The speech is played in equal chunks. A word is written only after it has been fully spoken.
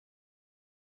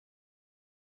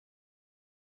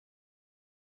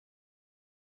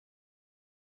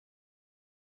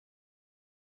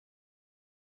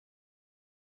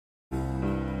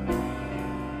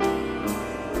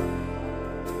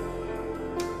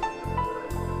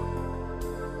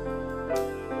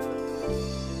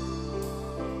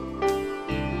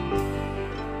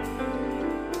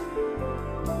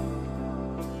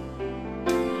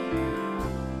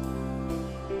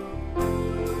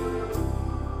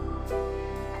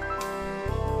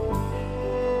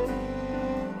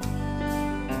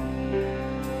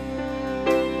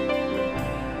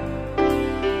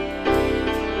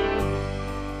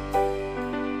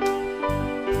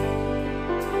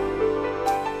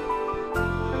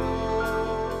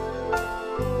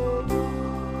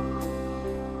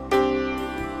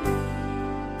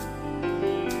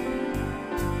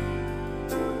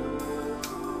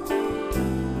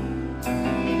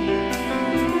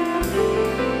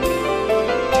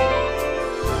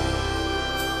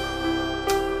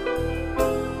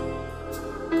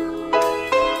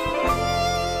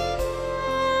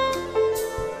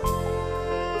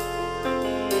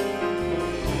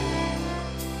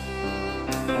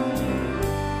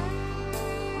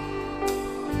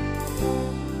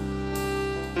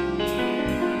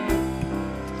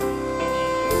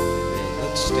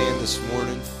Let's stand this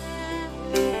morning.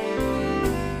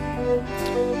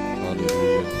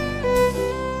 Hallelujah.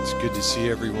 It's good to see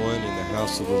everyone in the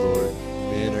house of the Lord.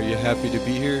 Man, are you happy to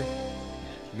be here?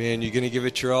 Man, you going to give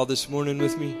it your all this morning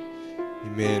with me?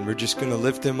 Amen. We're just going to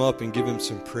lift him up and give him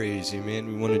some praise. Amen.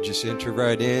 We want to just enter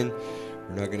right in.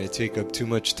 We're not going to take up too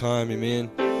much time. Amen.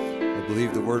 I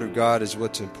believe the word of God is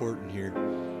what's important here.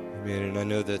 Amen. And I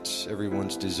know that's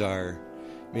everyone's desire.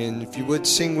 Man, if you would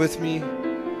sing with me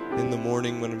in the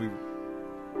morning when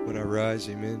I rise.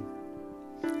 Amen.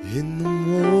 In the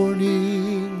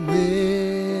morning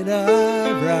when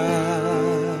I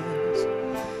rise,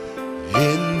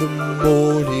 in the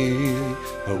morning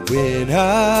when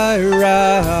I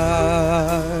rise,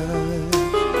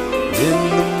 in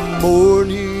the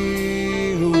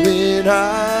morning when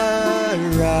I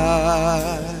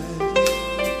rise,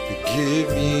 give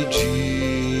me Jesus,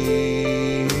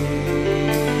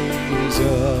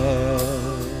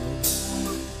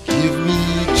 give me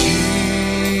Jesus.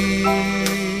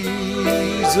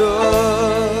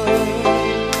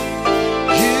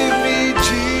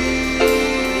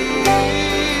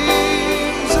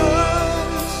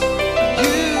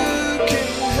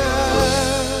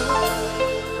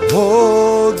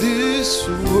 All this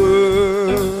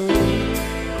world,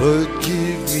 but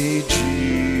give me Jesus.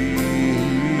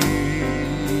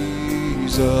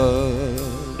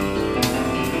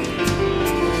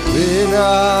 When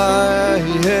I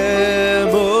am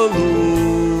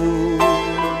alone,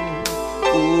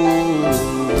 oh,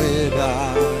 when I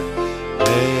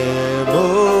am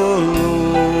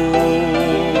alone,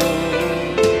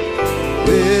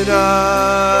 when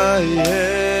I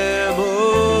am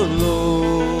alone,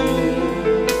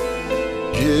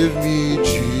 give me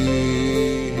Jesus.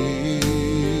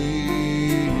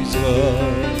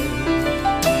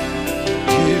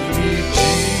 Give me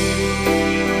Jesus.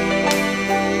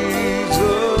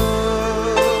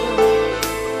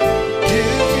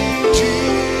 Give me Jesus.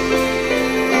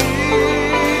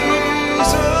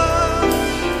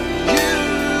 You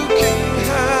can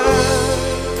have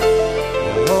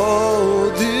all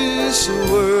this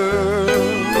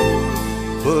world,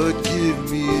 but give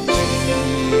me Jesus.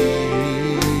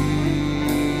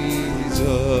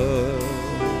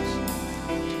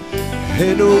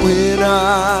 And when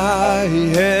I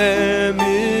am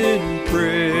in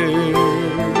prayer,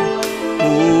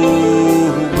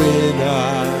 oh, when I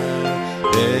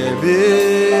am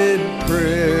in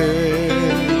prayer,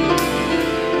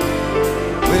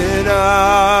 when I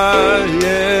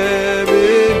am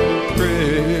in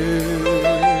prayer,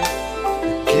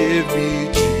 give me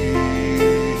Jesus.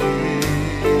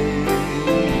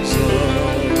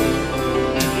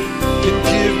 And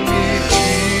give me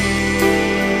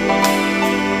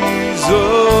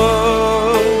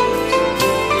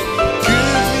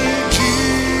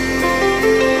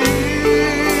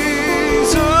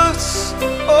Jesus.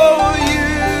 Oh,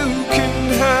 you can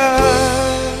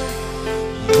have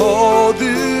all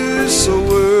this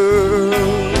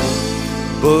world,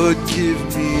 but give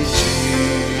me Jesus.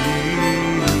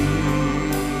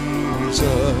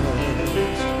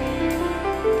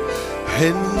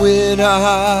 And when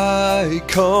I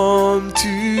come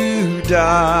to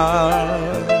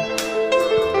die,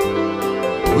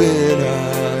 when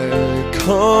I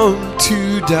come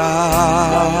to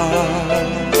die,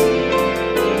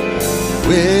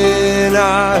 when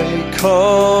I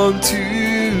come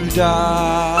to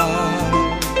die,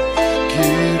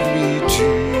 give me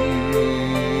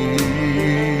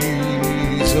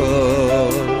Jesus.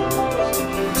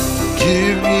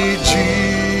 Give me Jesus.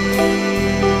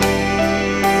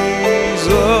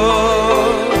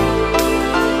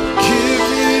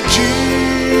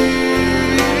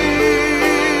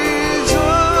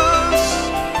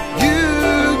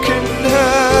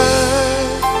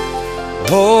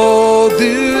 All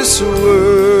this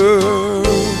world,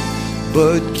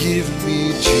 but give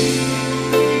me Jesus.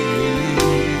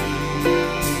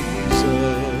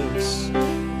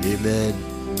 Amen.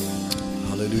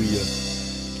 Hallelujah.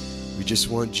 We just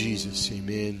want Jesus.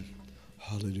 Amen.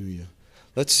 Hallelujah.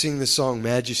 Let's sing the song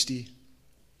Majesty.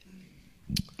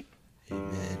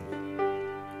 Amen.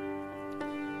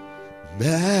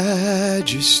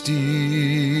 Majesty.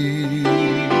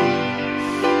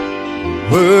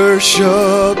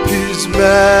 Worship His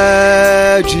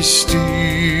majesty.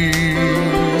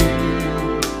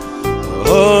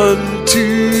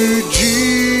 Unto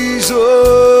Jesus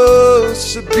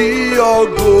be all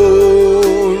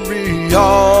glory,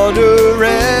 honor,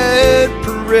 and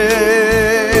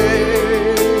praise.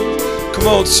 Come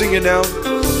on, sing it now.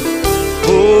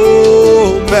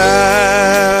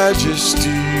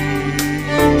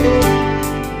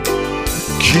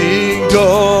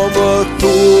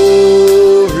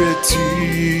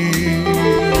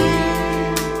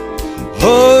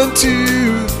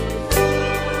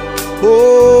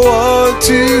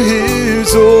 unto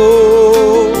his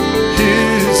own,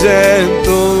 his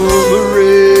anthem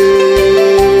array,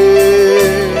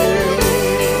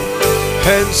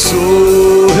 and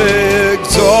so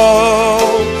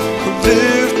exalt,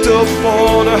 lift up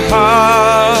on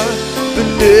high the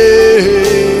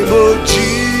name of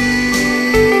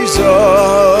Jesus.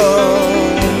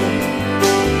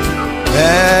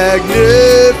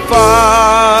 Magnify,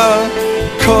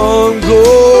 come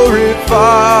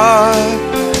glorify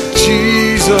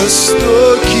Jesus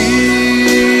the King.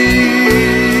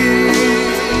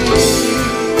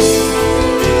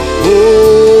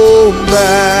 Oh,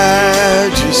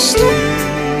 majesty,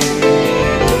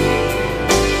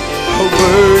 I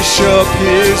worship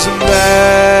his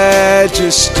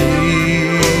majesty.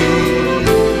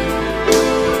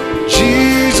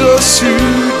 Jesus who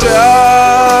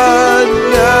died,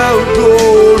 now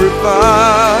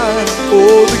glorified,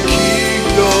 oh, the King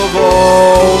of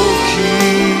all kings.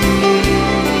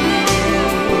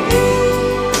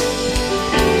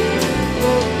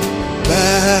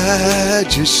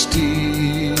 Majesty,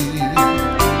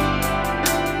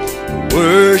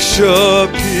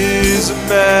 worship his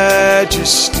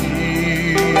majesty.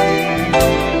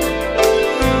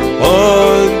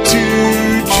 Unto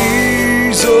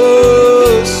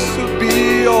Jesus be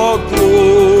all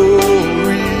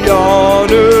glory,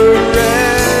 honor,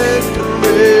 and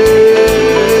praise.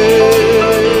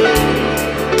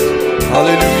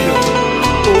 Hallelujah.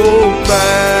 Oh,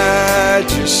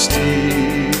 majesty.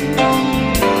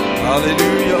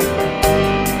 Hallelujah.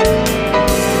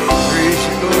 Praise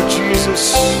you, Lord Jesus.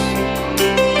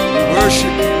 We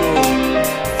worship you, Lord.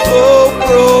 Flow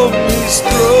from his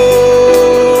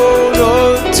throne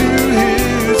unto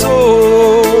his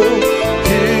own,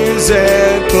 his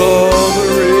anthem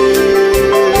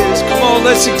arrays. Come on,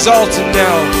 let's exalt him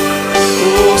now.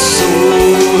 Oh, so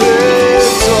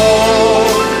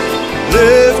exalt,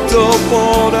 lift up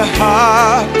on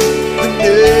high the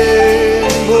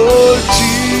name of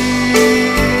Jesus.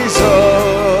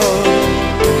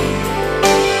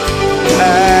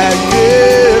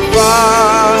 Magnify,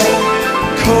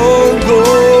 come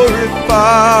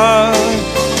glorify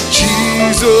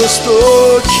Jesus the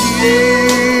King.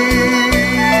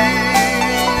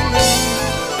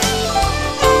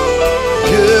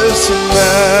 Yes,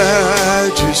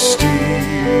 majesty.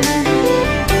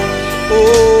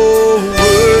 Oh,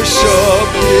 worship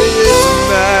his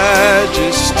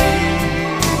majesty.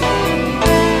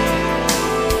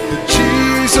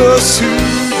 Jesus who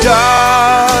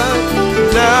died,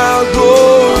 now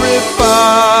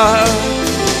glorified,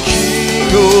 King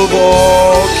of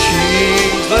all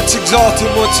kings. Let's exalt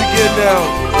him once again now.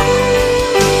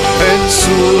 And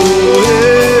so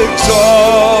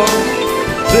exalt,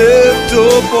 lift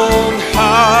up on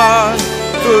high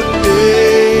the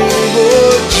name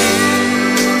of Jesus.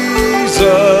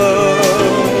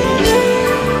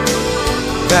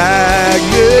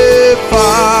 Magnify,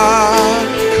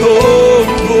 come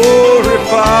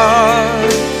glorify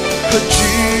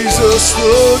Jesus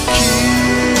the King.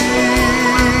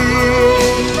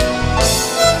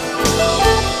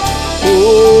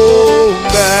 Oh,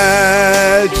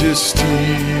 majesty,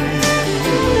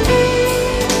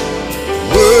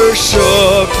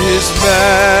 worship his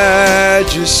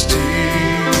majesty.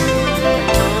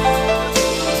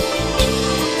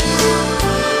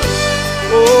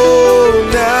 Oh,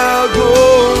 now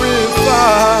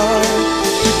glorify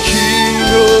the King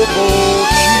of all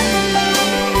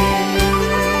kings.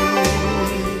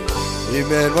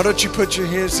 Amen. Why don't you put your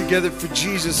hands together for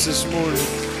Jesus this morning?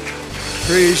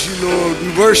 Praise you, Lord. We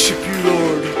worship you,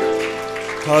 Lord.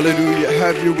 Hallelujah.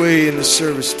 Have your way in the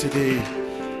service today.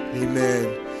 Amen.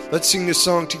 Let's sing this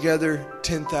song together,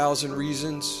 10,000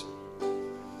 Reasons.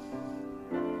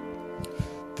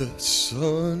 The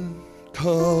sun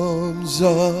comes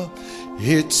up,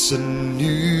 it's a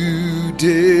new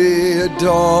day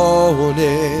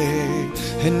dawning,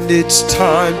 and it's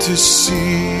time to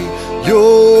sing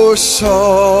your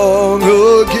song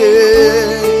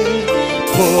again.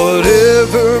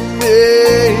 Whatever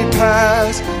may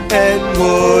pass and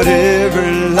whatever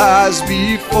lies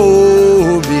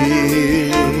before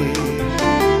me,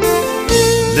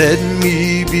 let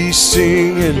me be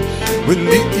singing when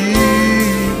the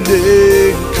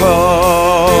evening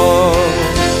comes.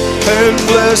 And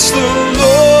bless the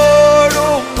Lord,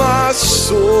 oh my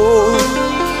soul,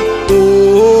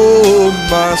 oh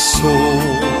my soul.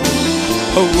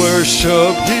 I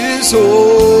worship his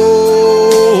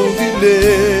holy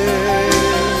name.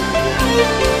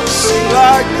 Sing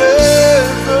like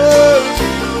never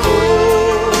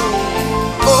before.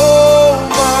 Oh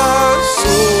my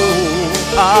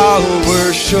soul, I'll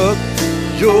worship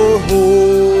your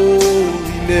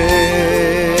holy name.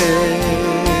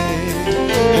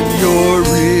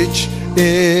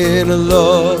 in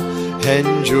love,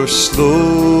 and you're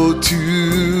slow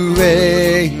to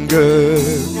anger,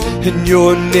 and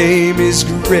your name is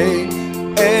great,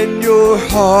 and your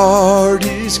heart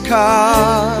is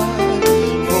kind.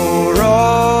 For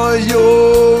all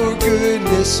your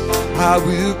goodness I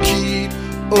will keep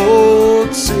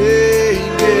on singing.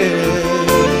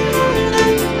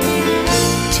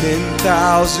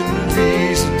 10,000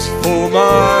 reasons for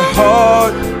my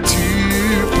heart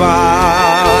to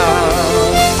find.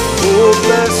 Oh,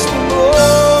 bless the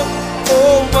Lord,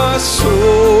 oh my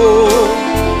soul,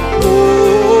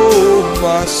 oh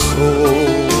my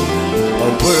soul. I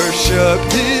worship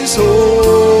His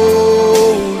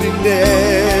holy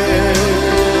name.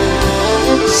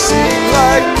 Sing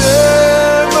like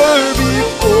never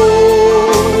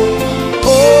before.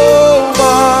 Oh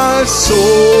my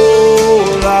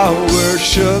soul, I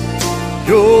worship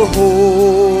your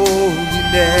holy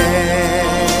name.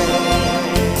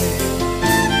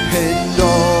 And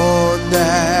on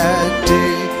that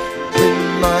day when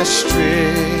my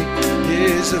strength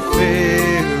is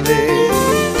failing,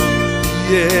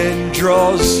 the end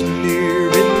draws near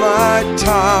and my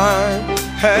time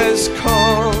has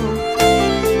come.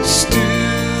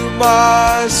 Still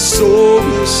my soul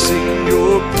will sing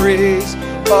your praise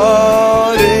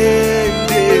unending.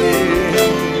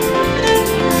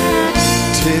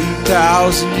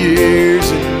 10,000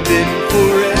 years and then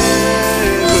forevermore.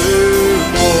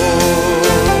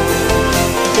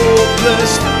 Oh,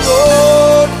 bless the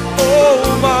Lord, oh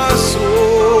my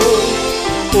soul,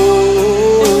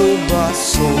 oh my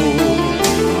soul.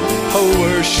 I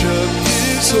worship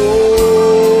His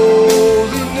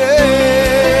holy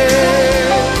name.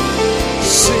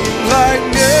 Sing like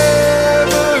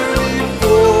never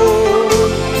before.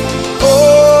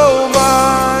 Oh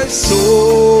my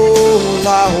soul, I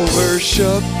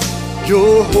worship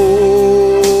your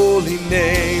holy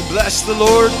name. Bless the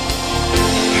Lord,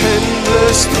 and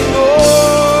bless the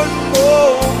Lord,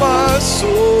 oh my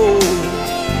soul,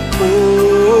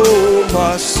 oh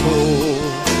my soul.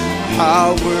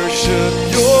 I worship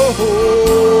your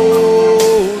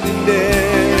holy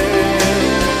name,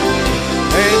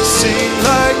 and sing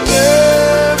like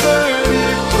never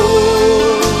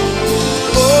before.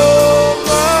 Oh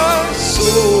my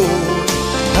soul,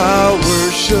 I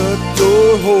worship your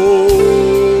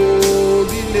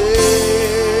holy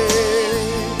name.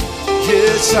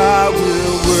 Yes, I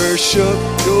will worship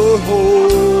your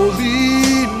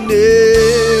holy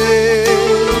name,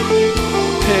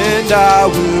 and I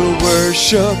will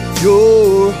worship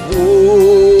your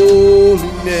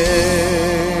holy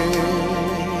name.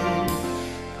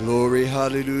 Glory,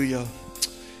 hallelujah.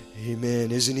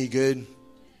 Amen. Isn't He good?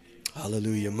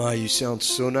 Hallelujah. My, you sound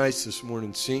so nice this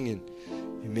morning singing.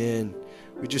 Amen.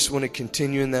 We just want to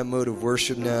continue in that mode of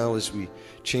worship now as we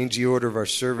change the order of our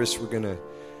service. We're going to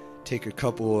take a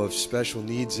couple of special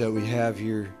needs that we have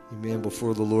here, amen,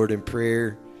 before the Lord in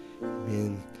prayer.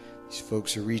 Amen. These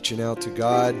folks are reaching out to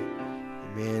God,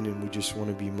 amen, and we just want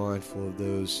to be mindful of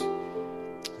those.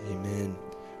 Amen.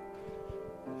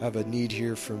 I have a need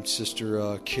here from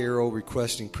Sister Carol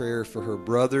requesting prayer for her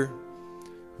brother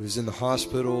who's in the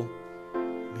hospital.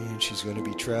 Man, she's going to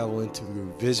be traveling to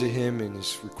visit him and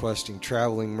is requesting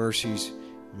traveling mercies.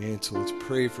 Amen. So let's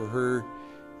pray for her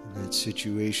in that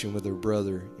situation with her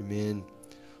brother. Amen.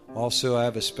 Also, I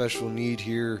have a special need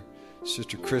here.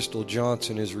 Sister Crystal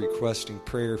Johnson is requesting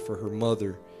prayer for her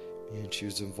mother. And she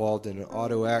was involved in an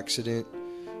auto accident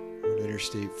on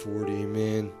Interstate 40.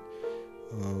 Amen.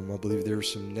 I believe there were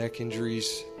some neck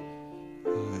injuries.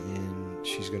 And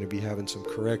she's going to be having some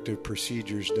corrective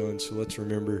procedures done. So let's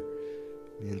remember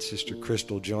and Sister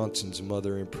Crystal Johnson's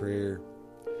mother in prayer.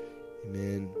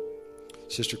 Amen.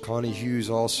 Sister Connie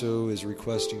Hughes also is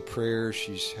requesting prayer.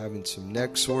 She's having some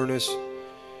neck soreness.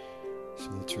 So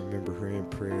let's remember her in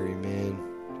prayer. Amen.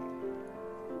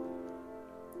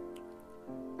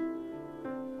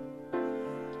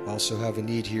 Also have a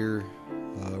need here,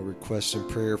 requesting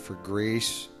prayer for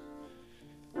Grace.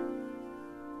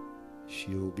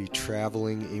 She'll be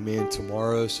traveling, amen,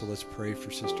 tomorrow. So let's pray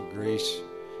for Sister Grace.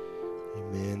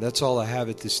 Amen. That's all I have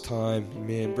at this time.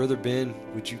 Amen. Brother Ben,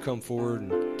 would you come forward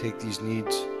and take these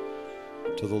needs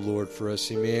to the Lord for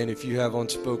us? Amen. If you have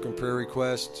unspoken prayer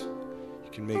requests, you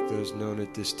can make those known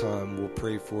at this time. We'll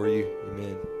pray for you.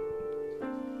 Amen.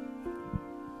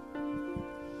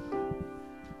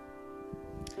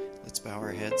 Let's bow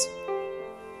our heads.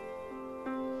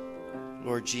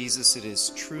 Lord Jesus, it is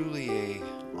truly an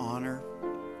honor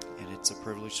and it's a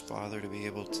privilege, Father, to be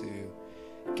able to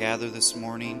gather this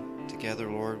morning together,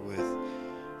 Lord, with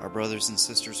our brothers and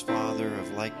sisters, Father,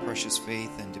 of like precious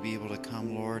faith, and to be able to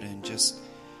come, Lord, and just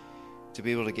to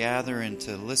be able to gather and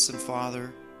to listen,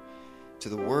 Father, to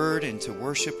the Word and to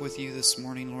worship with you this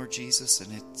morning, Lord Jesus.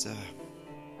 And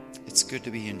it's good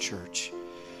to be in church.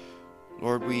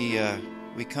 Lord, we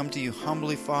come to you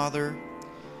humbly, Father.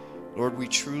 Lord, we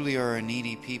truly are a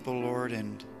needy people, Lord,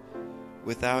 and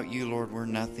without you, Lord, we're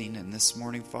nothing. And this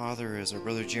morning, Father, as our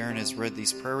brother Jaron has read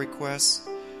these prayer requests,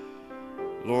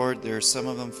 Lord, there are some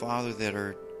of them, Father, that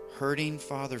are hurting,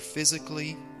 Father,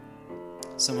 physically.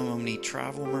 Some of them need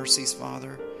travel mercies,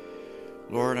 Father.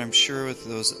 Lord, I'm sure with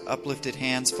those uplifted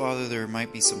hands, Father, there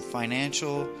might be some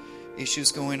financial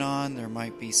issues going on. There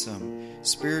might be some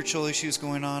spiritual issues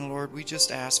going on, Lord. We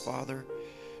just ask, Father,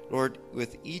 Lord,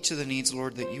 with each of the needs,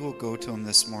 Lord, that you will go to them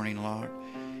this morning, Lord,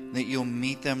 that you'll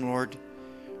meet them, Lord.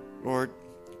 Lord,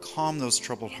 calm those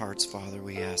troubled hearts, Father,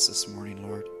 we ask this morning,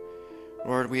 Lord.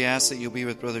 Lord, we ask that you'll be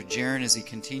with Brother Jaron as he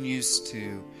continues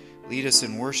to lead us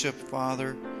in worship,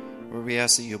 Father. Lord, we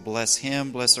ask that you'll bless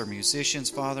him, bless our musicians,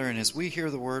 Father, and as we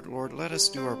hear the word, Lord, let us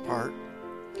do our part.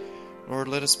 Lord,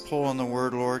 let us pull on the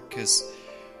word, Lord, because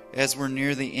as we're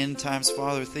near the end times,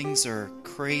 Father, things are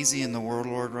crazy in the world,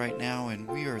 Lord, right now, and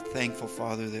we are thankful,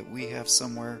 Father, that we have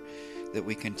somewhere that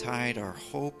we can tie our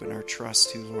hope and our trust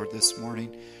to, Lord, this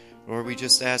morning. Lord, we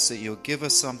just ask that you'll give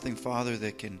us something, Father,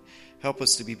 that can help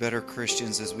us to be better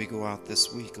Christians as we go out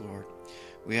this week, Lord.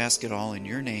 We ask it all in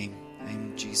your name,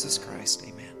 in Jesus Christ.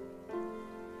 Amen.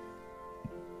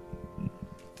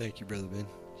 Thank you, Brother Ben.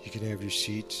 You can have your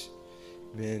seats.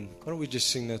 Man, why don't we just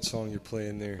sing that song you're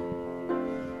playing there?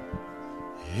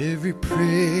 Every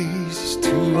praise is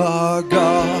to our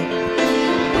God.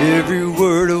 Every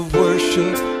word of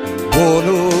worship, one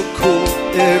accord.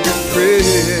 Every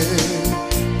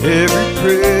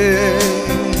prayer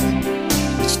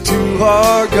is to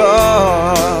our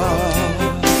God.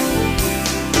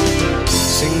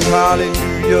 Sing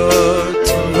hallelujah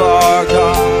to our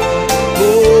God.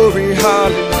 Glory,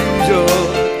 hallelujah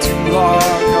to our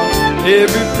God.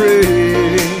 Every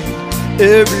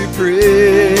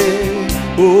praise,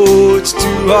 oh, it's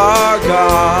to our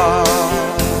God.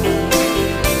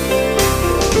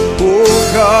 Oh,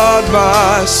 God,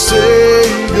 my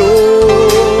Savior,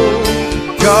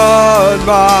 God,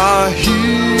 my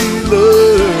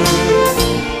healer,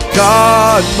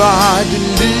 God, my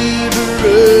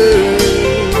deliverer.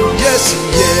 Yes, He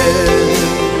is.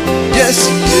 Yes,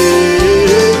 He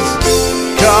is.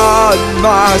 God,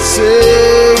 my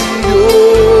Savior,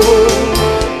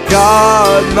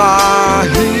 God, my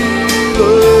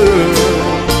healer,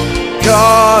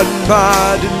 God,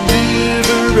 my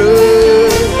deliverer.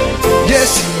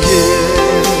 Yes, He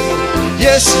is.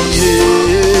 Yes, He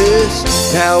is.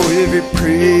 Now every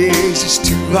praise is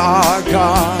to our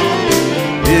God.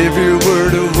 Every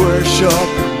word of worship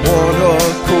in one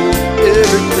accord.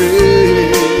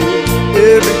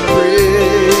 Every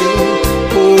praise,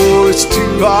 oh, it's to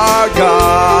our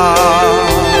God.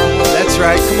 That's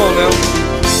right, come on now.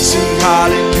 Sing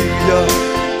hallelujah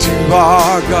to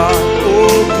our God.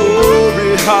 Oh,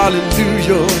 glory,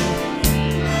 hallelujah.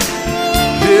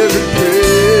 Every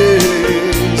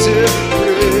praise,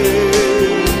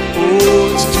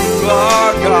 oh, it's to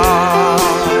our God.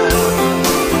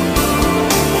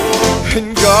 And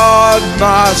God,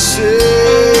 my Savior,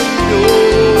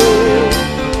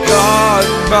 God,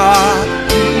 my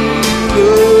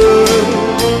healer,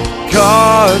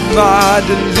 God, my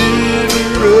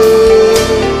deliverer.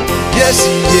 Yes,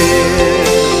 He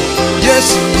is. Yes,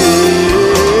 He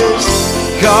is.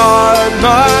 God,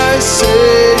 my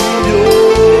Savior,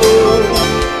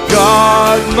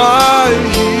 God, my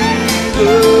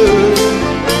healer,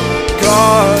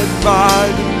 God, my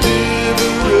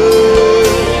deliverer.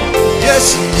 Yes,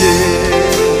 He is.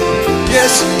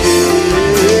 Yes, He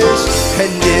is.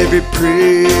 And every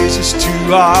praise is to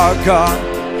our God.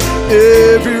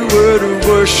 Every word of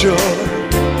worship,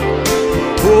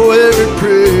 oh, every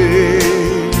praise,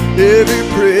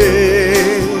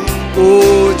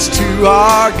 oh, it's to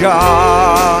our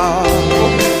God.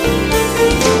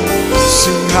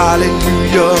 Sing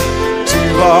hallelujah to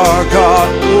our God.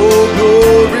 Oh,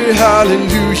 glory,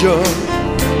 hallelujah.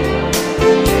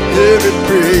 Every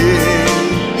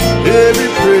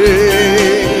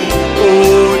praise,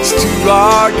 oh, it's to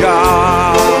our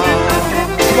God.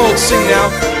 Come on, sing now.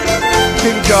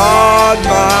 And God,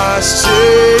 my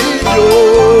Savior,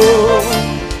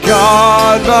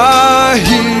 God, my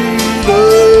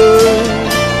healer,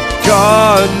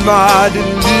 God, my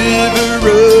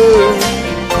deliverer.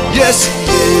 Yes, He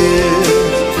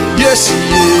is. Yes, He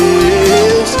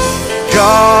is.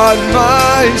 God,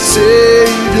 my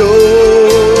Savior,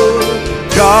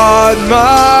 God,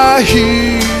 my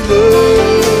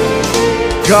healer,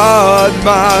 God,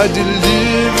 my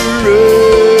deliverer.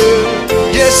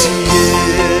 Yes, He is.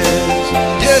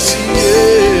 yes, He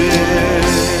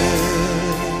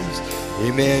is.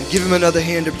 Amen. Give Him another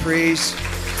hand of praise.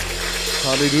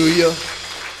 Hallelujah.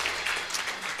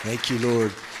 Thank you,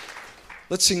 Lord.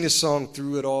 Let's sing this song,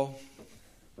 Through It All.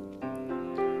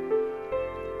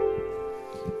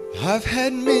 I've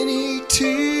had many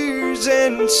tears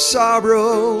and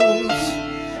sorrows.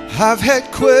 I've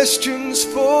had questions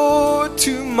for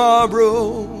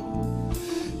tomorrow.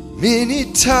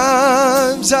 Many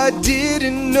times I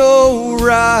didn't know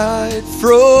right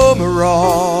from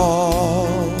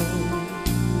wrong.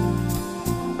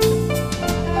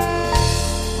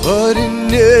 But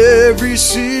in every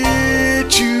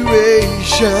situation,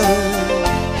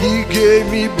 He gave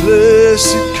me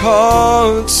blessed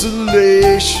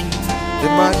consolation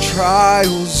that my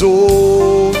trials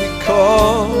only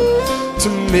come to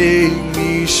make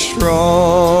me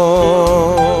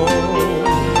strong.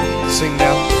 Sing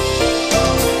now.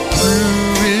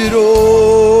 Through it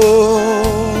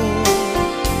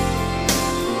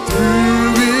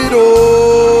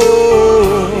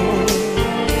all,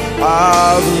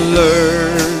 I've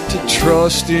learned to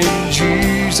trust in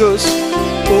Jesus.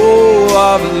 Oh,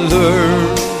 I've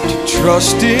learned to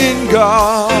trust in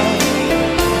God.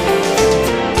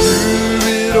 Through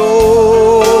it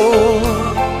all,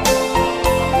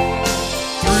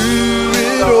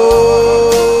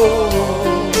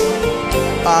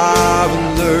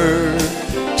 I've learned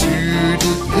to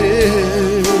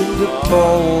depend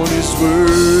upon His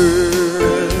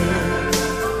word.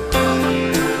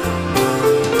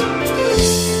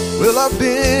 Well, I've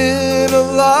been a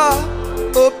lot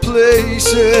of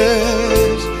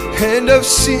places, and I've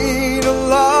seen a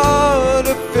lot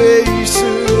of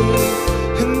faces,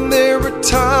 and there were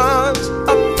times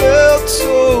I felt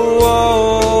so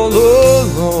all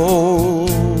alone.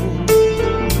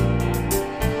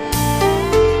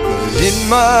 But in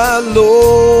my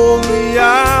lonely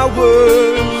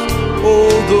hours,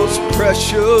 oh, those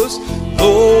precious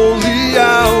lonely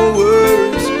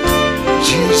hours,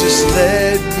 Jesus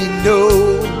let me know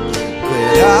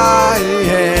that I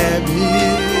am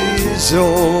His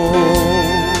own.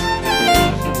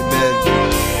 Amen.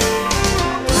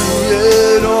 Through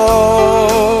it all,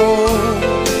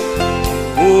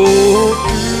 oh,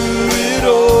 through it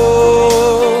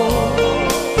all,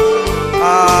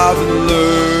 I've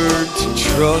learned to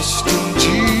trust in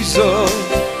Jesus.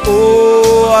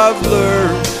 Oh, I've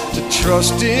learned to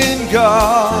trust in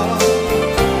God.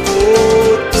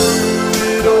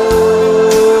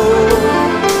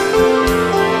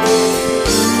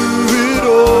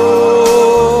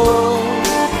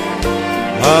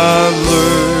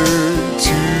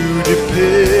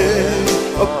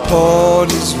 Upon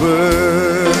His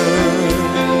word.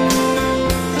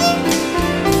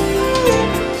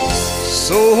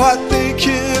 So I thank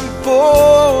Him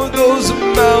for those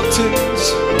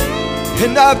mountains,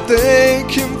 and I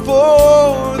thank Him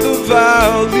for the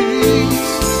valleys,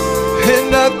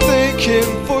 and I thank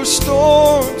Him for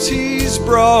storms He's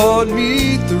brought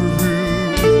me through.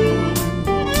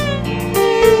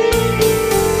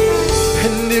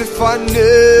 And if I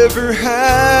never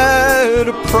had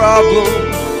a problem,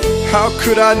 how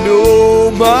could I know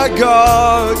my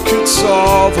God could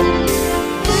solve them?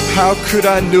 How could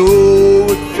I know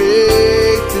what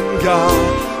faith in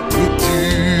God would do?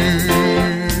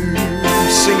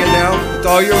 Sing it now with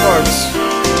all your hearts.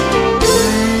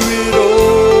 Through it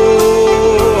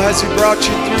all, has He brought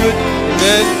you through it?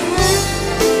 Amen.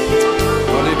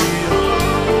 Hallelujah.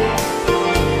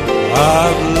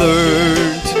 I've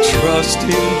learned to trust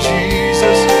in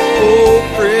Jesus. Oh,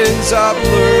 friends, I've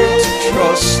learned to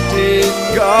trust in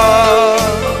God.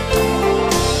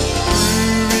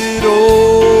 Through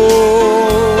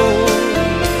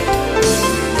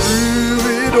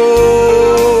it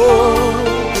all,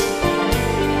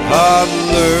 I've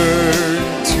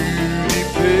learned to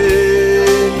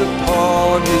depend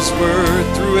upon His word.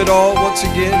 Through it all, once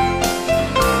again.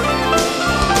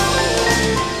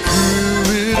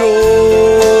 Through it all,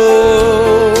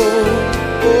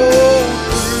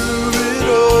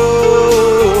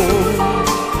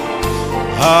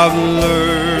 I've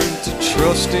learned to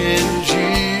trust in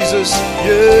Jesus.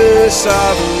 Yes,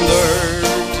 I've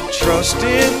learned to trust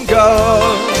in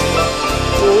God.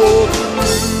 Oh,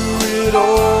 through it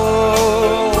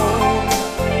all,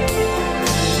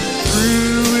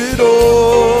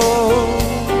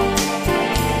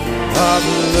 I've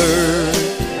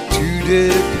learned to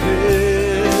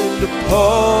depend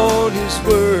upon His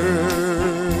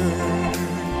word.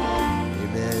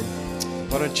 Amen.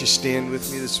 Why don't you stand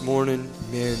with me this morning?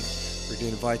 Amen. We're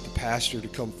going to invite the pastor to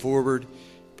come forward,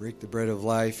 break the bread of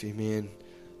life. Amen.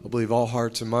 I believe all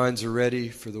hearts and minds are ready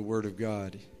for the word of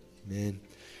God. Amen.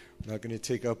 I'm not going to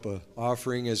take up an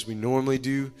offering as we normally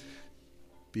do.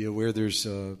 Be aware there's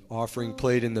an offering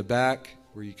plate in the back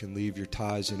where you can leave your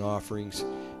tithes and offerings.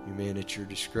 Amen, at your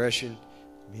discretion.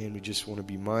 Man, we just want to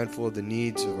be mindful of the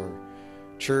needs of our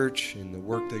church and the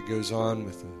work that goes on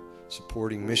with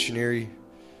supporting missionary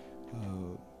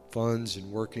funds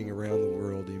and working around the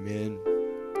world. Amen.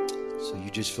 So you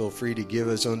just feel free to give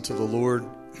as unto the Lord.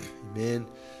 Amen.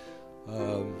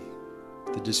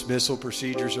 The dismissal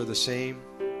procedures are the same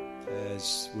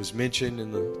as was mentioned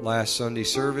in the last Sunday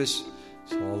service.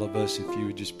 So all of us, if you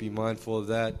would just be mindful of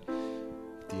that.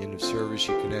 At the end of service,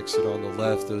 you can exit on the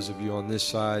left. Those of you on this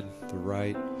side, the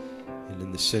right. And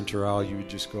in the center aisle, you would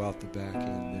just go out the back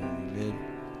end there. Amen.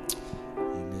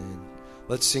 Amen.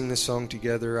 Let's sing this song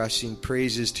together. I sing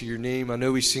praises to your name. I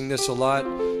know we sing this a lot,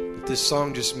 but this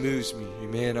song just moves me.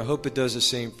 Amen. I hope it does the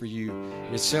same for you.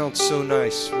 And it sounds so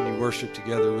nice when you worship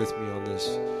together with me on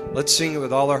this. Let's sing it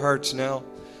with all our hearts now,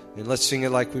 and let's sing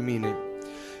it like we mean it.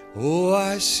 Oh,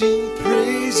 I sing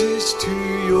praises to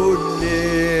your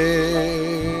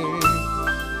name.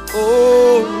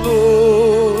 Oh,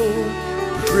 Lord,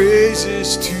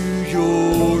 praises to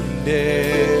your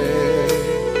name.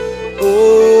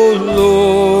 Oh,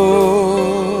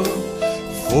 Lord,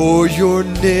 for your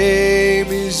name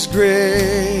is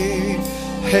great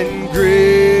and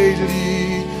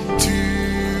greatly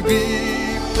to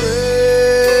be praised.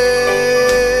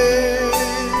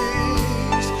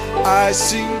 I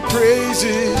sing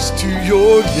praises to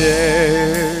your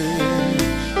name.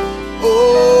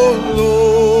 Oh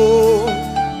Lord,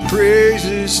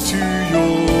 praises to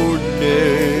your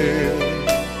name.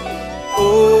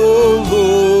 Oh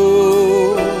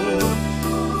Lord,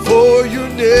 for your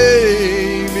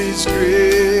name is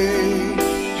great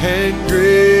and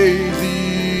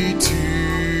greatly to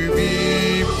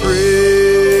be praised.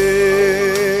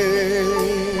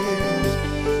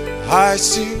 I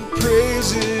sing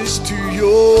praises to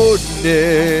your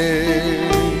name.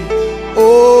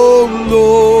 Oh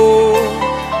Lord,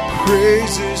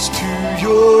 praises to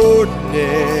your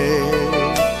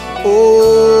name.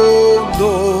 Oh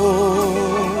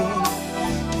Lord,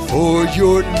 for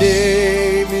your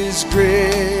name is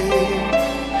great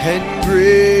and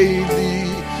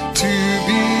greatly to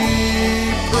be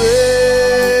praised.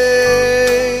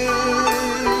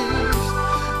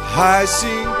 I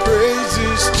sing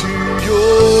praises to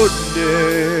your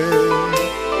name.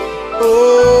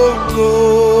 Oh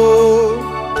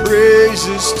Lord,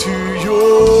 praises to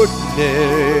your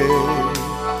name.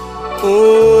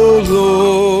 Oh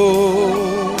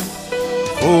Lord,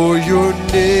 for your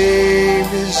name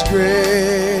is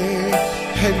great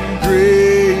and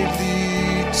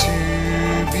greatly to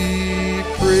be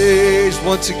praised.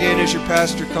 Once again, as your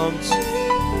pastor comes,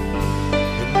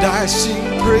 and I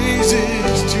sing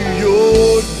praises to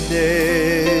your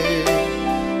name.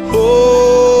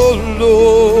 Oh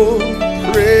Lord,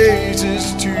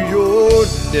 praises to your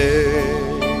name.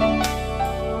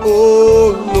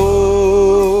 Oh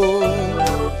Lord,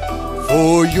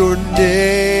 for your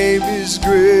name is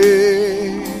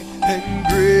great and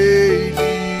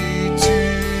greatly to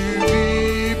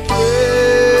be praised.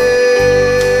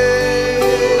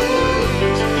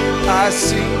 I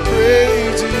sing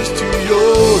praises to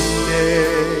your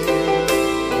name.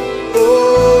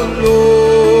 Oh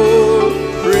Lord,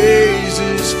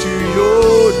 praises to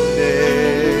your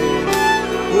name.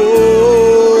 Oh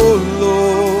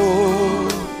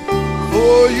Lord,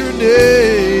 for your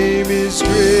name is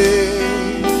great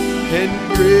and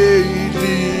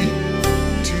greatly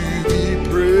to be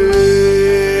praised.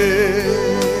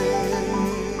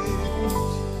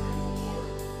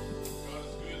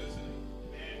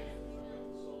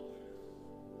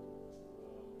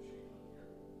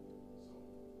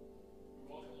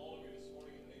 Welcome all of you this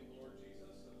morning in the name of the Lord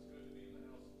Jesus. It's good to be in the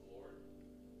house of the Lord.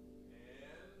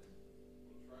 And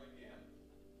we'll try again.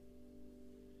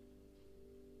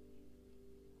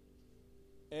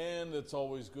 And it's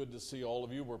always good to see all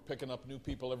of you. We're picking up new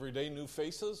people every day, new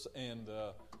faces, and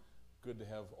good to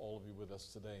have all of you with us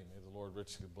today. May the Lord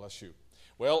richly bless you.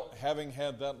 Well, having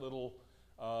had that little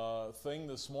thing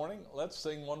this morning, let's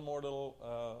sing one more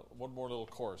little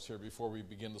chorus here before we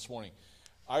begin this morning.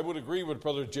 I would agree with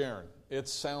Brother Jaron. It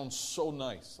sounds so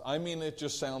nice. I mean, it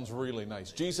just sounds really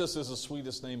nice. Jesus is the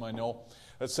sweetest name I know.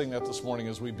 Let's sing that this morning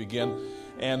as we begin.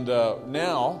 And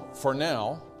now,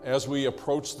 as we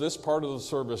approach this part of the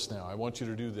service now, I want you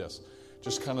to do this.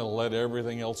 Just kind of let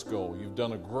everything else go. You've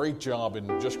done a great job in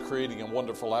just creating a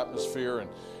wonderful atmosphere, and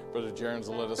Brother Jaron's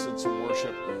led us in some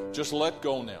worship. Just let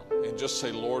go now and just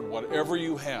say, Lord, whatever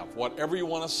you have, whatever you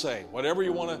want to say, whatever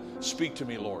you want to speak to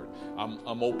me, Lord,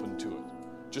 I'm open to it.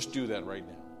 Just do that right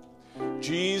now.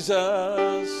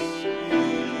 Jesus.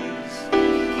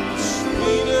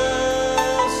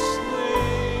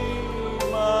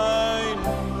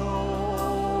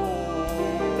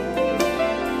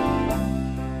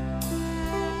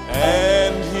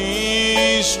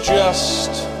 He's just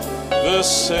the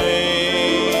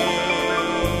same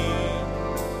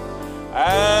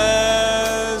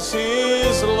as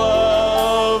His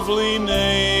lovely name,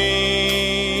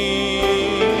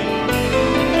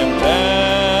 and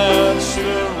that's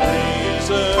the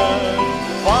reason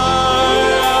why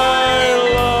I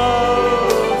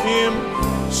love Him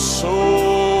so.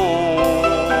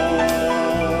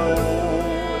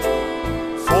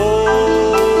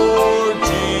 For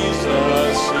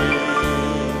Jesus is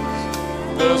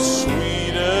the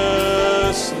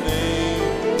sweetest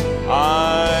name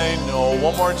I know.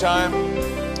 One more time.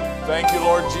 Thank you,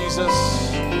 Lord Jesus.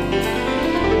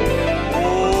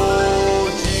 Oh,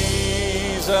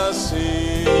 Jesus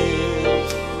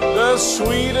is the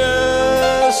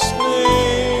sweetest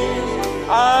name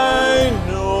I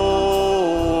know.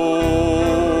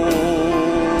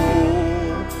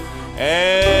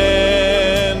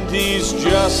 And He's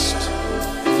just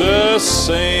the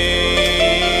same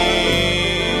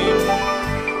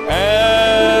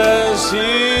as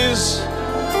His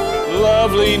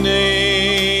lovely name.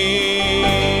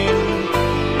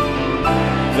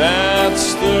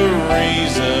 That's the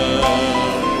reason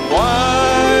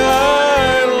why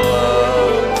I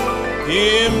love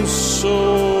Him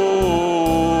so.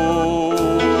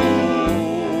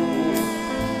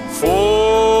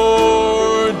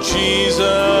 For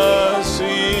Jesus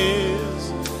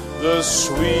is the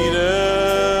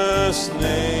sweetest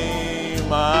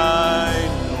name I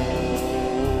know.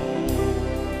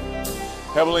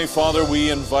 Heavenly Father, we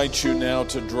invite you now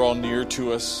to draw near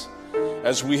to us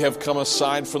as we have come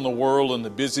aside from the world and the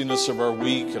busyness of our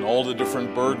week and all the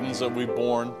different burdens that we've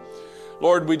borne.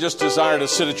 Lord, we just desire to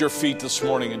sit at your feet this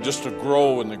morning and just to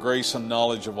grow in the grace and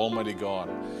knowledge of Almighty God,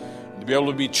 and to be able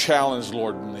to be challenged,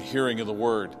 Lord, in the hearing of the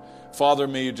word. Father,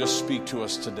 may you just speak to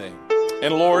us today.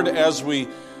 And Lord, as we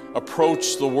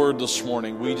approach the word this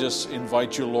morning, we just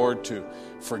invite you, Lord, to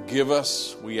forgive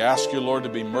us. We ask you, Lord, to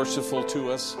be merciful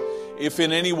to us. If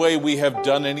in any way we have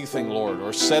done anything, Lord,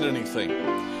 or said anything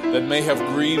that may have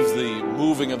grieved the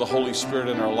moving of the Holy Spirit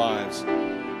in our lives,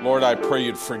 Lord, I pray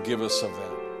you'd forgive us of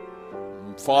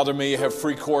that. Father, may you have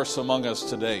free course among us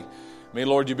today. May,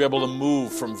 Lord, you be able to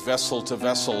move from vessel to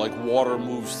vessel like water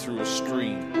moves through a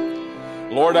stream.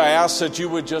 Lord, I ask that you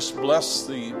would just bless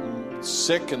the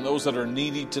sick and those that are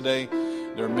needy today.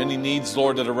 There are many needs,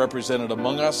 Lord, that are represented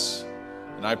among us,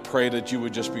 and I pray that you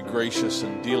would just be gracious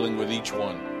in dealing with each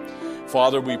one.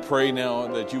 Father, we pray now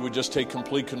that you would just take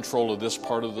complete control of this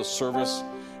part of the service.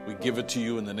 We give it to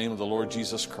you in the name of the Lord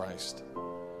Jesus Christ.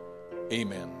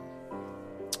 Amen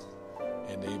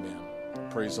and amen.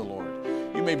 Praise the Lord.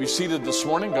 You may be seated this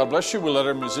morning. God bless you. We'll let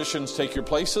our musicians take your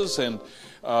places, and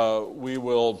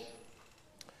we'll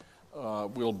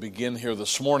begin here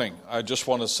this morning. I just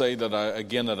want to say that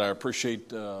I appreciate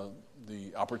the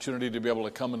opportunity to be able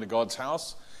to come into God's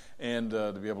house and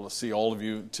to be able to see all of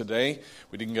you today.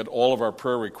 We didn't get all of our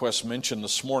prayer requests mentioned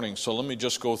this morning, so let me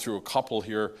just go through a couple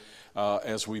here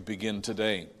as we begin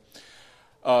today.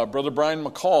 Brother Brian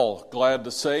McCall, glad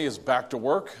to say, is back to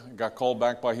work. Got called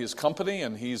back by his company,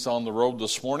 and he's on the road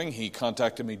this morning. He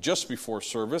contacted me just before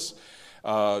service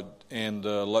and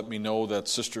let me know that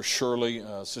Sister Shirley,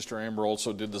 Sister Amber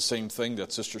also did the same thing,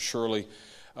 that Sister Shirley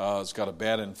has got a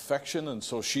bad infection, and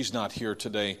so she's not here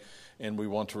today, and we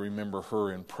want to remember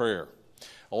her in prayer.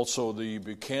 Also, the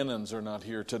Buchanans are not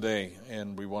here today,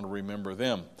 and we want to remember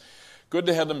them. Good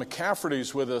to have the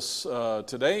McCaffertys with us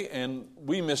today, and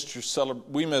we missed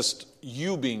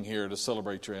you being here to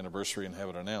celebrate your anniversary and have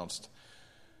it announced.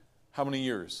 How many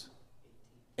years?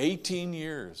 18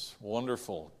 years.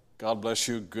 Wonderful. God bless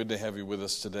you. Good to have you with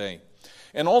us today.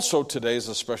 And also today is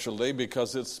a special day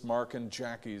because it's Mark and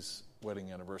Jackie's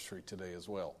wedding anniversary today as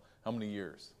well. How many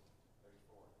years?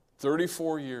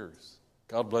 34 years.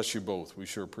 God bless you both. We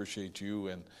sure appreciate you,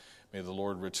 and may the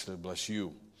Lord richly bless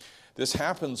you. This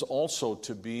happens also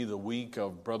to be the week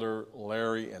of Brother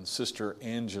Larry and Sister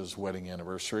Angie's wedding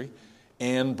anniversary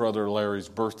and Brother Larry's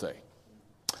birthday.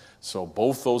 So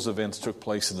both those events took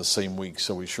place in the same week,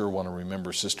 so we sure want to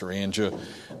remember Sister Angie,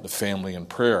 the family, in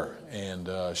prayer. And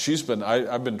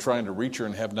I've been trying to reach her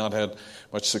and have not had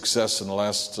much success in the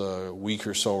last week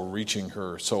or so reaching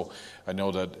her. So I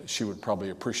know that she would probably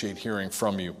appreciate hearing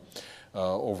from you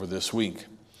over this week.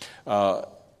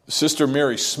 Sister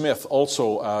Mary Smith,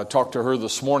 also talked to her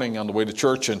this morning on the way to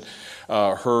church, and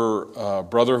her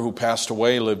brother who passed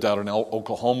away lived out in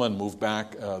Oklahoma and moved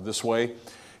back this way.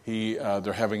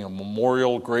 They're having a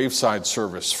memorial graveside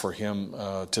service for him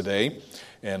today,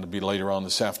 and it'll be later on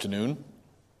this afternoon.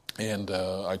 And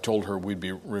I told her we'd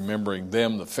be remembering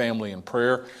them, the family, in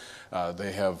prayer.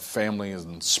 They have family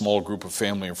and small group of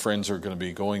family and friends who are going to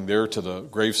be going there to the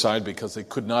graveside because they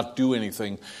could not do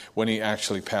anything when he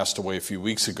actually passed away a few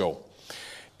weeks ago.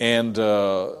 And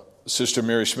Sister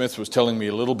Mary Smith was telling me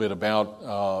a little bit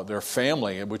about their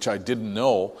family, which I didn't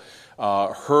know.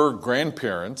 Her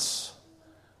grandfather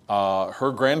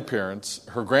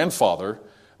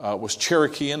was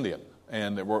Cherokee Indian,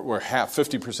 and we're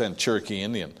 50% Cherokee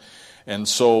Indian. And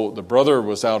so the brother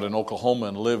was out in Oklahoma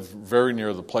and lived very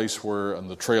near the place where, on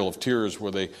the Trail of Tears,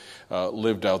 where they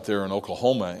lived out there in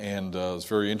Oklahoma. And it was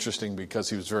very interesting because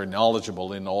he was very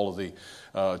knowledgeable in all of the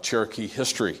Cherokee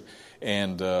history.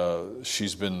 And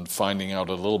she's been finding out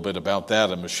a little bit about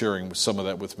that and was sharing some of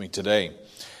that with me today.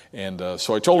 And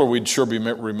so I told her we'd sure be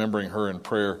remembering her in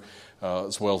prayer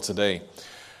as well today.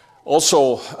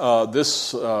 Also,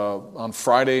 on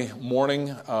Friday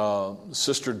morning,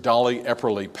 Sister Dolly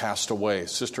Epperly passed away.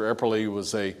 Sister Epperly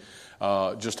was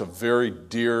just a very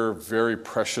dear, very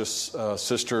precious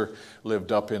sister,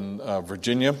 lived up in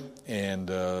Virginia, and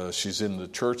she's in the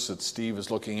church that Steve is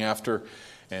looking after,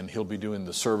 and he'll be doing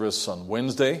the service on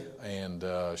Wednesday, and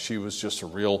she was just a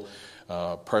real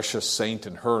precious saint,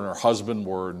 and her husband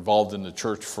were involved in the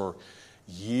church for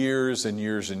years and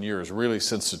years and years, really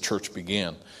since the church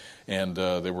began. And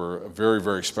they were very,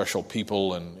 very special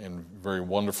people and very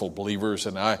wonderful believers.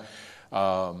 And I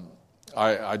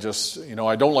just,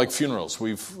 I don't like funerals.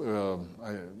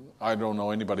 I don't know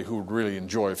anybody who would really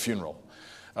enjoy a funeral.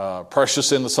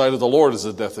 Precious in the sight of the Lord is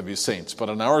the death of his saints. But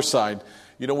on our side,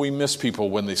 we miss people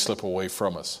when they slip away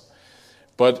from us.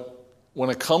 But when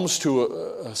it comes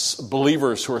to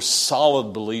believers who are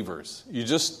solid believers, you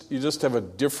just have a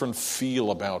different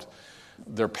feel about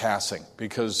their passing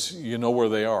because you know where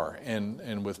they are.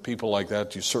 And with people like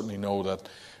that, you certainly know that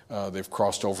they've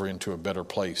crossed over into a better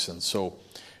place. And so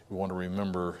we want to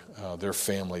remember their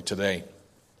family today.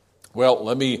 Well,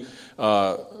 let me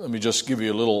just give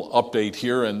you a little update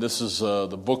here. And this is the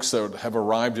books that have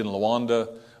arrived in Luanda,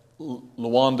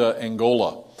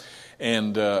 Angola.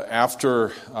 And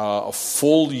after a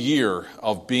full year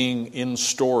of being in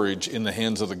storage in the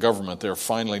hands of the government, they're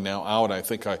finally now out. I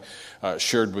think I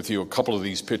shared with you a couple of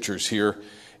these pictures here.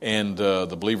 And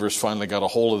the believers finally got a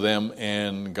hold of them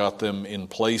and got them in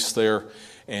place there.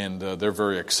 And they're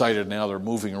very excited now. They're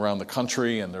moving around the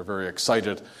country, and they're very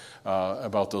excited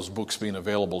about those books being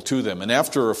available to them. And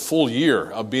after a full year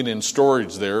of being in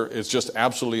storage there, it's just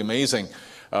absolutely amazing.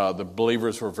 The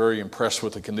believers were very impressed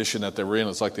with the condition that they were in.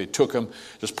 It's like they took them,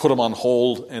 just put them on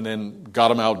hold, and then got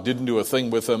them out, didn't do a thing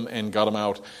with them, and got them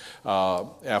out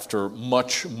after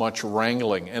much, much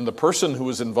wrangling. And the person who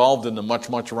was involved in the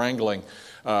much wrangling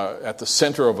at the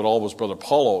center of it all was Brother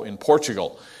Paulo in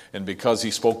Portugal. And because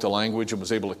he spoke the language and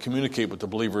was able to communicate with the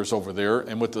believers over there,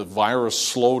 and with the virus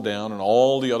slowdown and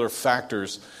all the other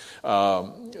factors,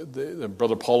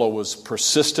 Brother Paulo was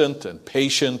persistent and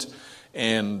patient,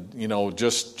 and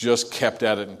just kept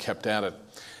at it,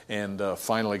 and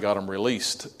finally got him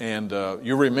released. And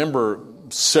you remember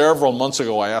several months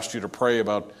ago I asked you to pray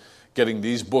about getting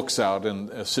these books out in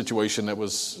a situation that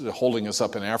was holding us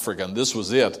up in Africa, and this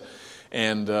was it.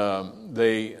 And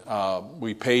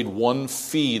we paid one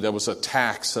fee that was a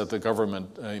tax that the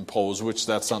government imposed, which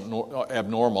that's not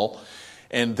abnormal.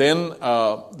 And then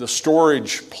the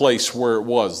storage place where it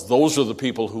was, those are the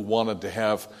people who wanted to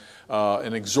have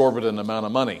an exorbitant amount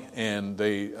of money, and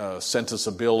they sent us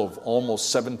a bill of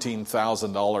almost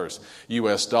 $17,000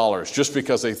 US dollars, just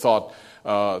because they thought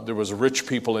there was rich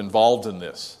people involved in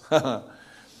this.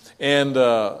 And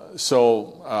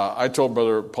so I told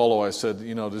Brother Paulo, I said,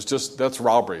 that's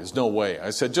robbery. There's no way.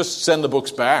 I said, just send the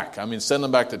books back. Send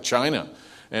them back to China,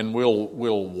 and we'll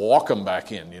walk them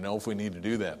back in, if we need to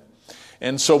do that.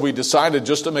 And so we decided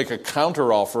just to make a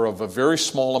counteroffer of a very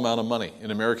small amount of money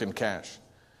in American cash.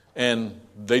 And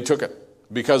they took it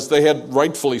because they had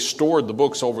rightfully stored the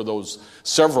books over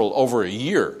over a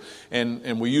year,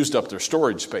 and we used up their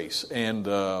storage space. And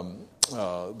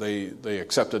they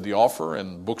accepted the offer,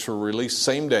 and books were released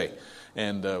same day,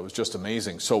 and it was just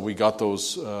amazing. So we got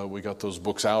those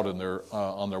books out, and they're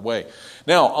on their way.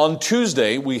 Now on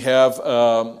Tuesday we have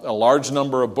a large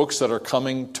number of books that are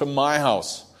coming to my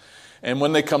house, and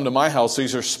when they come to my house,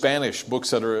 these are Spanish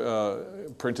books that are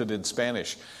printed in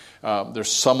Spanish.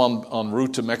 There's some en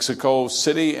route to Mexico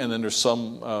City, and then there's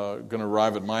some going to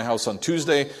arrive at my house on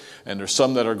Tuesday, and there's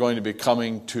some that are going to be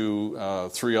coming to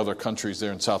 3 other countries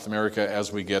there in South America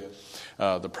as we get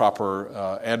the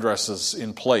proper addresses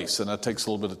in place, and that takes a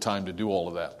little bit of time to do all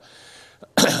of that.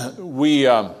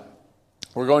 We're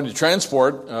going to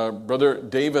transport Brother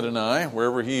David and I,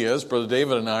 wherever he is. Brother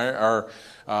David and I are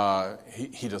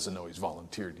He doesn't know he's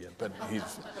volunteered yet, but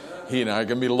he and I are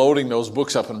going to be loading those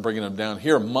books up and bringing them down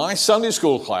here. My Sunday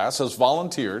school class has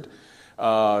volunteered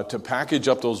to package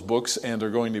up those books, and they're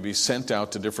going to be sent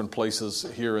out to different places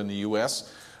here in the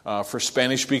U.S. For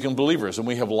Spanish-speaking believers. And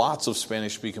we have lots of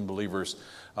Spanish-speaking believers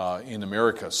in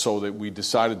America, so that we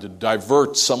decided to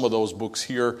divert some of those books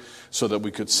here so that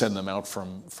we could send them out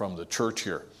from the church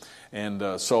here.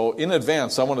 And so in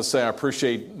advance, I want to say I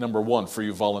appreciate, number one, for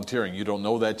you volunteering. You don't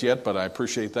know that yet, but I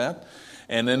appreciate that.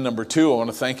 And then number two, I want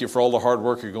to thank you for all the hard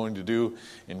work you're going to do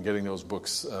in getting those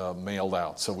books mailed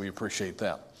out. So we appreciate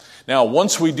that. Now,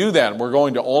 once we do that, we're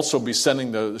going to also be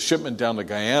sending the shipment down to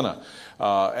Guyana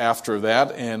after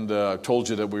that. And I told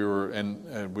you that we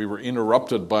were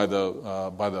interrupted by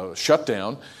the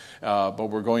shutdown. But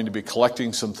we're going to be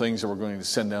collecting some things that we're going to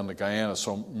send down to Guyana.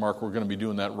 So, Mark, we're going to be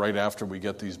doing that right after we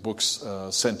get these books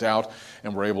sent out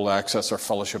and we're able to access our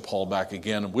fellowship hall back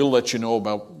again. And we'll let you know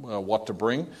about what to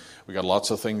bring. We got lots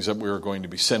of things that we're going to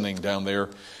be sending down there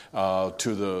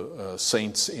to the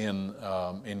saints in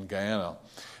Guyana.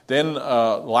 Then,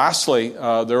 lastly,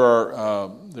 there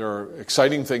are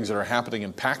exciting things that are happening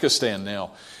in Pakistan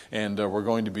now. And we're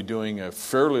going to be doing a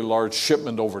fairly large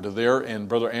shipment over to there. And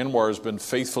Brother Anwar has been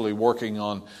faithfully working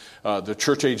on the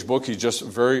church age book. He's just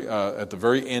at the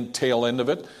very tail end of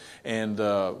it. And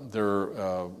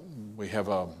we have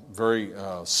a very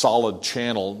solid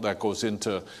channel that goes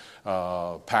into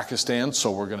Pakistan.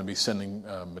 So we're going to be sending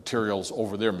materials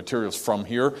over there, materials from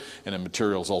here, and then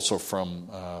materials also from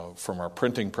our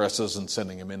printing presses, and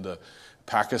sending them into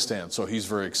Pakistan. So he's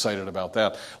very excited about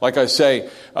that. Like I say,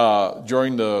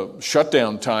 during the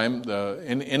shutdown time,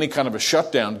 any kind of a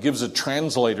shutdown gives a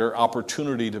translator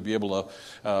opportunity to be able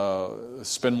to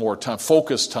spend more time,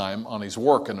 focus time on his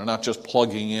work, and they're not just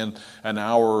plugging in an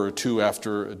hour or two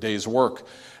after a day's work.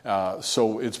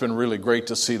 So it's been really great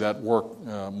to see that work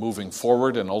moving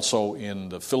forward, and also in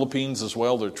the Philippines as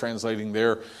well. They're translating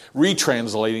there,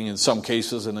 retranslating in some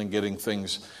cases, and then getting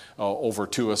things over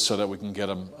to us so that we can get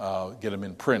them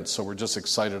in print. So we're just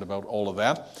excited about all of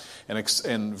that,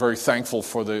 and very thankful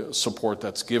for the support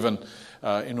that's given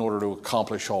in order to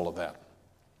accomplish all of that.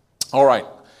 All right.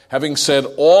 Having said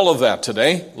all of that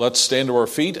today, let's stand to our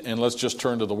feet and let's just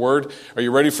turn to the Word. Are you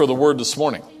ready for the Word this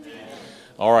morning?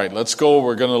 All right, let's go.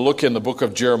 We're going to look in the book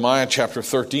of Jeremiah chapter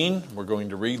 13. We're going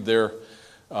to read there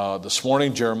this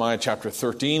morning, Jeremiah chapter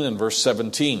 13 and verse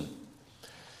 17.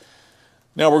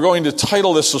 Now, we're going to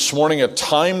title this morning, A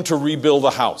Time to Rebuild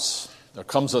a House. There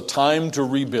comes a time to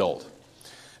rebuild.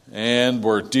 And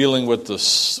we're dealing with the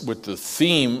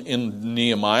theme in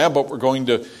Nehemiah, but we're going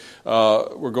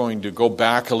to go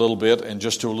back a little bit and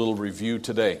just do a little review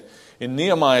today. In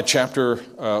Jeremiah chapter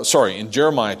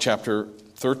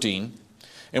 13,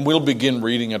 and we'll begin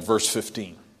reading at verse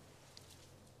 15.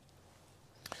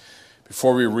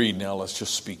 Before we read now, let's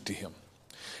just speak to him.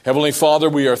 Heavenly Father,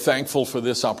 we are thankful for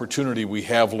this opportunity we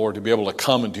have, Lord, to be able to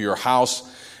come into your house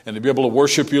and to be able to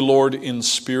worship you, Lord, in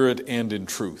spirit and in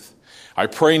truth. I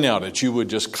pray now that you would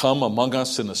just come among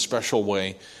us in a special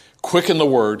way, quicken the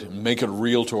word, and make it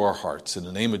real to our hearts. In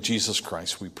the name of Jesus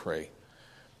Christ we pray.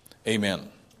 Amen.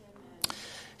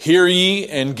 Hear ye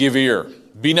and give ear.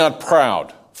 Be not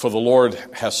proud, for the Lord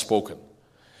has spoken.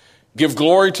 Give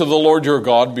glory to the Lord your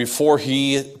God before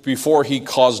he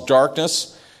cause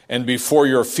darkness, and before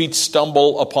your feet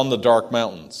stumble upon the dark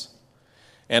mountains.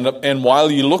 And while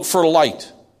ye look for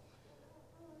light,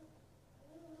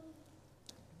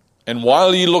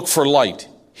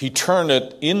 he turn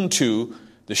it into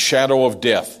the shadow of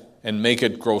death, and make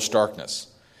it gross darkness.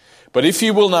 But if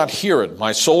ye will not hear it,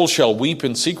 my soul shall weep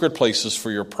in secret places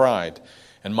for your pride,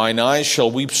 and mine eyes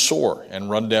shall weep sore and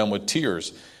run down with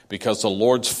tears, because the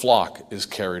Lord's flock is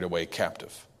carried away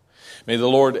captive. May the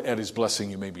Lord add his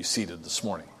blessing. You may be seated this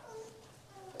morning.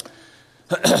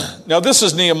 Now, this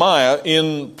is Nehemiah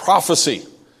in prophecy.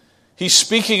 He's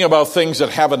speaking about things that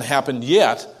haven't happened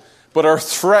yet, but are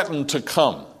threatened to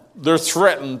come. They're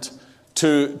threatened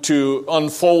to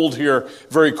unfold here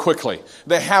very quickly.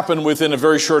 They happen within a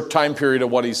very short time period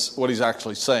of what he's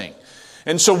actually saying.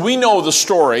 And so we know the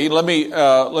story. Let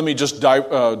me just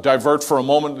divert for a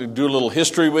moment and do a little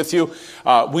history with you.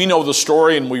 We know the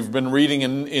story, and we've been reading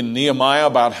in Nehemiah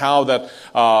about how that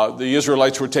the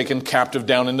Israelites were taken captive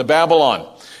down into Babylon.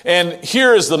 And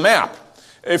here is the map.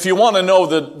 If you want to know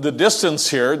the distance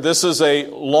here, this is a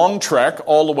long trek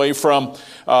all the way from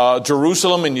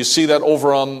Jerusalem, and you see that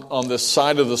over on this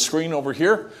side of the screen over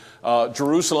here.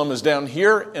 Jerusalem is down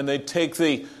here, and they take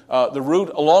the route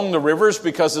along the rivers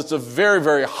because it's a very,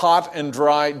 very hot and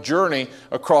dry journey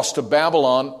across to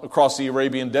Babylon, across the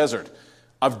Arabian desert.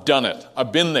 I've done it.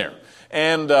 I've been there.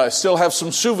 and still have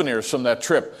some souvenirs from that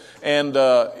trip. And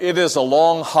it is a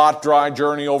long, hot, dry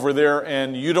journey over there,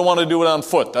 and you don't want to do it on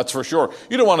foot, that's for sure.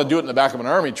 You don't want to do it in the back of an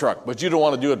army truck, but you don't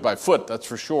want to do it by foot, that's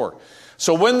for sure.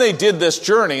 So when they did this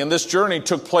journey, and this journey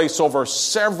took place over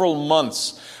several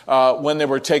months when they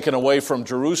were taken away from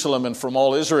Jerusalem and from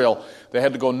all Israel, they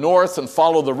had to go north and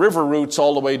follow the river routes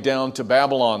all the way down to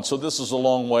Babylon. So this is a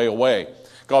long way away.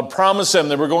 God promised them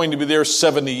they were going to be there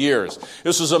 70 years.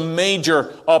 This was a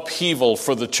major upheaval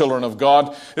for the children of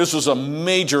God. This was a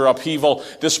major upheaval,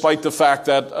 despite the fact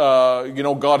that,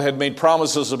 God had made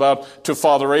promises to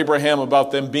Father Abraham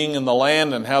about them being in the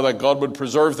land and how that God would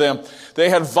preserve them. They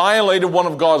had violated one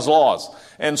of God's laws.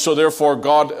 And so therefore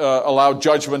God allowed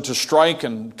judgment to strike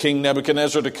and King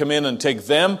Nebuchadnezzar to come in and take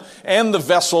them and the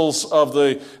vessels of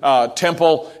the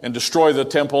temple and destroy the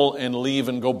temple and leave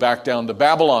and go back down to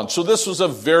Babylon. So this was a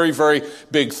very, very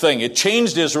big thing. It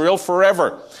changed Israel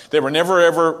forever. They were never,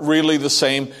 ever really the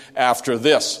same after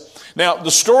this. Now, the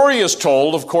story is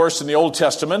told, of course, in the Old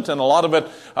Testament, and a lot of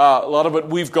it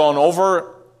we've gone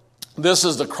over. This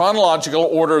is the chronological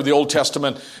order of the Old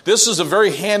Testament. This is a very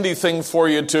handy thing for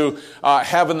you to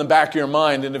have in the back of your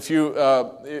mind. And if you,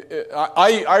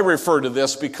 I refer to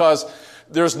this because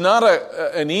there's not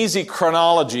an easy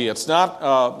chronology. It's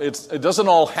not. It doesn't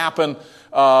all happen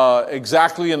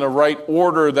exactly in the right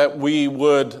order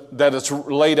that it's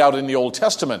laid out in the Old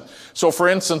Testament. So, for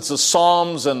instance, the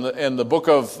Psalms and the book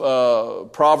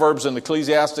of Proverbs and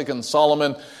Ecclesiastic and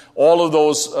Solomon. All of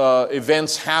those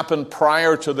events happened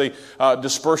prior to the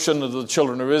dispersion of the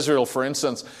children of Israel, for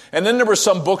instance. And then there were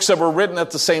some books that were written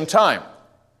at the same time.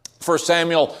 1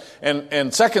 Samuel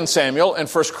and 2 Samuel and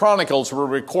 1 Chronicles were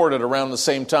recorded around the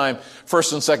same time. 1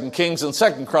 and 2 Kings and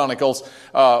 2 Chronicles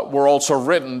were also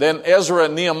written. Then Ezra,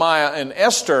 Nehemiah, and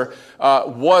Esther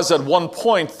was at one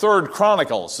point 3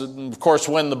 Chronicles. And of course,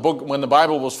 when the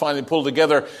Bible was finally pulled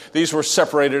together, these were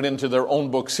separated into their own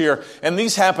books here. And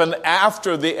these happened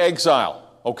after the exile.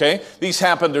 Okay? These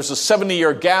happened, there's a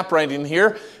 70-year gap right in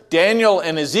here. Daniel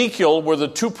and Ezekiel were the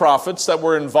two prophets that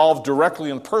were involved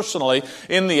directly and personally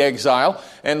in the exile.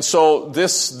 And so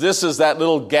this is that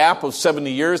little gap of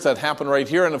 70 years that happened right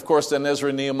here. And of course, then Ezra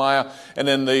and Nehemiah, and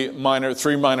then the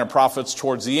three minor prophets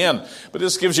towards the end. But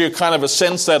this gives you kind of a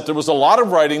sense that there was a lot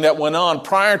of writing that went on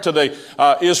prior to the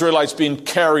Israelites being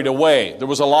carried away. There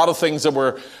was a lot of things that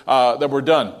were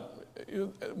done.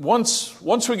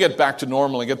 Once we get back to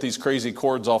normal and get these crazy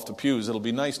cords off the pews, it'll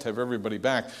be nice to have everybody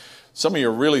back. Some of you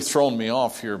are really throwing me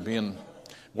off here being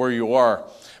where you are.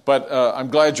 But I'm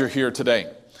glad you're here today.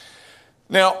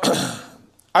 Now,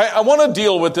 I want to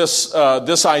deal with this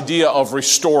idea of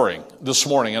restoring this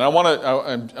morning. And I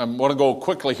want to go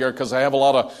quickly here because I have a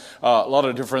lot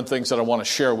of different things that I want to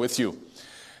share with you.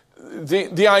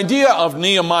 The idea of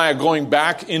Nehemiah going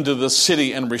back into the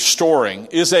city and restoring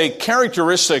is a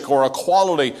characteristic or a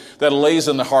quality that lays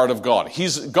in the heart of God.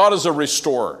 God is a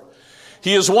restorer.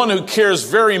 He is one who cares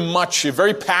very much,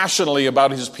 very passionately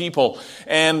about his people,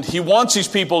 and he wants his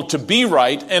people to be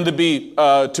right and to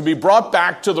be brought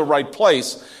back to the right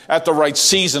place at the right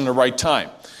season, the right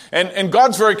time. And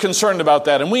God's very concerned about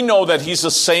that. And we know that he's the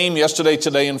same yesterday,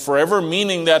 today, and forever,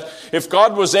 meaning that if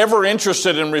God was ever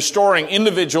interested in restoring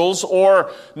individuals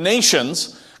or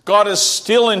nations, God is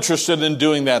still interested in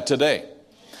doing that today.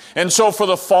 And so for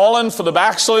the fallen, for the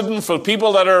backslidden, for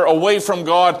people that are away from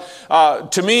God,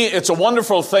 to me, it's a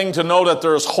wonderful thing to know that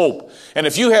there is hope. And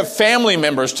if you have family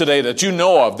members today that you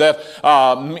know of, that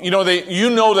you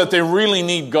know that they really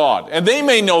need God, and they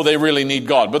may know they really need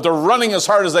God, but they're running as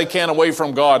hard as they can away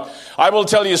from God, I will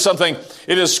tell you something.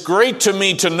 It is great to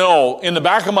me to know in the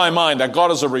back of my mind that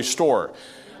God is a restorer.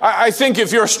 I think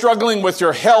if you're struggling with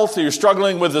your health, or you're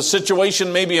struggling with a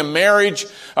situation, maybe a marriage,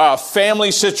 family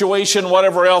situation,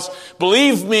 whatever else,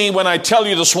 believe me when I tell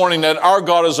you this morning that our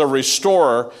God is a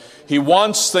restorer. He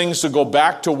wants things to go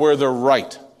back to where they're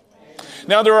right.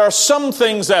 Now, there are some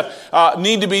things that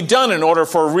need to be done in order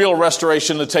for real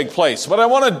restoration to take place. But I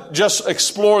want to just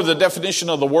explore the definition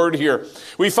of the word here.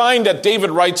 We find that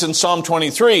David writes in Psalm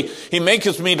 23, He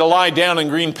maketh me to lie down in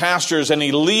green pastures, and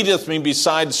He leadeth me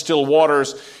beside still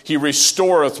waters. He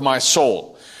restoreth my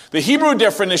soul. The Hebrew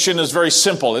definition is very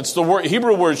simple. It's the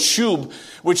Hebrew word shub,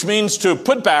 which means to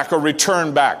put back or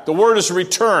return back. The word is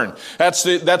return. That's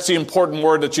the important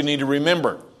word that you need to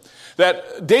remember.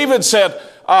 That David said,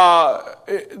 I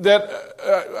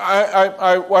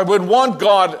would want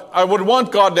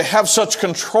God to have such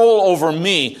control over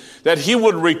me that He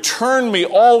would return me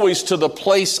always to the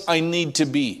place I need to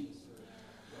be.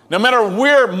 No matter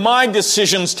where my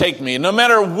decisions take me, no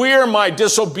matter where my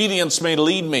disobedience may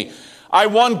lead me, I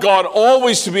want God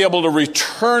always to be able to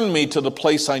return me to the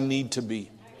place I need to be.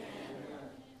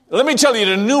 Let me tell you,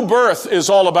 the new birth is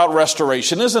all about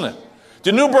restoration, isn't it?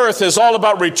 The new birth is all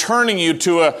about returning you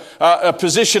to a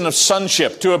position of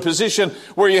sonship, to a position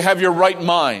where you have your right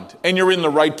mind and you're in the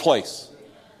right place.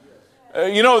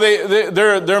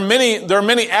 There are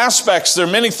many aspects, there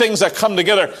are many things that come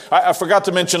together. I forgot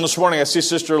to mention this morning, I see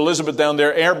Sister Elizabeth down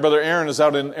there. Brother Aaron is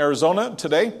out in Arizona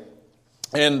today,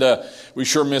 and we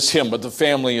sure miss him, but the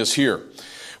family is here.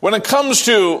 When it comes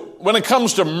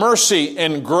to mercy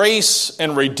and grace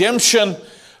and redemption,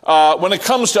 when it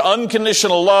comes to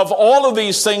unconditional love, all of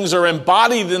these things are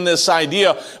embodied in this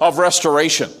idea of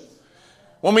restoration.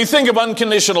 When we think of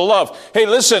unconditional love, hey,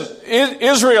 listen,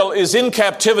 Israel is in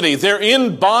captivity. They're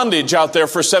in bondage out there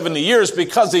for 70 years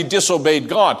because they disobeyed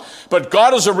God. But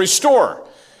God is a restorer.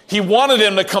 He wanted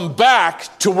them to come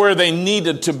back to where they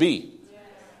needed to be.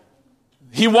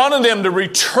 He wanted them to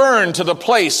return to the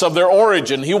place of their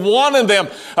origin. He wanted them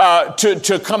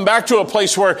to come back to a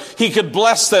place where he could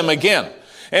bless them again.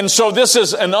 And so this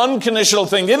is an unconditional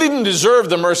thing. They didn't deserve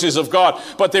the mercies of God,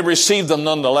 but they received them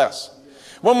nonetheless.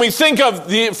 When we think of,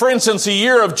 for instance, the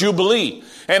year of Jubilee,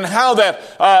 and how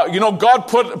that, God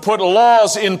put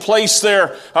laws in place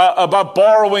there about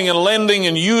borrowing and lending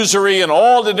and usury and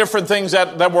all the different things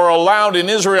that were allowed in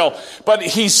Israel. But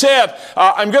he said,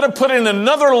 I'm going to put in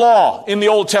another law in the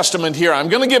Old Testament here. I'm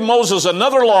going to give Moses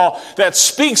another law that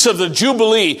speaks of the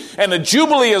Jubilee. And the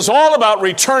Jubilee is all about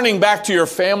returning back to your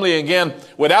family again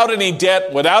without any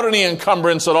debt, without any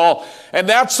encumbrance at all. And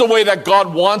that's the way that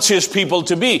God wants his people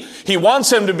to be. He wants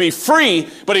them to be free,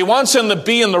 but he wants them to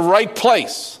be in the right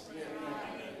place.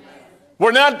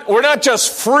 We're not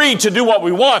just free to do what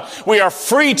we want. We are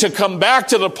free to come back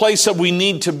to the place that we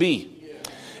need to be.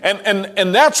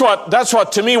 And that's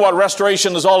what to me what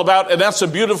restoration is all about, and that's the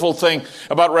beautiful thing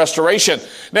about restoration.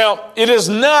 Now, it is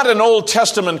not an Old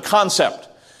Testament concept.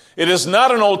 It is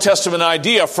not an Old Testament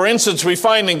idea. For instance, we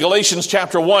find in Galatians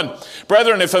chapter 1,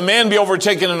 brethren, if a man be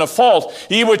overtaken in a fault,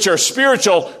 ye which are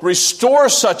spiritual, restore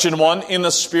such an one in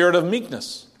the spirit of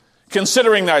meekness,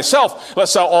 considering thyself,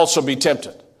 lest thou also be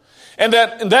tempted. And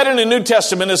that in the New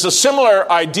Testament is a similar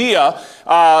idea.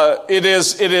 It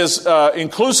is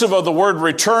inclusive of the word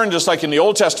return, just like in the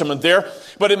Old Testament there,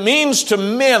 but it means to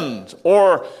mend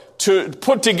or to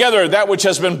put together that which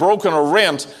has been broken or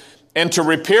rent, and to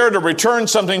repair, to return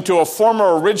something to a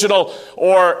former, original,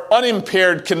 or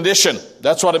unimpaired condition.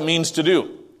 That's what it means to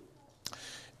do.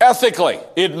 Ethically,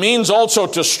 it means also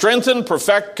to strengthen,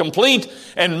 perfect, complete,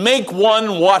 and make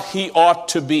one what he ought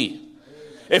to be.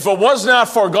 If it was not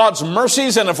for God's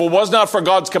mercies and if it was not for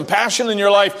God's compassion in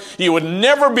your life, you would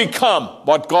never become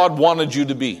what God wanted you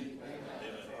to be.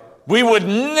 We would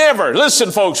never,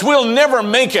 listen folks, we'll never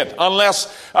make it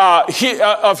unless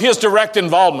of his direct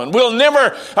involvement. We'll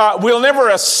never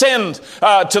ascend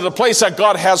to the place that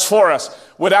God has for us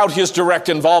without his direct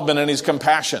involvement and his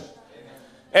compassion.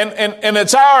 And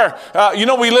it's our,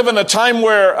 we live in a time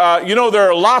where, there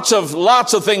are lots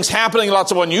of things happening,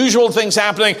 lots of unusual things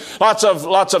happening, lots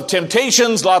of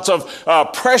temptations, lots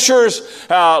of pressures,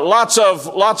 lots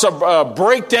of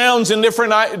breakdowns in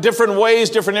different ways,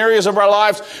 different areas of our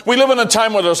lives. We live in a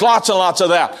time where there's lots and lots of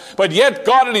that. But yet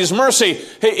God in his mercy,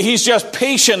 he's just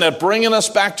patient at bringing us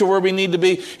back to where we need to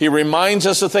be. He reminds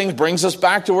us of things, brings us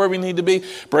back to where we need to be,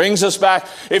 brings us back.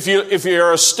 If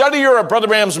you're a studier of Brother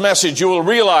Branham's message, you will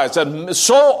realize that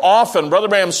so often Brother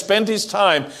Branham spent his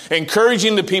time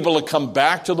encouraging the people to come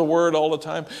back to the Word all the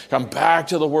time, come back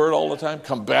to the Word all the time,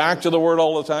 come back to the Word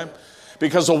all the time.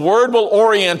 Because the Word will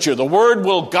orient you, the Word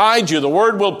will guide you, the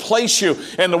Word will place you,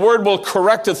 and the Word will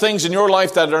correct the things in your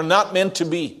life that are not meant to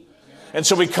be. And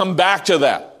so we come back to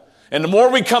that. And the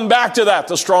more we come back to that,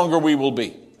 the stronger we will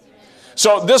be.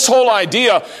 So this whole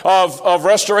idea of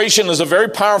restoration is a very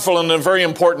powerful and a very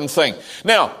important thing.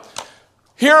 Now,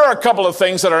 here are a couple of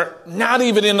things that are not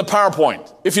even in the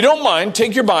PowerPoint. If you don't mind,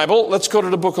 take your Bible. Let's go to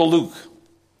the book of Luke.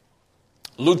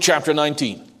 Luke chapter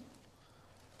 19.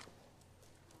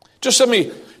 Just let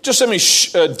me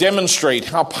demonstrate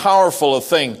how powerful a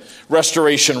thing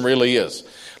restoration really is.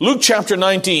 Luke chapter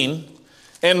 19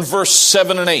 and verse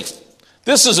 7 and 8.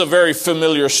 This is a very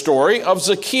familiar story of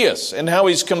Zacchaeus and how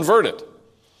he's converted.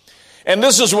 And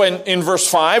this is when, in verse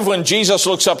 5, when Jesus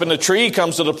looks up in the tree, he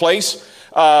comes to the place,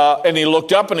 and he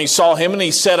looked up and he saw him and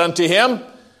he said unto him,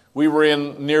 we were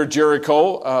near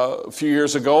Jericho a few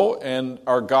years ago, and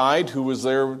our guide who was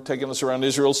there taking us around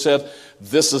Israel said,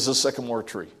 this is a sycamore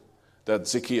tree that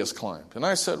Zacchaeus climbed. And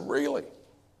I said, really?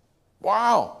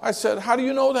 Wow. I said, how do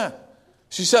you know that?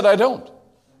 She said, I don't.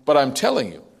 But I'm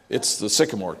telling you, it's the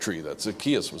sycamore tree that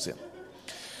Zacchaeus was in.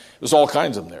 There's all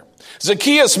kinds of them there.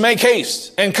 Zacchaeus, make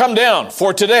haste and come down,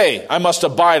 for today I must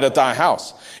abide at thy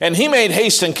house. And he made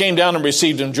haste and came down and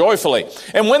received him joyfully.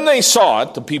 And when they saw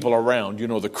it, the people around,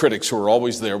 the critics who are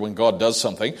always there when God does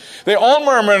something, they all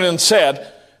murmured and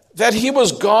said that he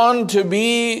was gone to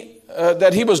be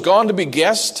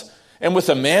guest, and with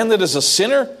a man that is a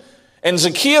sinner. And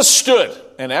Zacchaeus stood,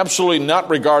 and absolutely not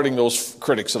regarding those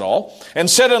critics at all, and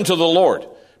said unto the Lord,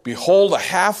 behold, a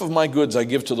half of my goods I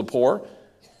give to the poor,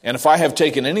 and if I have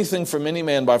taken anything from any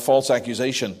man by false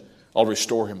accusation, I'll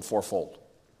restore him fourfold.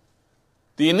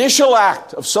 The initial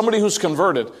act of somebody who's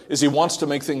converted is he wants to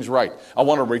make things right. I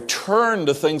want to return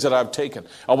the things that I've taken.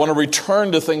 I want to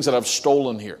return the things that I've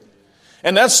stolen here.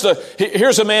 And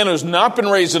here's a man who's not been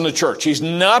raised in the church. He's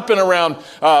not been around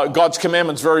God's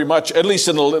commandments very much, at least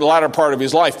in the latter part of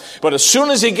his life. But as soon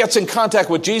as he gets in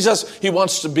contact with Jesus, he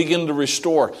wants to begin to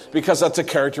restore, because that's a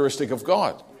characteristic of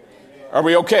God. Are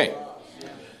we okay?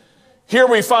 Here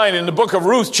we find in the book of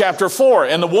Ruth, chapter 4,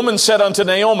 and the woman said unto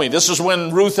Naomi, this is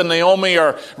when Ruth and Naomi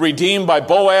are redeemed by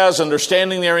Boaz, and they're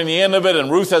standing there in the end of it, and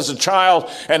Ruth has a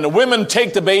child, and the women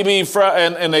take the baby,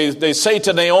 and they say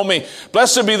to Naomi,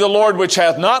 blessed be the Lord, which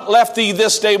hath not left thee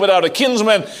this day without a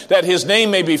kinsman, that his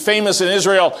name may be famous in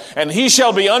Israel, and he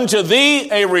shall be unto thee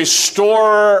a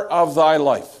restorer of thy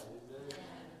life,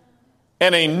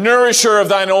 and a nourisher of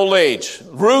thine old age.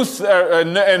 Ruth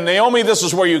and Naomi, this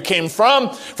is where you came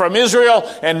from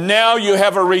Israel, and now you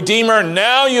have a redeemer.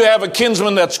 Now you have a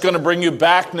kinsman that's going to bring you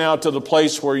back now to the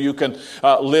place where you can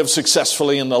live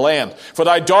successfully in the land. For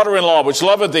thy daughter-in-law, which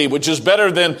loveth thee, which is better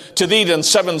to thee than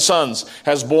 7 sons,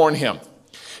 has borne him.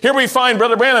 Here we find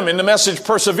Brother Branham in the message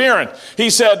Perseverant.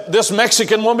 He said, this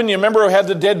Mexican woman, you remember, who had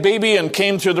the dead baby and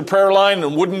came through the prayer line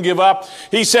and wouldn't give up?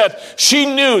 He said, she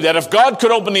knew that if God could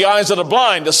open the eyes of the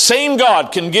blind, the same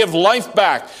God can give life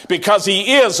back, because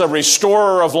he is a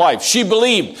restorer of life. She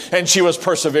believed, and she was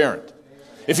perseverant.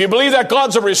 If you believe that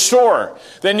God's a restorer,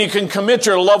 then you can commit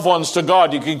your loved ones to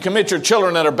God. You can commit your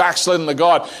children that are backslidden to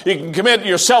God. You can commit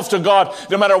yourself to God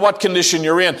no matter what condition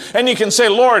you're in. And you can say,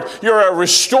 Lord, you're a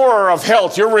restorer of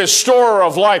health. You're a restorer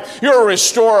of life. You're a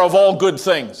restorer of all good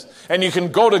things. And you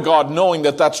can go to God knowing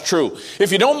that that's true.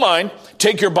 If you don't mind,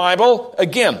 take your Bible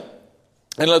again.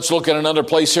 And let's look at another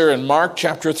place here in Mark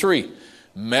chapter 3.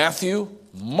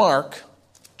 Mark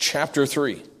chapter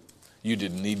 3. You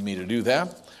didn't need me to do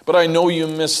that, but I know you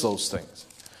miss those things.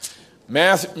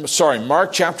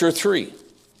 Mark chapter 3.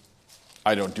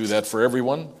 I don't do that for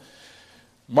everyone.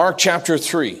 Mark chapter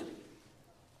 3.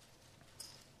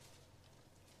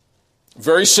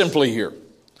 Very simply here.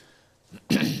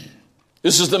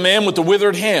 This is the man with the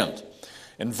withered hand.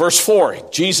 In verse 4,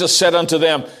 Jesus said unto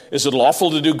them, is it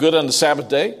lawful to do good on the Sabbath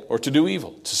day, or to do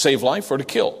evil, to save life, or to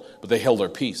kill? But they held their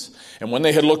peace. And when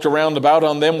they had looked around about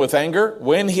on them with anger,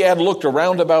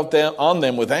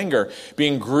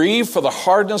 being grieved for the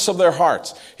hardness of their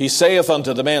hearts, he saith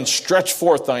unto the man, stretch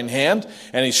forth thine hand.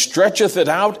 And he stretcheth it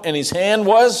out, and his hand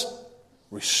was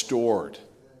restored.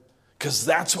 Because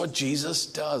that's what Jesus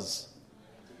does.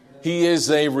 He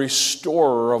is a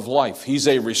restorer of life. He's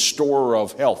a restorer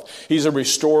of health. He's a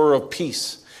restorer of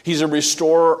peace. He's a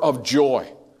restorer of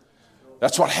joy.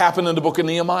 That's what happened in the book of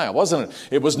Nehemiah, wasn't it?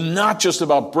 It was not just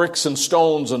about bricks and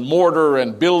stones and mortar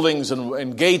and buildings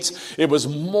and gates. It was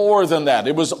more than that.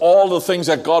 It was all the things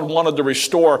that God wanted to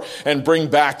restore and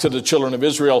bring back to the children of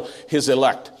Israel, his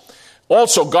elect.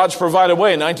 Also, God's provided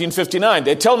way in 1959.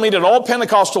 They tell me that all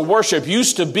Pentecostal worship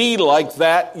used to be like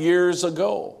that years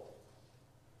ago.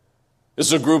 This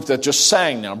is a group that just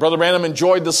sang now. Brother Branham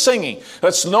enjoyed the singing.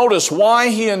 Let's notice why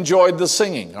he enjoyed the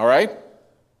singing, all right?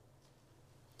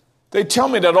 They tell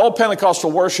me that all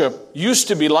Pentecostal worship used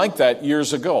to be like that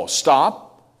years ago.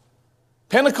 Stop.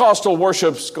 Pentecostal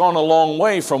worship's gone a long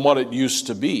way from what it used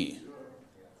to be,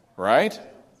 right?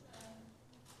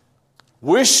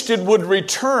 Wished it would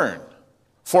return,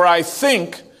 for I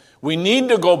think we need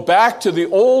to go back to the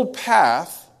old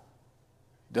path.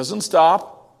 Doesn't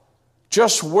stop.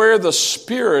 Just where the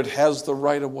Spirit has the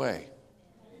right of way.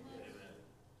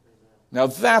 Now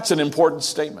that's an important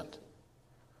statement.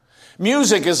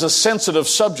 Music is a sensitive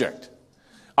subject.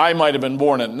 I might have been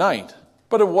born at night,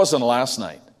 but it wasn't last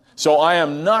night. So I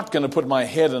am not going to put my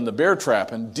head in the bear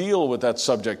trap and deal with that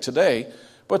subject today.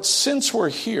 But since we're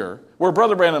here, where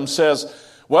Brother Branham says,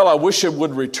 well, I wish it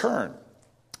would return,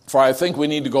 for I think we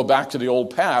need to go back to the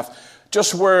old path,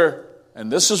 just where,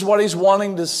 and this is what he's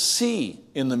wanting to see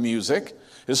in the music,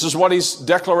 This is what his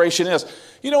declaration is.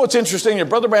 You know what's interesting here?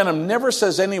 Brother Branham never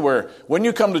says anywhere, when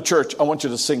you come to church, I want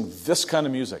you to sing this kind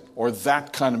of music or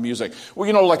that kind of music. Well,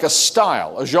 you know, like a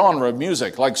style, a genre of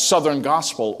music, like Southern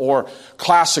gospel or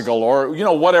classical or, you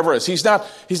know, whatever it is. He's not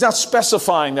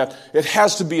specifying that it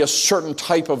has to be a certain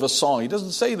type of a song. He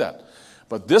doesn't say that.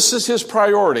 But this is his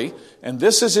priority, and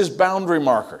this is his boundary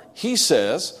marker. He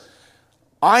says,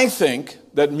 I think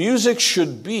that music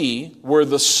should be where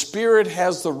the Spirit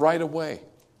has the right of way.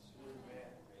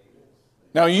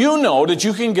 Now, you know that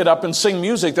you can get up and sing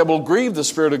music that will grieve the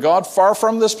Spirit of God far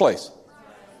from this place.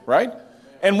 Right?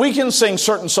 And we can sing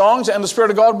certain songs, and the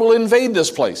Spirit of God will invade this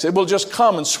place. It will just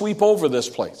come and sweep over this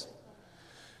place.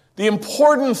 The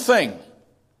important thing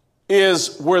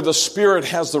is where the Spirit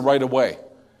has the right of way.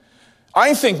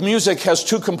 I think music has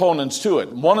two components to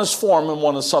it. One is form and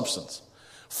one is substance.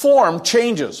 Form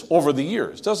changes over the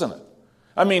years, doesn't it?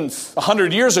 I mean,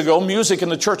 100 years ago, music in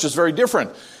the church is very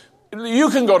different. You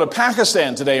can go to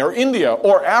Pakistan today or India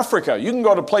or Africa. You can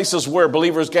go to places where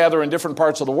believers gather in different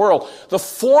parts of the world. The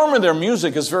form of their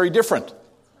music is very different.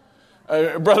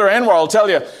 Brother Anwar will tell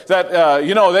you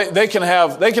that, they can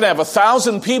have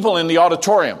 1,000 people in the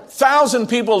auditorium, 1,000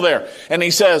 people there. And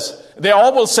he says, they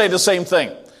all will say the same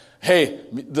thing. Hey,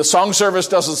 the song service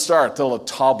doesn't start till the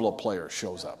tabla player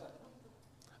shows up.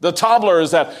 The tabla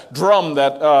is that drum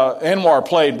that Anwar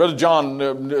played. Brother John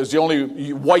is the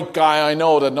only white guy I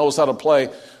know that knows how to play.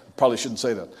 Probably shouldn't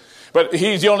say that. But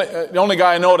he's the only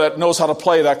guy I know that knows how to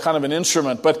play that kind of an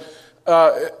instrument. But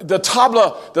the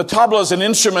tabla is an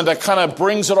instrument that kind of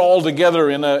brings it all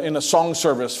together in a song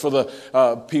service for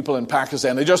the people in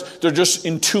Pakistan. They're just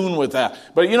in tune with that.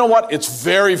 But you know what? It's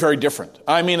very, very different.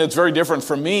 I mean, it's very different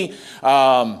for me.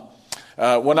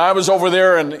 When I was over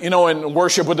there and, in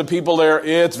worship with the people there,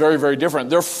 it's very, very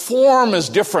different. Their form is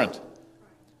different.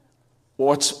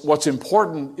 What's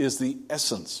important is the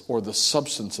essence or the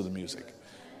substance of the music.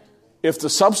 If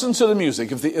the substance of the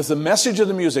music, if the message of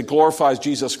the music glorifies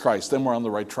Jesus Christ, then we're on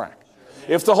the right track.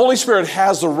 If the Holy Spirit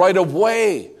has the right of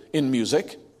way in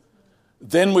music,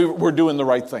 then we're doing the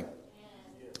right thing.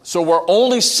 So we're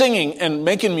only singing and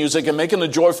making music and making a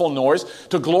joyful noise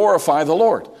to glorify the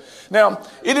Lord. Now,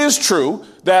 it is true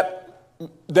that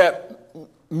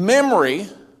memory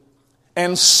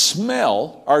and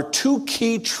smell are two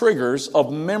key triggers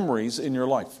of memories in your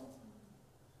life.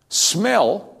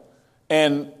 Smell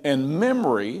and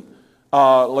memory,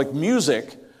 like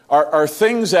music, are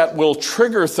things that will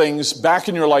trigger things back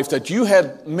in your life that you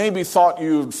had maybe thought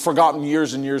you'd forgotten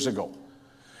years and years ago.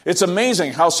 It's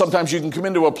amazing how sometimes you can come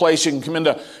into a place, you can come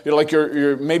into,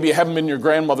 maybe you haven't been in your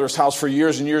grandmother's house for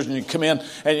years and years, and you come in,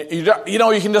 and you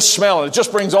can just smell it. It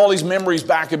just brings all these memories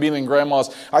back of being in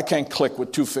grandma's. I can't click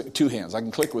with two hands. I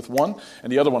can click with one,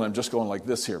 and the other one I'm just going like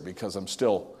this here because I'm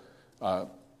still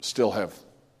have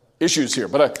issues here.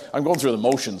 But I'm going through the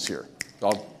motions here.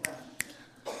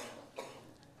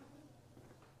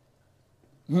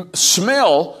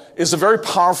 Smell is a very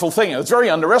powerful thing. It's very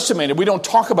underestimated. We don't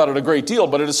talk about it a great deal,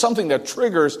 but it is something that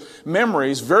triggers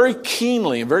memories very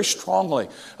keenly and very strongly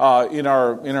in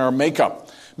our makeup.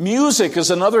 Music is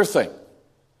another thing.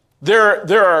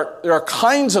 There are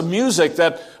kinds of music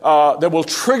that will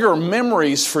trigger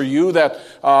memories for you that,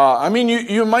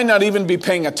 you might not even be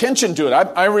paying attention to it.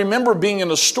 I remember being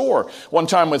in a store one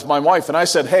time with my wife, and I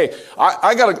said, hey,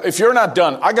 if you're not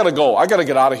done, I gotta go. I gotta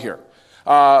get out of here.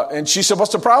 And she said,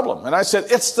 what's the problem? And I said,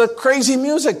 it's the crazy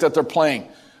music that they're playing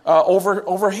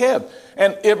overhead.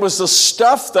 And it was the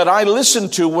stuff that I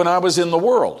listened to when I was in the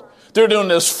world. They're doing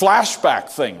this flashback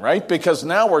thing, right? Because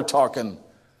now we're talking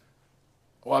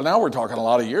a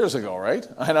lot of years ago, right?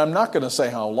 And I'm not going to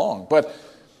say how long. But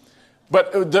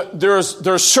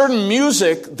there's certain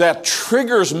music that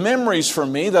triggers memories for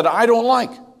me that I don't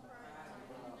like.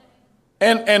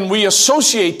 And we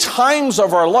associate times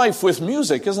of our life with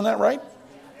music, isn't that right?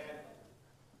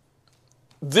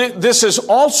 This is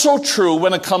also true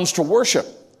when it comes to worship.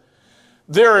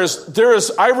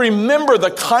 I remember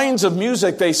the kinds of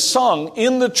music they sung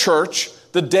in the church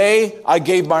the day I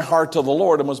gave my heart to the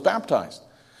Lord and was baptized.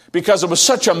 Because it was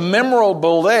such a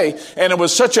memorable day, and it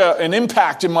was such an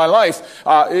impact in my life.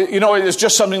 It's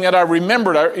just something that I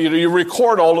remembered. You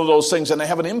record all of those things, and they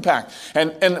have an impact.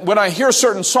 And when I hear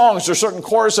certain songs or certain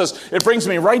choruses, it brings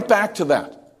me right back to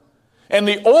that. And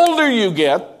the older you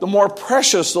get, the more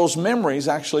precious those memories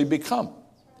actually become.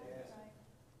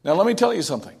 Now, let me tell you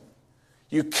something.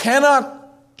 You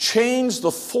cannot change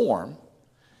the form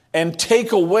and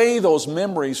take away those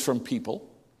memories from people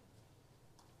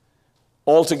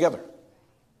altogether.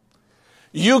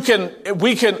 We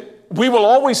can we will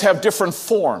always have different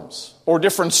forms or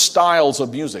different styles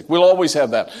of music. We'll always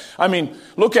have that. I mean,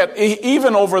 look at,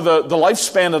 even over the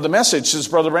lifespan of the message since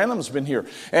Brother Branham's been here,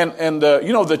 and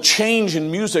the change in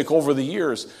music over the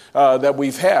years that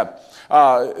we've had.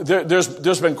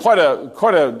 There's been quite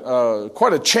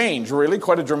a change, really,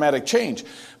 quite a dramatic change.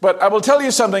 But I will tell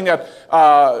you something that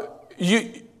I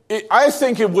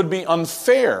think it would be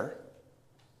unfair.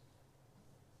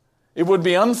 It would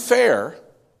be unfair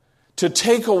to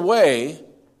take away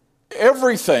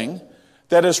everything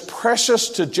that is precious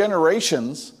to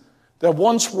generations that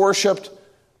once worshipped,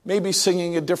 maybe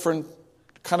singing a different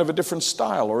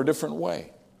style or a different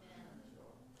way.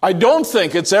 I don't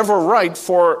think it's ever right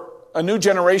for a new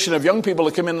generation of young people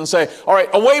to come in and say, all right,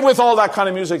 away with all that kind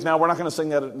of music now. We're not going to sing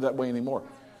that way anymore.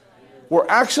 We're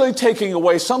actually taking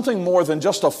away something more than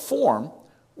just a form.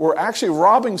 We're actually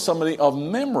robbing somebody of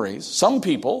memories, some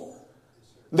people.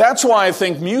 That's why I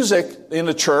think music in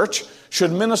the church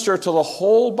should minister to the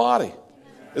whole body.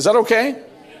 Is that okay?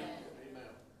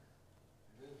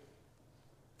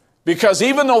 Because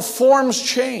even though forms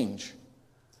change,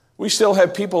 we still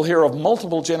have people here of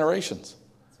multiple generations.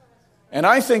 And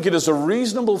I think it is a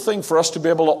reasonable thing for us to be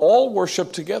able to all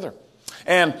worship together.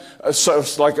 And so,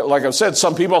 like I've said,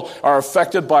 some people are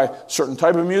affected by certain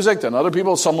type of music than other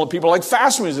people. Some people like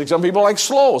fast music. Some people like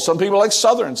slow. Some people like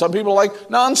Southern. Some people like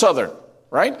non-Southern.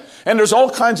 Right? And there's all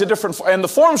kinds of different, and the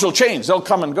forms will change. They'll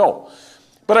come and go.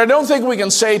 But I don't think we can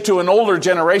say to an older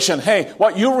generation, hey,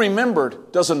 what you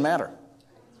remembered doesn't matter.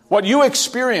 What you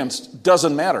experienced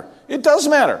doesn't matter. It does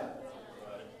matter.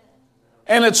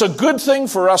 And it's a good thing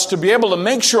for us to be able to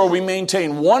make sure we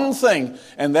maintain one thing,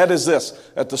 and that is this,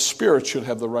 that the Spirit should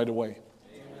have the right of way.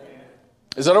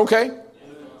 Is that okay?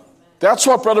 That's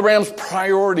what Brother Branham's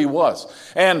priority was.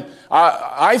 And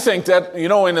I think that,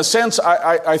 in a sense,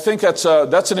 I think that's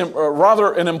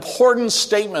rather an important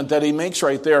statement that he makes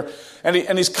right there. And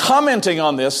he's commenting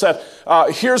on this, that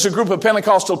here's a group of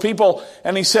Pentecostal people,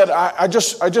 and he said, I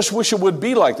just wish it would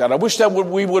be like that. I wish that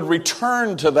we would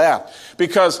return to that.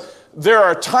 Because there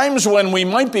are times when we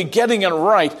might be getting it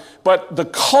right, but the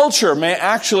culture may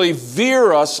actually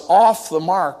veer us off the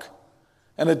mark.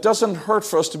 And it doesn't hurt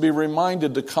for us to be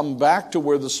reminded to come back to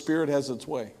where the Spirit has its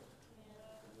way.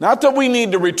 Not that we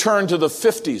need to return to the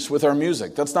 50s with our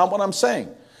music. That's not what I'm saying.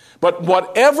 But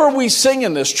whatever we sing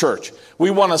in this church,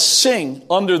 we want to sing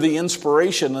under the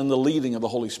inspiration and the leading of the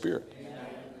Holy Spirit.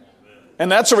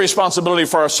 And that's a responsibility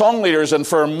for our song leaders and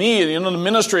for me, the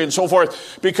ministry and so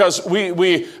forth, because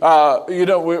we're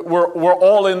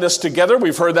all in this together.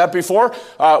 We've heard that before.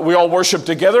 We all worship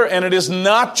together, and it is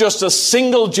not just a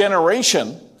single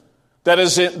generation that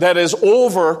is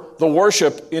over the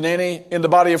worship in the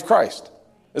body of Christ.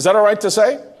 Is that all right to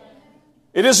say?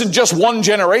 It isn't just one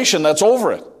generation that's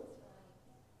over it.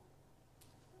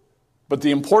 But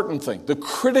the important thing, the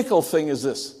critical thing is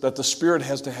this, that the Spirit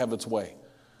has to have its way.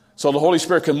 So the Holy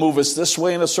Spirit can move us this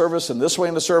way in a service and this way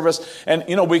in a service. And,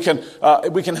 we can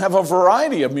have a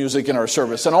variety of music in our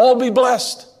service and all be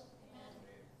blessed.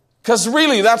 Because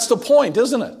really, that's the point,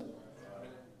 isn't it?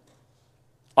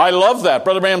 I love that.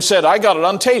 Brother Branham said, I got it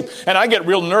on tape. And I get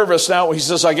real nervous now. He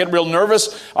says, I get real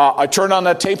nervous. I turn on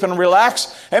that tape and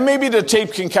relax. And maybe the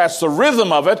tape can catch the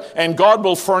rhythm of it, and God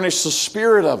will furnish the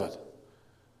spirit of it.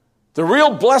 The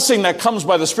real blessing that comes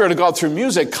by the Spirit of God through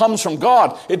music comes from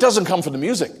God. It doesn't come from the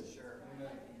music.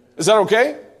 Is that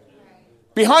okay?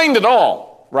 Behind it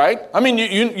all, right? I mean,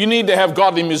 you need to have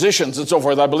godly musicians and so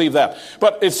forth. I believe that.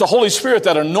 But it's the Holy Spirit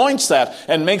that anoints that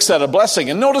and makes that a blessing.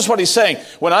 And notice what he's saying.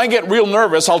 When I get real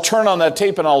nervous, I'll turn on that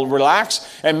tape and I'll relax.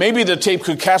 And maybe the tape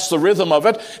could catch the rhythm of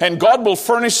it. And God will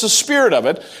furnish the spirit of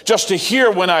it just to hear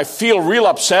when I feel real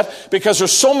upset, because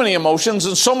there's so many emotions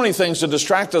and so many things to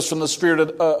distract us from the spirit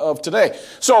of today.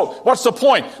 So what's the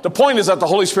point? The point is that the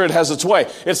Holy Spirit has its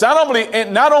way. It's not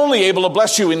only able to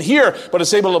bless you in here, but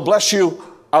it's able to bless you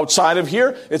outside of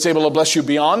here. It's able to bless you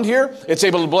beyond here. It's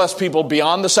able to bless people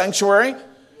beyond the sanctuary.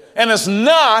 And it's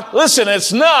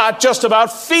not just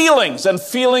about feelings and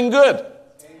feeling good.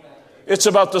 It's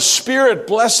about the Spirit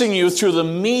blessing you through the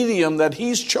medium that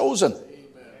He's chosen.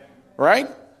 Right?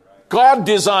 God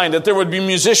designed that there would be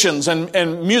musicians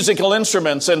and musical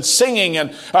instruments and singing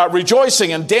and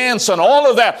rejoicing and dance and all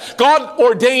of that. God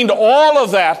ordained all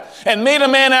of that and made a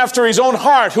man after His own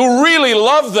heart who really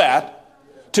loved that,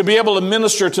 to be able to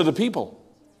minister to the people.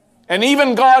 And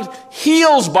even God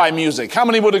heals by music. How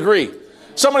many would agree?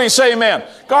 Somebody say amen.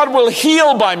 God will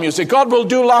heal by music. God will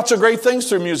do lots of great things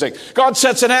through music. God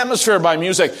sets an atmosphere by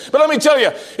music. But let me tell you,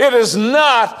 it is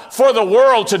not for the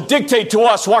world to dictate to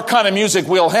us what kind of music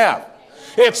we'll have.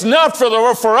 It's not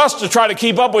for us to try to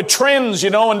keep up with trends,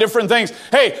 and different things.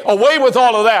 Hey, away with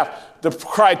all of that. The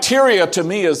criteria to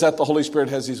me is that the Holy Spirit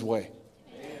has His way.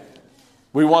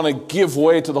 We want to give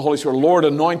way to the Holy Spirit. Lord,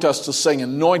 anoint us to sing,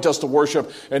 anoint us to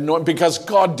worship, because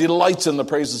God delights in the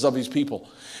praises of His people.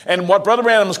 And what Brother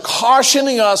Branham is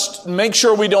cautioning us to make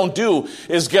sure we don't do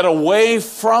is get away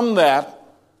from that,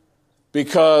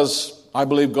 because I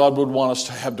believe God would want us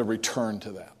to have to return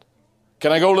to that.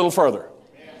 Can I go a little further?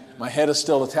 My head is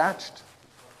still attached.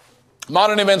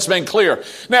 Modern events make clear.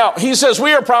 Now, he says,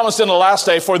 we are promised in the last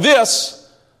day for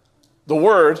this, the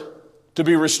word, to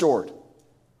be restored.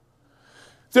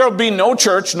 There will be no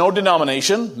church, no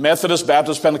denomination, Methodist,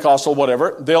 Baptist, Pentecostal,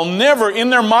 whatever. They'll never, in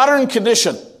their modern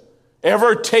condition,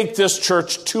 ever take this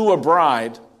church to a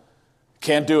bride.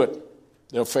 Can't do it.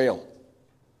 They'll fail.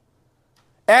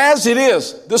 As it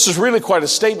is, this is really quite a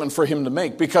statement for him to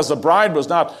make, because the bride was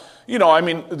not,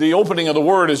 the opening of the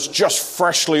word is just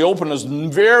freshly opened. There's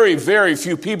very, very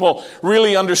few people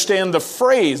really understand the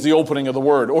phrase, the opening of the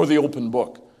word, or the open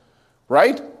book.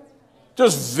 Right?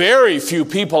 There's very few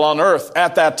people on earth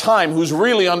at that time who's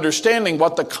really understanding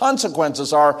what the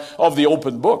consequences are of the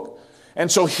open book. And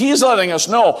so he's letting us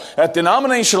know that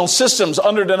denominational systems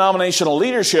under denominational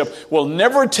leadership will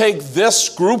never take this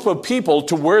group of people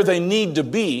to where they need to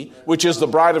be, which is the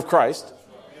bride of Christ.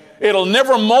 It'll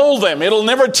never mold them. It'll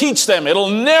never teach them. It'll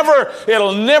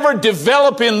never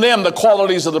develop in them the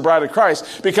qualities of the bride of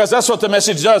Christ, because that's what the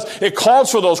message does. It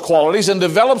calls for those qualities and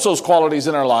develops those qualities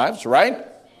in our lives, right?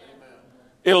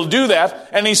 It'll do that.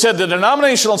 And he said the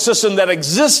denominational system that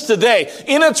exists today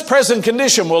in its present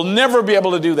condition will never be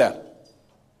able to do that.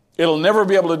 It'll never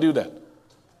be able to do that.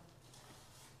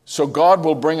 So God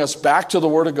will bring us back to the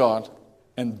Word of God,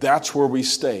 and that's where we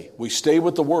stay. We stay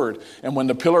with the Word. And when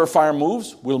the pillar of fire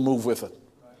moves, we'll move with it.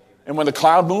 And when the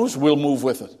cloud moves, we'll move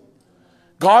with it.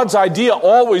 God's idea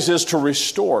always is to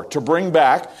restore, to bring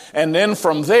back, and then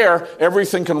from there,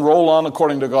 everything can roll on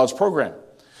according to God's program.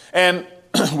 And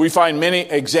we find many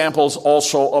examples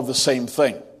also of the same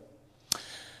thing.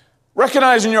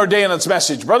 Recognizing your day and its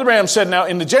message. Brother Branham said, now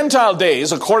in the Gentile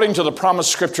days, according to the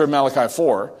promised scripture of Malachi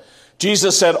 4,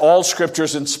 Jesus said all scripture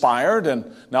is inspired,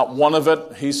 and not one of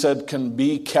it, he said, can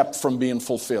be kept from being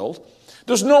fulfilled.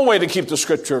 There's no way to keep the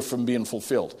scripture from being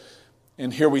fulfilled.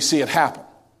 And here we see it happen.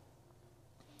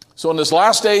 So in this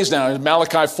last days now, in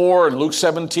Malachi 4 and Luke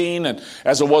 17, and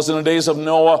as it was in the days of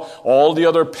Noah, all the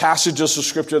other passages of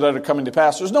scripture that are coming to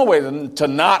pass, there's no way to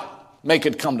not make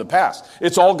it come to pass.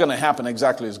 It's all going to happen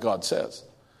exactly as God says.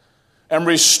 And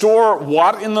restore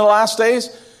what in the last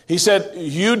days? He said,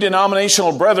 you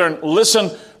denominational brethren, listen,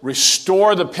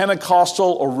 restore the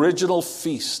Pentecostal original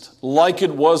feast like it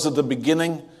was at the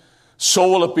beginning. So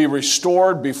will it be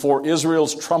restored before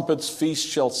Israel's trumpet's feast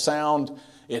shall sound.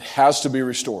 It has to be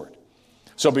restored.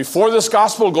 So before this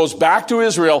gospel goes back to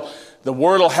Israel, the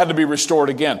word will have to be restored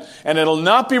again. And it'll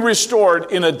not be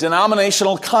restored in a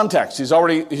denominational context. He's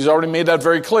already made that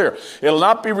very clear. It'll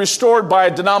not be restored by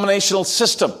a denominational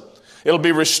system. It'll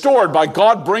be restored by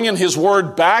God bringing His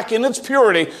word back in its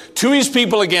purity to His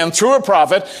people again through a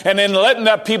prophet, and then letting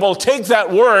that people take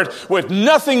that word with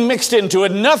nothing mixed into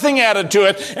it, nothing added to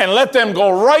it, and let them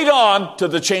go right on to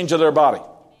the change of their body.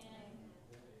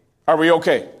 Are we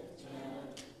okay?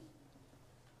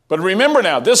 But remember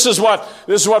now, this is what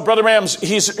Brother Branham's,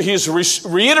 he's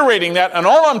reiterating that, and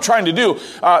all I'm trying to do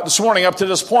this morning up to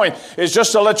this point is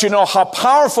just to let you know how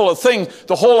powerful a thing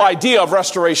the whole idea of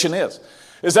restoration is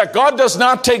that God does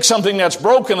not take something that's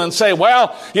broken and say,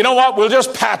 well, you know what, we'll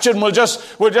just patch it and we'll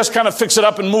just kind of fix it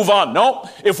up and move on. No,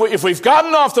 if we've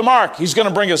gotten off the mark, He's going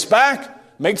to bring us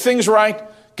back, make things right,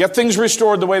 get things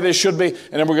restored the way they should be,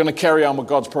 and then we're going to carry on with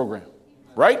God's program.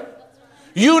 Right?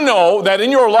 You know that in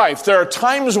your life there are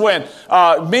times when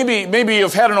maybe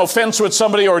you've had an offense with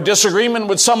somebody or a disagreement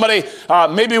with somebody.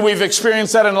 Maybe we've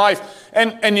experienced that in life.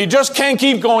 And you just can't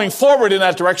keep going forward in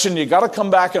that direction. You got to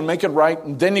come back and make it right,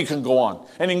 and then you can go on.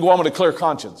 And you can go on with a clear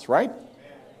conscience, right?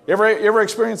 You ever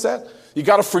experience that? You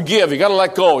got to forgive. You got to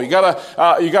let go. You got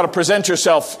to present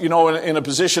yourself, in a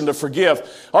position to forgive.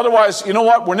 Otherwise, you know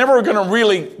what? We're never going to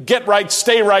really get right,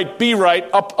 stay right, be right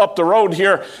up the road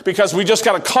here, because we just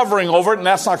got a covering over it, and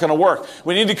that's not going to work.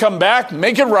 We need to come back,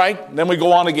 make it right, and then we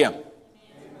go on again.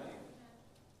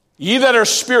 Ye that are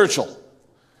spiritual.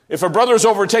 If a brother is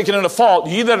overtaken in a fault,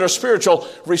 ye that are spiritual,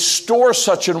 restore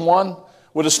such an one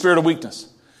with a spirit of weakness.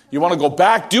 You want to go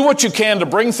back, do what you can to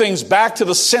bring things back to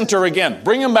the center again.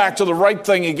 Bring them back to the right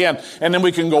thing again, and then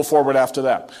we can go forward after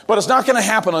that. But it's not going to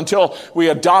happen until we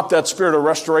adopt that spirit of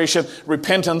restoration.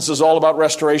 Repentance is all about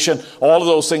restoration. All of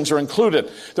those things are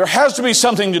included. There has to be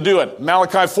something to do it.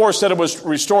 Malachi 4 said it was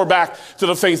restore back to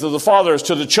the faith of the fathers,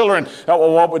 to the children,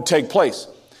 what would take place.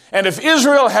 And if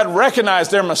Israel had recognized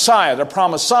their Messiah, their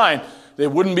promised sign, they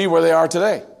wouldn't be where they are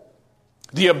today.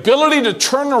 The ability to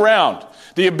turn around,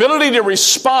 the ability to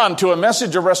respond to a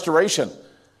message of restoration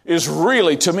is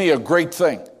really, to me, a great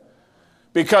thing.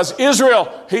 Because Israel,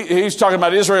 he's talking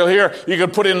about Israel here, you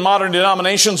could put in modern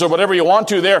denominations or whatever you want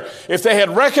to there. If they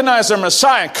had recognized their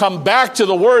Messiah, come back to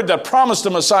the word that promised the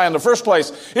Messiah in the first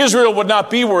place, Israel would not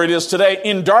be where it is today,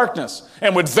 in darkness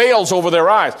and with veils over their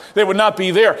eyes. They would not be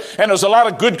there. And there's a lot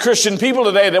of good Christian people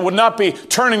today that would not be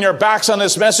turning their backs on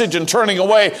this message and turning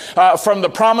away from the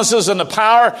promises and the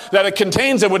power that it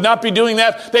contains. They would not be doing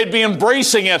that. They'd be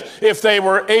embracing it if they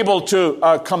were able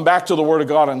to come back to the Word of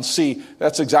God and see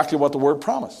that's exactly what the Word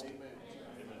promised.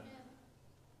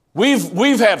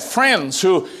 We've had friends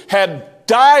who had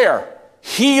dire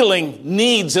healing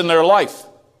needs in their life.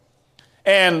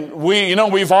 And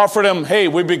we've offered them, hey,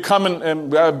 we'd be coming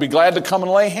and I'd be glad to come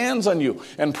and lay hands on you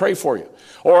and pray for you.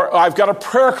 Or I've got a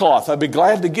prayer cloth I'd be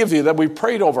glad to give you that we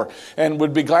prayed over and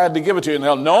would be glad to give it to you. And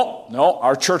they'll, no,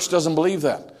 our church doesn't believe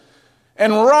that.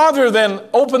 And rather than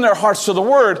open their hearts to the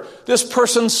Word, this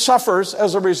person suffers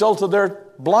as a result of their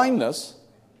blindness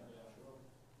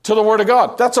to the Word of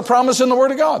God. That's a promise in the Word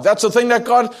of God. That's the thing that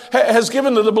God has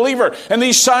given to the believer. And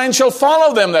these signs shall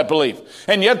follow them that believe.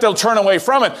 And yet they'll turn away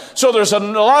from it. So there's a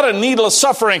lot of needless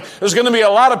suffering. There's going to be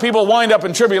a lot of people wind up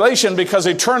in tribulation because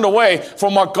they turned away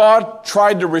from what God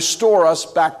tried to restore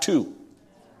us back to.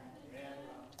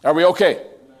 Are we okay?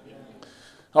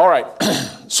 All right.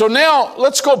 So now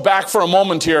let's go back for a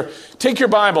moment here. Take your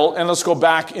Bible and let's go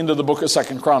back into the book of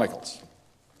 2 Chronicles.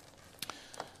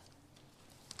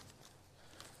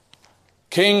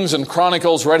 Kings and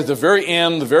Chronicles, right at the very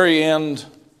end.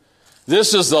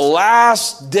 This is the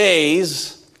last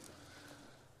days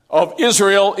of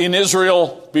Israel in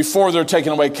Israel before they're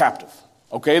taken away captive.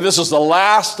 Okay, this is the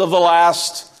last of the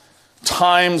last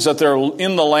times that they're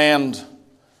in the land.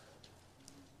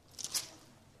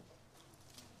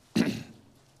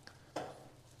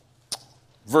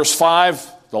 Verse 5,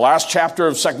 the last chapter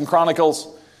of 2 Chronicles.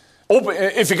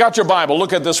 If you got your Bible,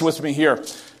 look at this with me here.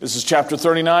 This is chapter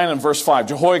 39 and verse 5.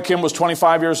 Jehoiakim was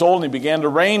 25 years old and he began to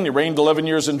reign. He reigned 11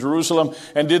 years in Jerusalem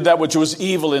and did that which was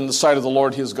evil in the sight of the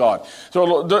Lord his God.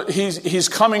 So he's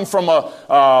coming from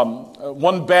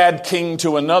one bad king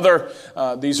to another.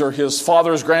 These are his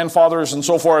fathers, grandfathers, and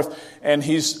so forth. And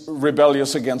he's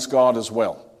rebellious against God as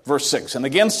well. Verse 6. And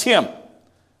against him,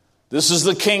 this is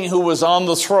the king who was on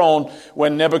the throne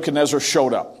when Nebuchadnezzar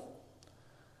showed up.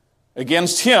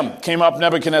 Against him came up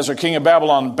Nebuchadnezzar, king of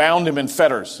Babylon, bound him in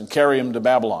fetters and carried him to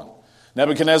Babylon.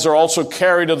 Nebuchadnezzar also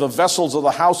carried of the vessels of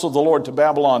the house of the Lord to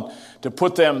Babylon to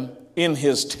put them in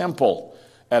his temple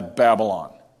at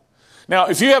Babylon. Now,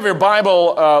 if you have your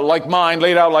Bible like mine,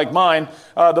 laid out like mine,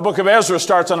 the book of Ezra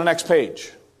starts on the next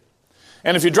page.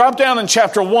 And if you drop down in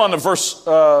chapter 1 of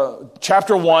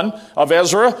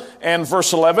Ezra and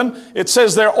verse 11, it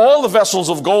says there, all the vessels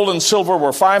of gold and silver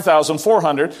were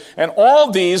 5,400, and all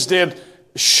these did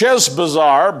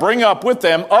Sheshbazzar bring up with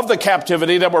them of the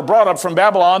captivity that were brought up from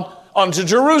Babylon unto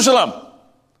Jerusalem.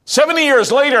 70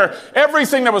 years later,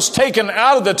 everything that was taken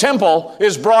out of the temple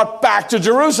is brought back to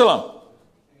Jerusalem.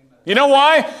 You know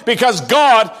why? Because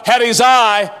God had his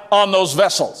eye on those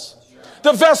vessels.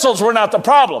 The vessels were not the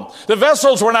problem. The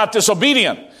vessels were not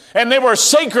disobedient. And they were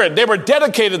sacred. They were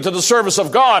dedicated to the service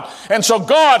of God. And so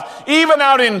God, even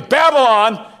out in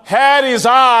Babylon, had his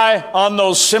eye on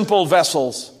those simple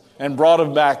vessels and brought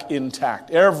them back intact.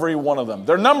 Every one of them.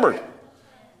 They're numbered.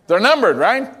 They're numbered,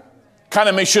 right? Kind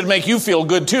of should make you feel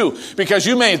good too, because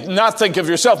you may not think of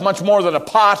yourself much more than a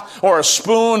pot or a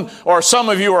spoon, or some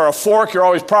of you are a fork. You're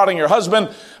always prodding your husband.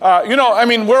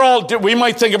 We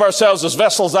might think of ourselves as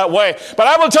vessels that way. But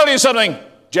I will tell you something.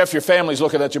 Jeff, your family's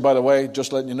looking at you, by the way,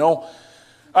 just letting you know.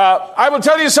 I will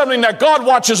tell you something, that God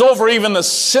watches over even the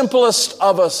simplest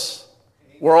of us.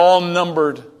 We're all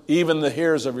numbered. Even the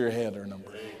hairs of your head are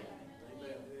numbered.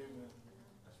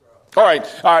 All right.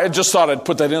 I just thought I'd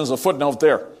put that in as a footnote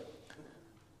there.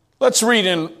 Let's read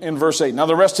in verse 8. Now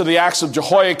the rest of the acts of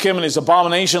Jehoiakim and his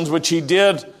abominations which he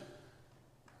did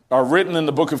are written in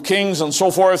the book of Kings and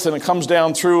so forth, and it comes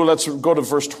down through. Let's go to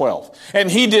verse 12. And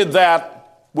he did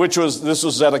that, this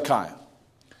was Zedekiah.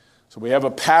 So we have a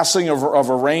passing of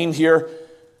a reign here.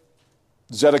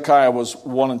 Zedekiah was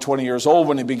 21 years old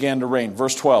when he began to reign.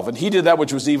 Verse 12, and he did that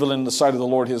which was evil in the sight of the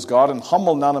Lord his God, and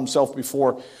humbled not himself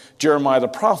before Jeremiah the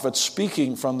prophet,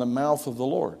 speaking from the mouth of the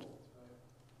Lord.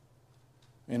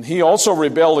 And he also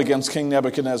rebelled against King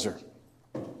Nebuchadnezzar,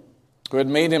 who had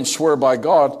made him swear by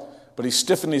God, but he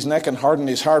stiffened his neck and hardened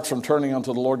his heart from turning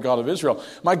unto the Lord God of Israel.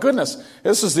 My goodness,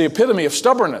 this is the epitome of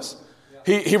stubbornness.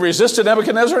 He resisted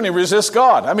Nebuchadnezzar and he resists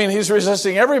God. I mean, he's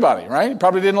resisting everybody, right? He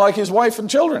probably didn't like his wife and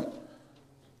children.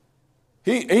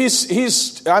 He's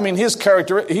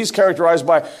characterized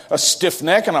by a stiff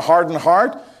neck and a hardened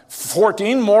heart.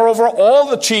 14, moreover, all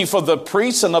the chief of the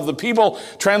priests and of the people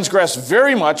transgressed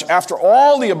very much after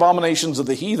all the abominations of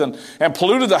the heathen, and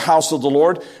polluted the house of the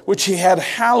Lord, which he had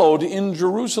hallowed in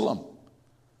Jerusalem.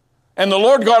 And the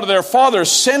Lord God of their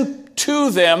fathers sent to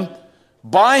them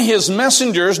by his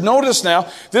messengers. Notice now,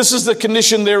 this is the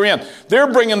condition they're in.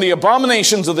 They're bringing the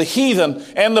abominations of the heathen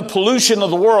and the pollution of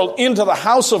the world into the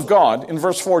house of God, in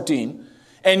verse 14.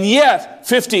 And yet,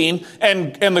 15,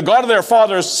 and the God of their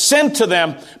fathers sent to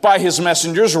them by his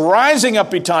messengers, rising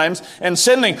up betimes and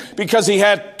sending, because he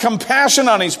had compassion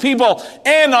on his people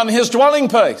and on his dwelling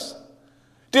place.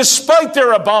 Despite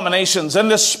their abominations and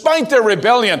despite their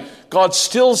rebellion, God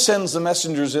still sends the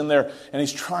messengers in there, and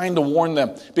he's trying to warn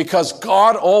them, because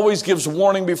God always gives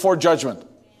warning before judgment.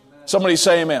 Somebody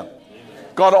say amen.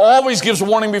 God always gives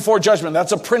warning before judgment.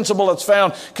 That's a principle that's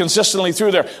found consistently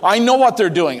through there. I know what they're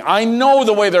doing. I know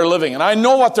the way they're living, and I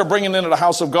know what they're bringing into the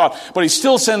house of God. But he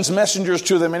still sends messengers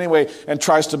to them anyway and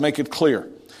tries to make it clear.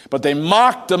 But they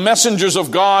mocked the messengers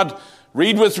of God,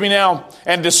 read with me now,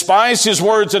 and despised his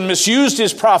words and misused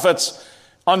his prophets,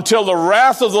 until the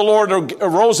wrath of the Lord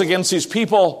arose against his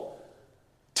people,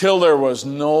 till there was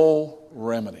no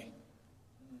remedy.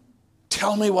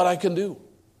 Tell me what I can do.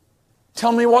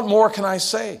 Tell me what more can I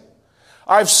say?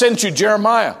 I've sent you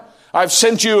Jeremiah. I've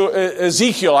sent you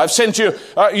Ezekiel. I've sent you,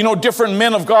 different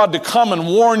men of God to come and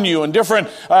warn you, and different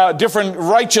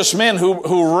righteous men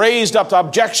who raised up the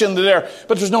objection to there.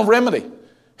 But there's no remedy.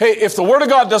 Hey, if the Word of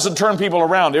God doesn't turn people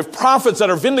around, if prophets that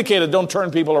are vindicated don't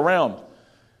turn people around,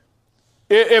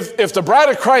 if the bride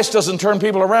of Christ doesn't turn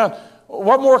people around,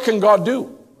 what more can God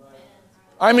do?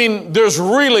 I mean, there's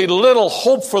really little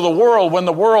hope for the world when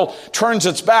the world turns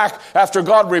its back after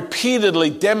God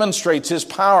repeatedly demonstrates his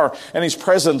power and his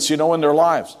presence, in their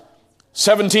lives.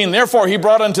 17, therefore he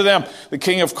brought unto them the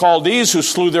king of Chaldees, who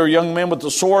slew their young men with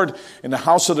the sword in the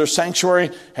house of their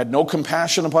sanctuary, had no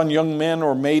compassion upon young men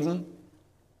or maiden,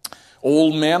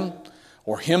 old men,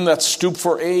 or him that stooped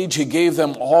for age. He gave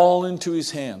them all into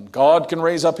his hand. God can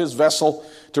raise up his vessel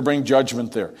to bring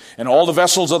judgment there. And all the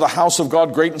vessels of the house of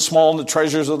God, great and small, and the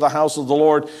treasures of the house of the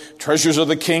Lord, treasures of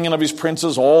the king and of his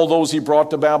princes, all those he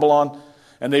brought to Babylon.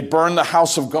 And they burn the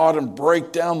house of God and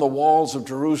break down the walls of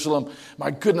Jerusalem. My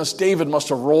goodness, David must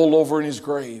have rolled over in his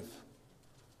grave.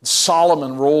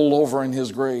 Solomon rolled over in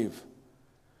his grave.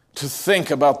 To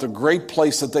think about the great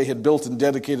place that they had built and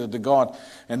dedicated to God.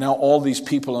 And now all these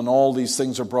people and all these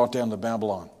things are brought down to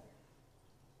Babylon.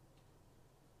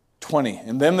 20,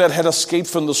 and them that had escaped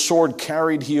from the sword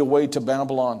carried he away to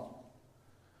Babylon,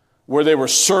 where they were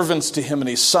servants to him and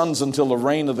his sons until the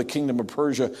reign of the kingdom of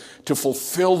Persia, to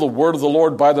fulfill the word of the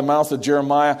Lord by the mouth of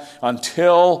Jeremiah,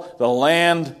 until the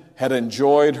land had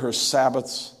enjoyed her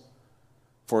Sabbaths.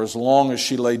 For as long as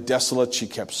she lay desolate, she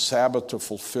kept Sabbath to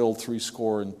fulfill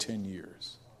 70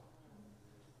 years.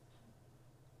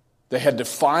 They had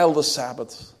defiled the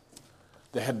Sabbaths.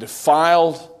 They had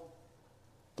defiled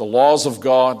the laws of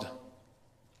God.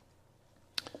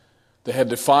 They had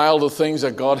defiled the things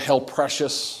that God held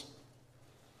precious.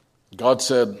 God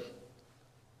said,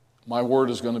 my word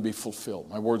is going to be fulfilled.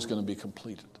 My word is going to be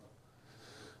completed.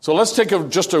 So let's take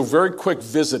just a very quick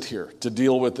visit here to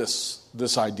deal with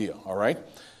this idea, all right?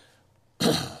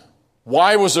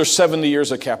 Why was there 70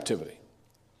 years of captivity?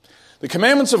 The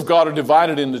commandments of God are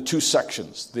divided into two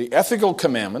sections. The ethical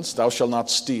commandments, thou shalt not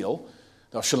steal,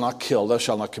 thou shalt not kill, thou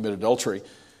shalt not commit adultery.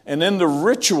 And then the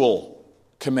ritual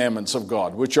commandments of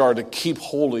God, which are to keep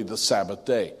holy the Sabbath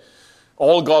day.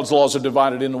 All God's laws are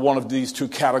divided into one of these two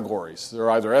categories. They're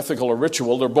either ethical or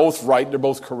ritual. They're both right, they're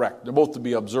both correct. They're both to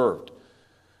be observed.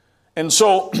 And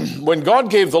so when God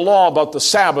gave the law about the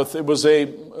Sabbath, it was a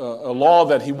law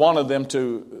that he wanted them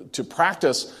to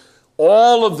practice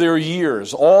all of their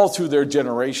years, all through their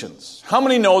generations. How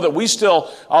many know that we still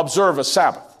observe a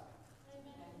Sabbath?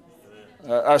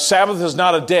 Our Sabbath is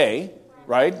not a day,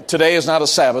 right? Today is not a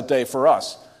Sabbath day for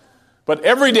us. But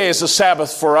every day is a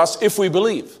Sabbath for us if we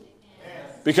believe.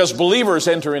 Because believers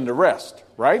enter into rest,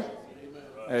 right?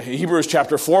 Hebrews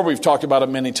chapter 4, we've talked about it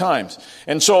many times.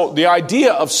 And so the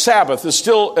idea of Sabbath is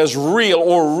still as real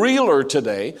or realer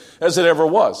today as it ever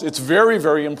was. It's very,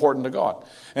 very important to God.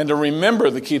 And to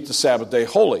remember to keep the Sabbath day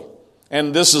holy.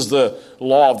 And this is the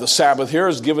law of the Sabbath here,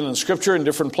 is given in Scripture in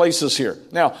different places here.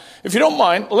 Now, if you don't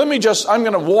mind, I'm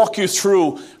going to walk you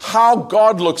through how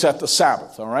God looks at the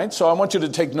Sabbath, all right? So I want you to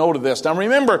take note of this. Now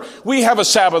remember, we have a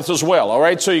Sabbath as well, all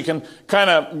right? So you can kind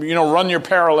of, run your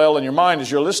parallel in your mind as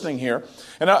you're listening here.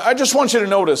 And I just want you to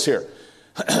notice here,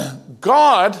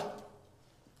 God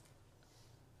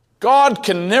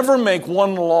can never make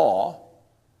one law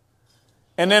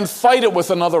and then fight it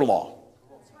with another law.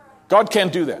 God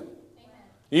can't do that.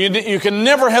 You can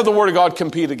never have the Word of God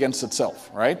compete against itself,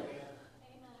 right?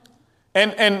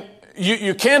 And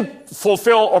you can't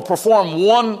fulfill or perform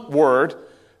one word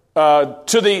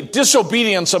to the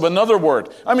disobedience of another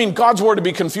word. I mean, God's Word would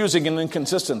be confusing and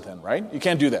inconsistent then, right? You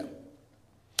can't do that.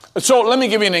 So let me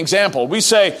give you an example. We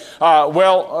say,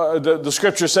 the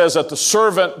Scripture says that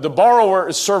the borrower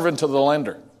is servant to the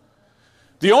lender.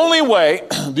 The only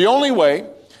way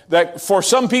that for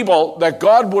some people that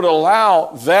God would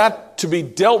allow that to be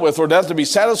dealt with or that to be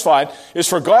satisfied is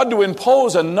for God to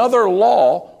impose another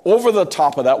law over the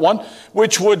top of that one,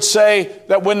 which would say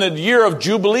that when the year of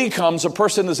Jubilee comes, a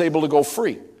person is able to go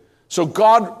free. So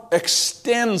God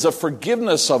extends a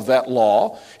forgiveness of that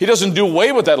law. He doesn't do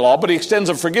away with that law, but he extends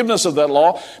a forgiveness of that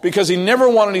law because he never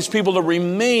wanted these people to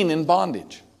remain in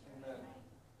bondage.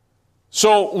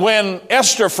 So when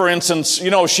Esther, for instance,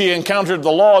 she encountered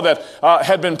the law that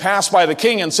had been passed by the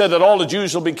king and said that all the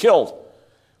Jews will be killed.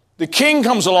 The king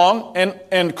comes along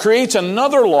and creates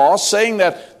another law saying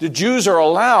that the Jews are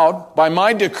allowed, by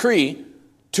my decree,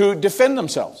 to defend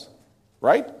themselves.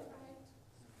 Right?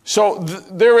 So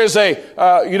there is a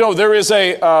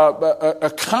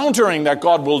countering that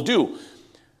God will do.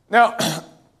 Now,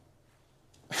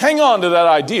 hang on to that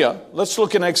idea. Let's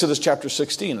look in Exodus chapter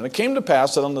 16. And it came to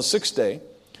pass that on the 6th day,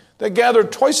 they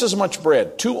gathered twice as much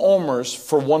bread, 2 omers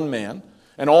for one man.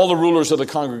 And all the rulers of the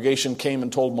congregation came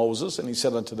and told Moses, and he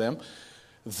said unto them,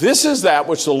 this is that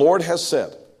which the Lord has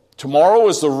said. Tomorrow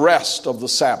is the rest of the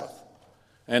Sabbath.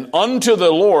 And unto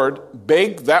the Lord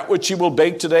bake that which ye will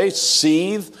bake today,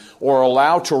 seethe or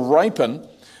allow to ripen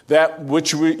that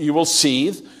which you will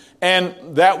seethe, and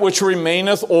that which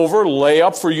remaineth over lay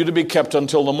up for you to be kept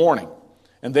until the morning.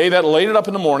 And they that laid it up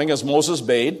in the morning, as Moses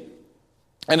bade,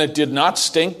 and it did not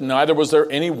stink, neither was there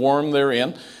any worm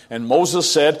therein. And Moses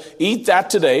said, eat that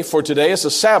today, for today is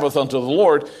a Sabbath unto the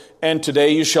Lord, and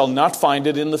today you shall not find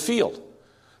it in the field.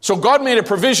 So God made a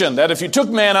provision that if you took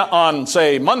manna on,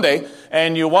 say, Monday,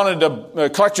 and you wanted to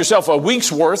collect yourself a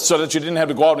week's worth so that you didn't have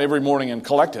to go out every morning and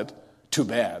collect it, too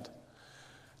bad,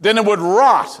 then it would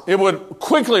rot. It would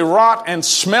quickly rot and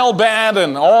smell bad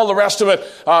and all the rest of it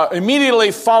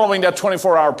immediately following that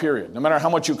 24-hour period, no matter how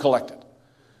much you collected.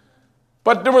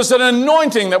 But there was an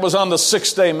anointing that was on the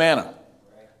 6th day manna.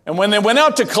 And when they went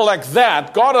out to collect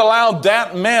that, God allowed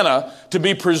that manna to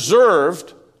be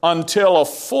preserved until a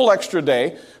full extra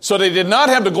day. So they did not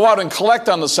have to go out and collect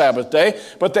on the Sabbath day,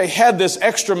 but they had this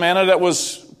extra manna that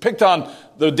was picked on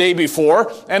the day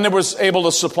before, and it was able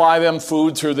to supply them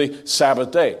food through the Sabbath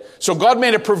day. So God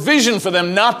made a provision for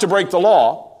them not to break the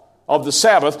law of the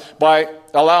Sabbath by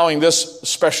allowing this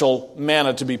special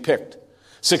manna to be picked.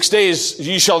 6 days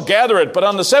ye shall gather it, but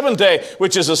on the 7th day,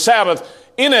 which is a Sabbath,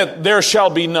 in it there shall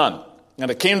be none.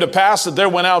 And it came to pass that there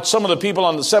went out some of the people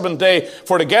on the 7th day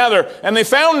for to gather, and they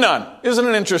found none. Isn't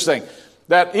it interesting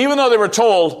that even though they were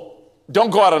told,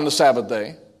 don't go out on the Sabbath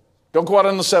day, don't go out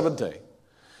on the 7th day,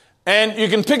 and you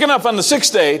can pick enough on the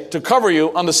 6th day to cover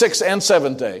you on the 6th and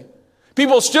 7th day,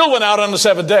 people still went out on the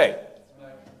 7th day.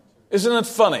 Isn't it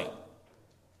funny?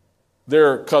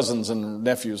 Their cousins and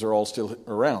nephews are all still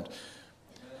around.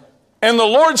 And the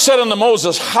Lord said unto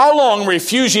Moses, how long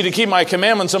refuse ye to keep my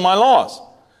commandments and my laws?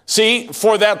 See,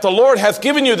 for that the Lord hath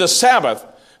given you the Sabbath,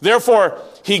 therefore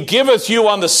he giveth you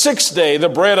on the 6th day the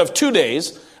bread of 2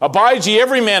 days. Abide ye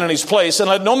every man in his place, and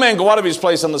let no man go out of his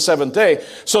place on the 7th day.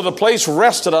 So the place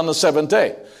rested on the 7th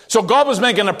day. So God was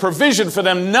making a provision for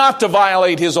them not to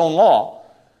violate his own law,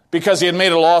 because he had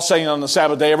made a law saying on the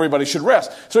Sabbath day everybody should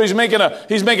rest. So he's making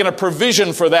a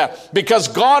provision for that, because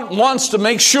God wants to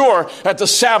make sure that the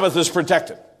Sabbath is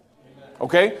protected.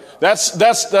 Okay? That's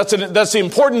the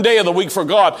important day of the week for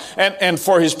God and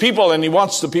for his people, and he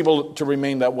wants the people to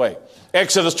remain that way.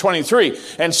 Exodus 23,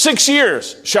 and 6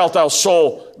 years shalt thou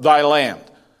sow thy land.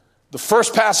 The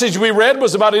first passage we read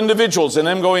was about individuals and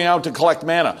them going out to collect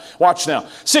manna. Watch now.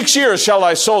 6 years shall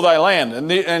I sow thy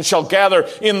land, and shall gather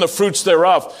in the fruits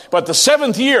thereof. But the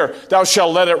 7th year thou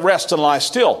shalt let it rest and lie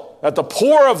still, that the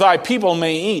poor of thy people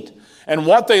may eat. and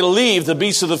what they leave the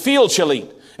beasts of the field shall eat.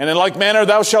 And in like manner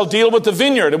thou shalt deal with the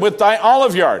vineyard and with thy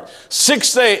olive yard.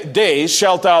 6 days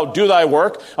shalt thou do thy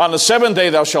work. On the 7th day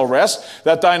thou shalt rest,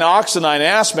 that thine ox and thine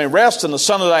ass may rest, and the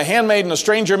son of thy handmaid and the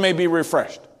stranger may be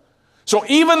refreshed. So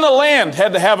even the land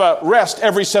had to have a rest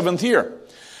every 7th year.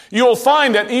 You'll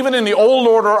find that even in the old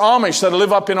order Amish that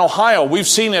live up in Ohio, we've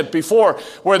seen it before,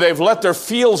 where they've let their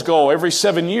fields go every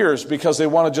 7 years because they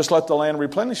want to just let the land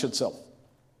replenish itself.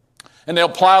 And they'll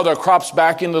plow their crops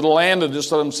back into the land and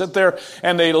just let them sit there,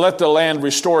 and they let the land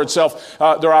restore itself.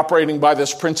 They're operating by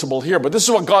this principle here. But this is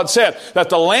what God said, that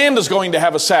the land is going to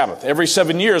have a Sabbath. Every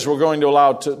 7 years we're going to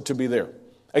allow it to be there.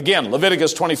 Again,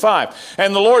 Leviticus 25.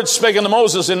 And the Lord spake unto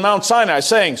Moses in Mount Sinai,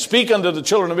 saying, Speak unto the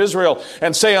children of Israel,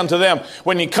 and say unto them,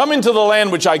 When ye come into the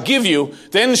land which I give you,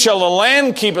 then shall the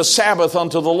land keep a Sabbath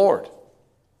unto the Lord.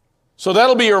 So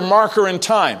that'll be your marker in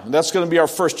time. That's going to be our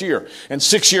first year. And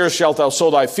 6 years shalt thou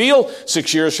sow thy field.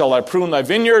 6 years shalt thou prune thy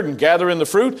vineyard and gather in the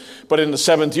fruit. But in the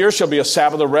 7th year shall be a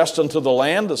Sabbath of rest unto the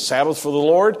land, a Sabbath for the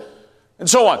Lord, and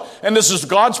so on. And this is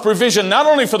God's provision not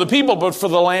only for the people, but for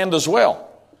the land as well.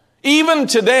 Even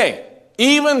today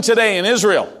in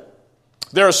Israel,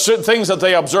 there are certain things that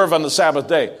they observe on the Sabbath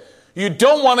day. You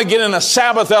don't want to get in a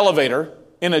Sabbath elevator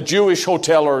in a Jewish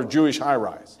hotel or a Jewish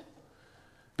high-rise.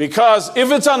 Because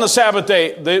if it's on the Sabbath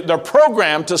day, they're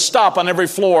programmed to stop on every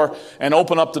floor and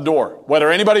open up the door. Whether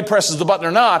anybody presses the button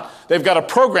or not, they've got a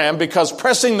program, because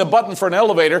pressing the button for an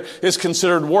elevator is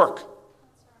considered work.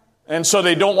 And so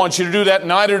they don't want you to do that.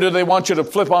 Neither do they want you to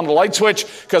flip on the light switch,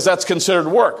 because that's considered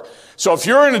work. So if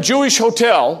you're in a Jewish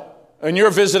hotel and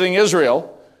you're visiting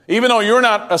Israel, even though you're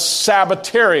not a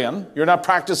Sabbatarian, you're not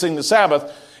practicing the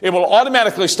Sabbath, it will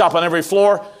automatically stop on every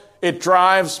floor. It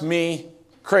drives me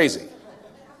crazy.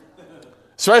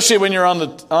 Especially when you're on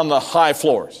the high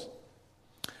floors.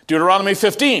 Deuteronomy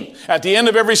 15. At the end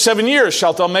of every 7 years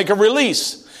shalt thou make a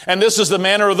release. And this is the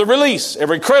manner of the release.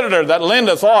 Every creditor that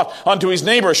lendeth aught unto his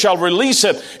neighbor shall release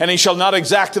it, and he shall not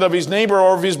exact it of his neighbor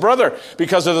or of his brother,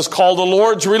 because it is called the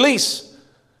Lord's release.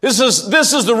 This is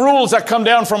the rules that come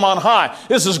down from on high.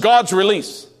 This is God's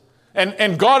release.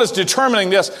 And God is determining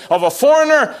this. Of a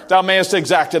foreigner, thou mayest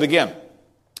exact it again.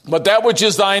 But that which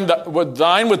is thine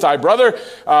with thy brother,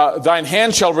 thine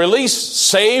hand shall release,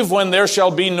 save when there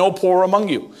shall be no poor among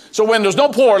you. So when there's no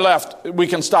poor left, we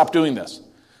can stop doing this.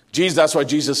 That's why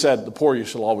Jesus said, the poor you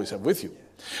shall always have with you.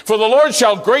 For the Lord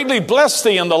shall greatly bless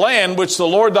thee in the land which the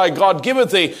Lord thy God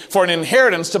giveth thee for an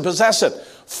inheritance to possess it.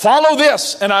 Follow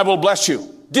this, and I will bless you.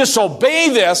 Disobey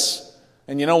this,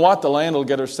 and you know what? The land will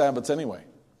get her Sabbaths anyway.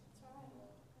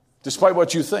 Despite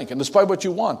what you think, and despite what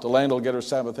you want, the land will get her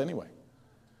Sabbath anyway.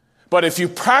 But if you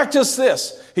practice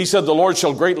this, he said, the Lord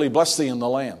shall greatly bless thee in the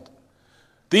land.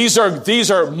 These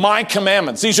are my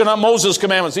commandments. These are not Moses'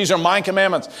 commandments. These are my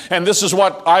commandments. And this is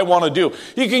what I want to do.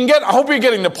 I hope you're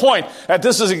getting the point that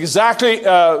this is exactly,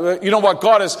 what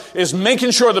God is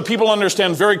making sure that people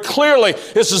understand very clearly.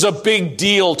 This is a big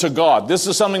deal to God. This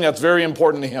is something that's very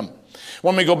important to him.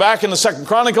 When we go back in the 2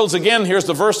 Chronicles, again, here's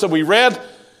the verse that we read,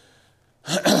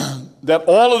 that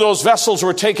all of those vessels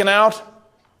were taken out.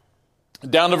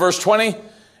 Down to verse 20,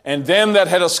 and them that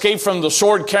had escaped from the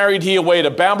sword carried he away to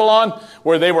Babylon,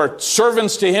 where they were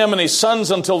servants to him and his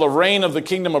sons until the reign of the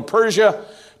kingdom of Persia,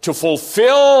 to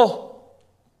fulfill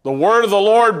the word of the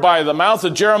Lord by the mouth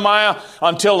of Jeremiah,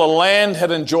 until the land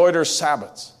had enjoyed her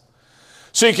Sabbaths.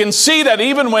 So you can see that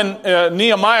even when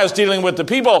Nehemiah is dealing with the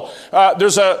people,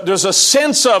 there's a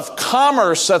sense of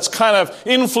commerce that's kind of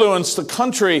influenced the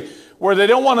country, where they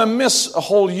don't want to miss a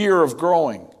whole year of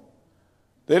growing.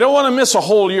 They don't want to miss a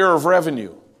whole year of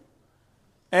revenue.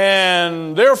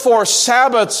 And therefore,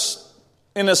 Sabbaths,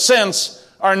 in a sense,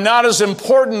 are not as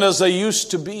important as they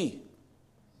used to be.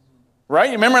 Right?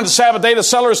 You remember on the Sabbath day, the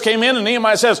sellers came in, and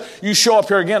Nehemiah says, you show up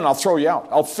here again, and I'll throw you out.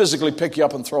 I'll physically pick you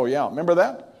up and throw you out. Remember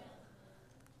that?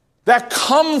 That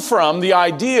come from the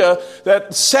idea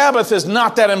that Sabbath is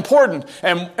not that important.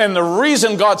 And the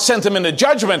reason God sent them into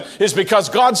judgment is because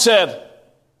God said,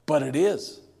 but it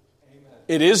is.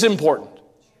 It is important.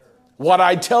 What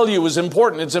I tell you is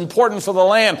important. It's important for the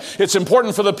land. It's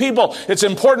important for the people. It's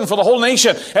important for the whole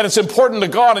nation. And it's important to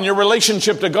God and your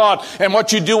relationship to God and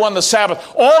what you do on the Sabbath.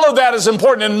 All of that is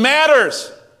important and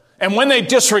matters. And when they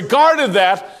disregarded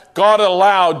that, God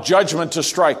allowed judgment to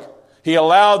strike. He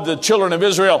allowed the children of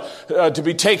Israel to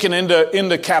be taken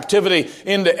into captivity,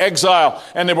 into exile,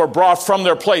 and they were brought from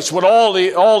their place with all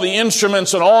the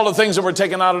instruments and all the things that were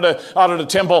taken out of the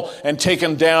temple and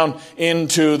taken down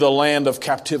into the land of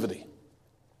captivity.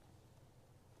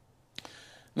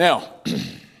 Now,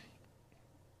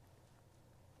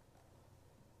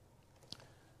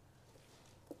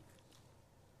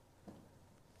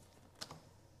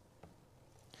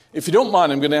 If you don't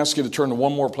mind, I'm going to ask you to turn to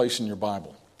one more place in your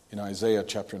Bible, in Isaiah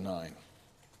chapter 9.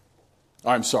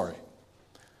 I'm sorry,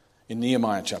 in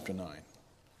Nehemiah chapter 9.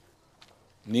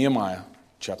 Nehemiah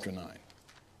chapter 9.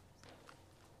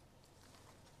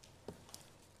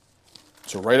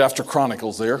 So right after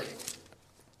Chronicles there,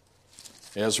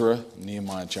 Ezra,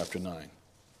 Nehemiah chapter 9.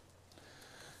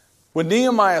 When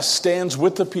Nehemiah stands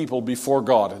with the people before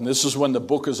God, and this is when the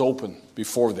book is open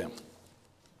before them,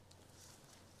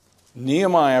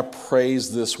 Nehemiah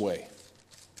prays this way.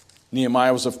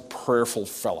 Nehemiah was a prayerful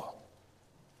fellow.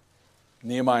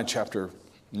 Nehemiah chapter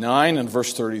 9 and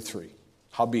verse 33.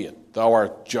 Howbeit, thou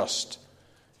art just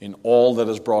in all that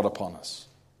is brought upon us,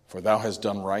 for thou hast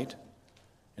done right,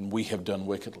 and we have done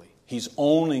wickedly. He's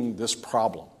owning this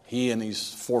problem. He and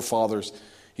his forefathers,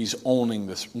 he's owning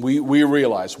this. We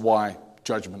realize why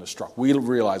judgment is struck. We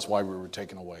realize why we were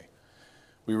taken away.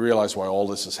 We realize why all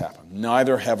this has happened.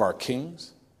 Neither have our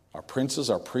kings, our princes,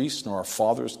 our priests, nor our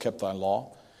fathers kept thy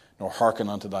law, nor hearken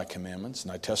unto thy commandments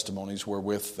and thy testimonies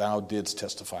wherewith thou didst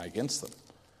testify against them.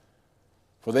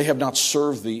 For they have not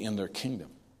served thee in their kingdom,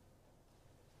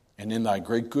 and in thy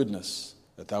great goodness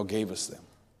that thou gavest them,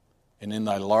 and in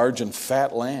thy large and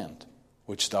fat land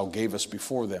which thou gavest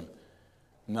before them,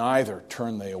 neither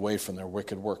turn they away from their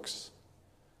wicked works.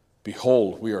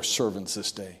 Behold, we are servants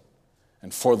this day,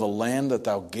 and for the land that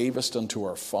thou gavest unto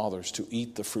our fathers to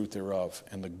eat the fruit thereof,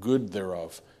 and the good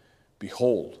thereof,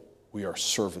 behold, we are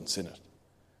servants in it.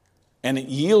 And it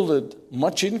yielded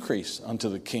much increase unto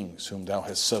the kings whom thou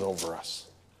hast set over us.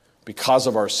 Because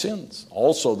of our sins,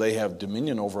 also they have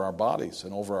dominion over our bodies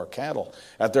and over our cattle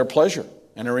at their pleasure,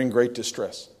 and are in great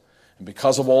distress. And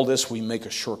because of all this, we make a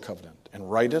sure covenant,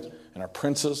 and write it, and our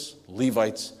princes,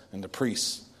 Levites, and the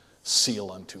priests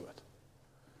seal unto it.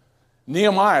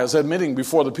 Nehemiah is admitting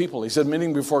before the people, he's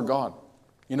admitting before God,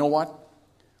 you know what?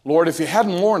 Lord, if you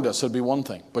hadn't warned us, it'd be one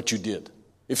thing, but you did.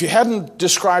 If you hadn't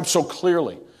described so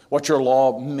clearly what your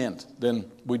law meant,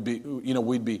 then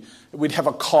we'd have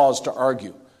a cause to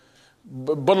argue.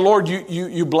 But Lord,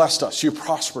 you blessed us, you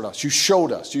prospered us, you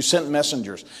showed us, you sent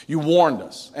messengers, you warned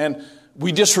us, and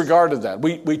we disregarded that.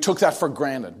 We took that for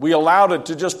granted. We allowed it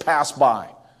to just pass by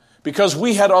because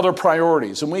we had other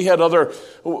priorities and we had other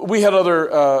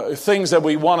things that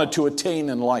we wanted to attain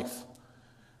in life.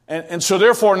 And so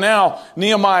therefore now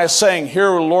Nehemiah is saying,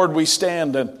 here, Lord, we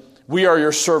stand and we are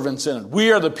your servants in it.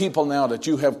 We are the people now that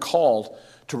you have called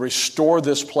to restore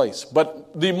this place.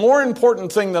 But the more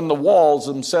important thing than the walls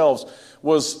themselves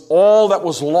was all that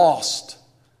was lost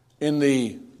in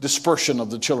the dispersion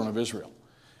of the children of Israel.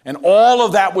 And all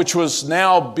of that which was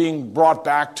now being brought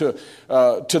back to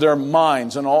their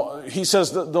minds. And all, he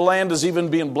says that the land is even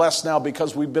being blessed now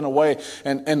because we've been away,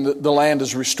 and the land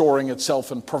is restoring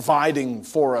itself and providing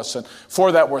for us. And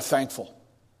for that we're thankful.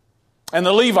 And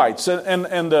the Levites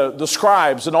and the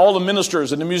scribes and all the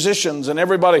ministers and the musicians and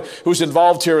everybody who's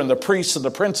involved here, and the priests and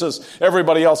the princes,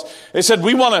 everybody else, they said,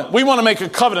 we want to make a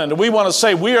covenant, and we want to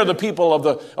say we are the people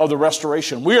of the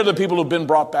restoration. We are the people who've been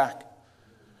brought back.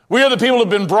 We are the people who've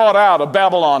been brought out of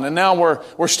Babylon, and now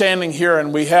we're standing here,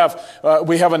 and we have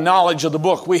a knowledge of the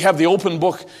book. We have the open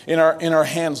book in our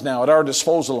hands now at our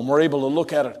disposal, and we're able to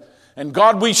look at it. And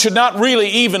God, we should not really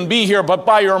even be here, but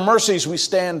by your mercies we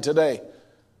stand today.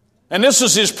 And this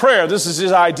is his prayer. This is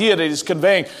his idea that he's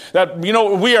conveying, that, we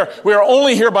are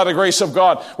only here by the grace of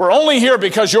God. We're only here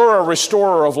because you're a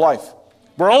restorer of life.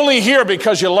 We're only here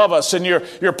because you love us and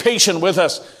you're patient with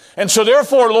us. And so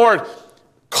therefore, Lord,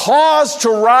 cause to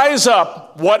rise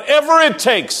up whatever it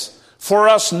takes for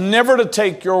us never to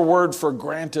take your word for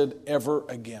granted ever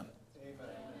again.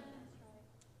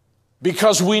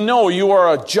 Because we know you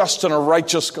are a just and a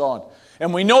righteous God.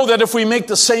 And we know that if we make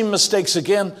the same mistakes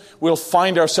again, we'll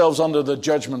find ourselves under the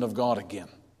judgment of God again.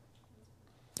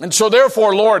 And so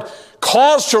therefore, Lord,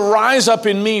 cause to rise up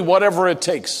in me whatever it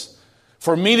takes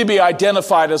for me to be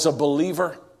identified as a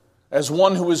believer, as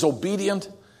one who is obedient,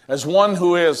 as one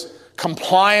who is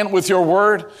compliant with your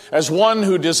word, as one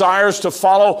who desires to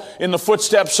follow in the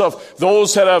footsteps of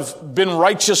those that have been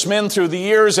righteous men through the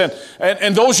years,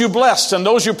 and those you blessed, and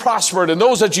those you prospered, and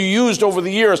those that you used over the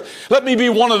years. Let me be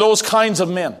one of those kinds of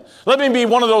men. Let me be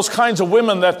one of those kinds of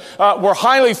women that were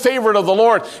highly favored of the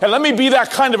Lord. And let me be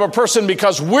that kind of a person,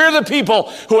 because we're the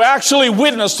people who actually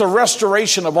witnessed the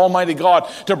restoration of Almighty God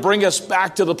to bring us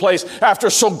back to the place after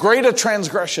so great a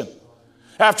transgression.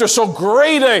 After so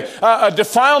great a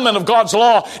defilement of God's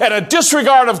law and a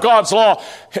disregard of God's law,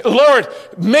 Lord,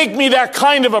 make me that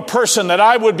kind of a person that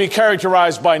I would be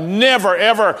characterized by never,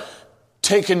 ever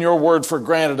taking your word for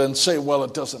granted and say, well,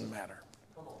 it doesn't matter.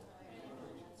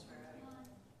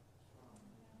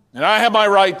 And I have my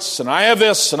rights, and I have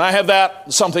this, and I have that,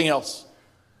 and something else.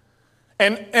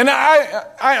 And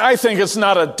I think it's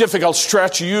not a difficult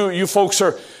stretch. You folks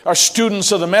are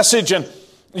students of the message, and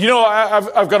you know,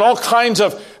 I've got all kinds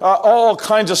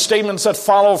of statements that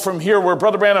follow from here where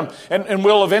Brother Branham, and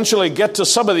we'll eventually get to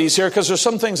some of these here because there's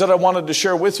some things that I wanted to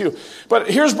share with you. But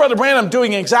here's Brother Branham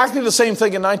doing exactly the same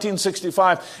thing in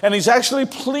 1965, and he's actually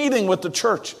pleading with the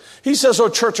church. He says, "Oh,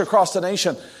 church across the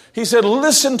nation," he said,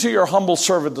 "Listen to your humble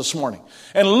servant this morning.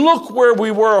 And look where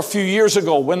we were a few years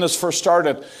ago when this first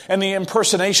started, and the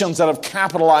impersonations that have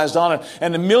capitalized on it,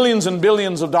 and the millions and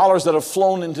billions of dollars that have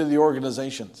flown into the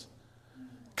organizations."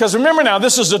 Because remember now,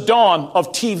 this is the dawn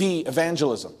of TV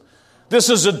evangelism. This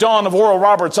is the dawn of Oral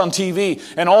Roberts on TV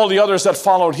and all the others that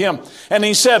followed him. And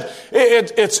he said,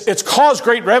 it's caused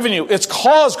great revenue. It's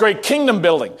caused great kingdom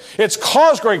building. It's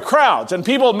caused great crowds. And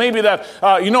people maybe that,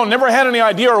 never had any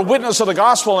idea or witness of the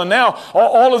gospel. And now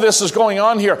all of this is going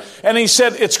on here. And he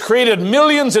said, it's created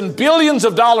millions and billions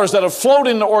of dollars that have flowed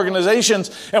into organizations.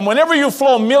 And whenever you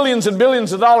flow millions and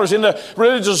billions of dollars into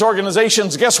religious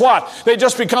organizations, guess what? They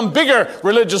just become bigger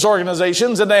religious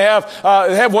organizations. And they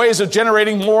have ways of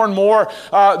generating more and more.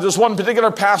 There's one particular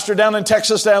pastor down in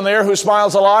Texas down there who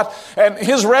smiles a lot, and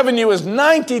his revenue is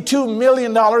 $92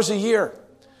 million a year.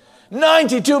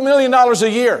 $92 million a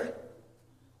year.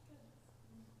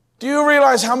 Do you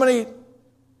realize how many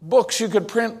books you could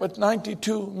print with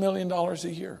 $92 million a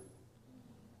year?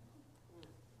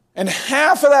 And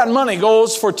half of that money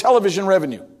goes for television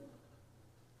revenue.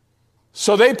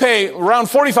 So they pay around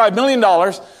 $45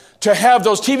 million to have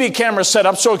those TV cameras set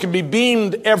up so it can be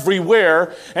beamed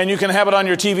everywhere, and you can have it on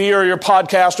your TV or your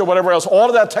podcast or whatever else. All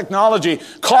of that technology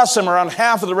costs them around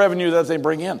half of the revenue that they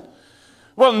bring in.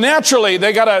 Well, naturally,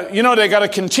 they gotta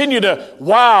continue to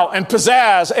wow and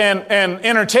pizzazz and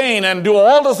entertain and do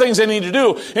all the things they need to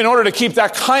do in order to keep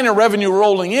that kind of revenue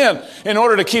rolling in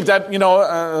order to keep that,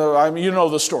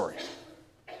 the story.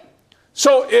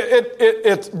 So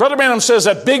Brother Branham says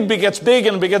that big begets big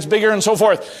and begets bigger and so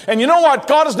forth. And you know what?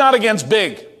 God is not against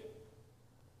big.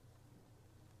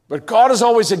 But God is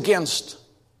always against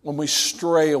when we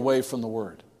stray away from the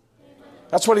Word.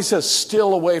 That's what he says,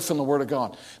 still away from the Word of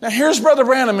God. Now here's Brother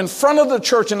Branham in front of the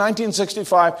church in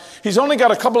 1965. He's only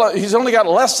got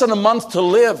less than a month to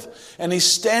live. And he's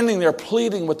standing there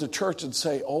pleading with the church and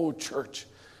say, "Oh, church,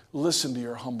 listen to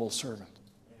your humble servant."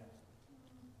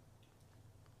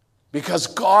 Because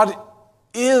God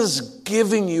is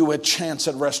giving you a chance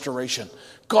at restoration.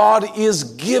 God is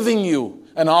giving you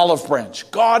an olive branch.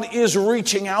 God is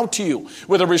reaching out to you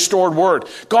with a restored word.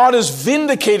 God is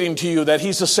vindicating to you that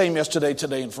He's the same yesterday,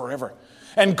 today, and forever.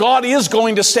 And God is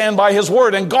going to stand by His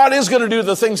word. And God is going to do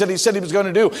the things that He said He was going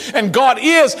to do. And God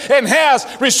is and has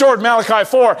restored Malachi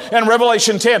 4 and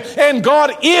Revelation 10. And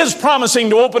God is promising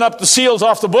to open up the seals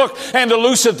off the book and to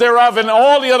loose it thereof and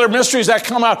all the other mysteries that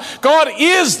come out. God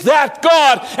is that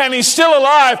God, and He's still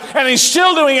alive, and He's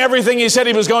still doing everything He said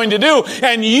He was going to do.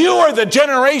 And you are the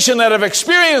generation that have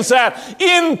experienced that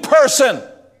in person.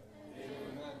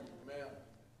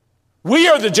 We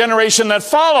are the generation that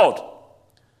followed.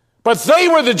 But they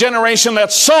were the generation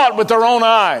that saw it with their own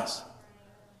eyes.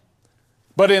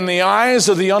 But in the eyes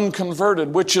of the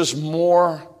unconverted, which is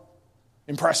more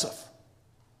impressive?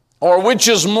 Or which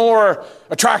is more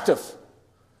attractive?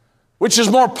 Which is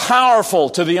more powerful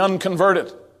to the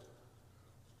unconverted?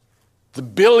 The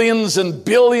billions and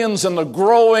billions and the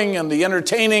growing and the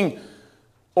entertaining,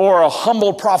 or a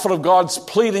humble prophet of God's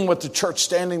pleading with the church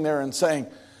standing there and saying,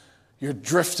 "You're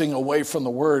drifting away from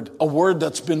the word, a word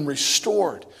that's been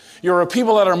restored. You're a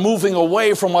people that are moving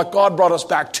away from what God brought us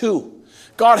back to.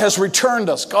 God has returned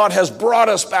us. God has brought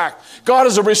us back. God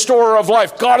is a restorer of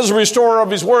life. God is a restorer of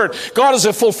His word. God is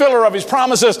a fulfiller of His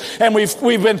promises. And we've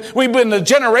been the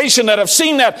generation that have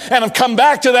seen that and have come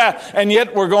back to that. And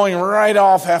yet we're going right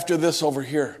off after this over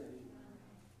here.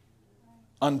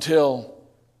 Tell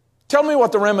me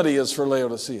what the remedy is for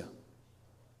Laodicea.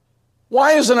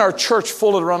 Why isn't our church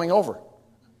full of running over?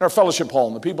 Our fellowship hall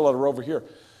and the people that are over here.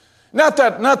 Not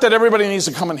that everybody needs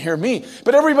to come and hear me,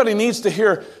 but everybody needs to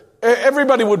hear,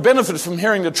 everybody would benefit from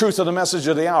hearing the truth of the message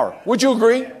of the hour. Would you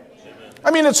agree?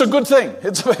 I mean, it's a good thing.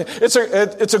 It's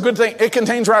a good thing. It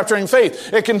contains rapturing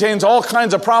faith. It contains all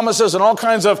kinds of promises and all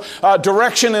kinds of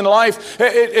direction in life.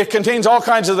 It contains all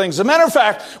kinds of things. As a matter of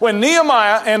fact, when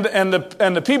Nehemiah and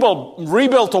the people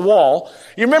rebuilt the wall,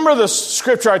 you remember the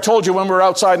scripture I told you when we were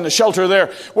outside in the shelter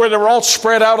there, where they were all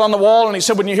spread out on the wall, and he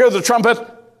said, when you hear the trumpet,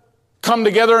 come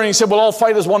together, and he said, we'll all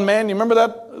fight as one man. You remember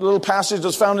that little passage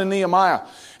that's found in Nehemiah?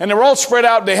 And they were all spread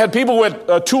out. They had people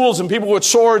with tools and people with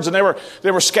swords, and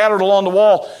they were scattered along the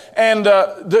wall. And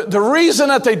the reason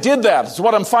that they did that is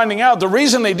what I'm finding out. The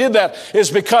reason they did that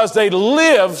is because they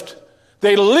lived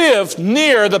They lived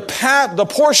near the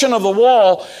portion of the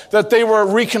wall that they were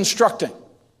reconstructing.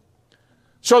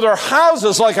 So their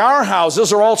houses, like our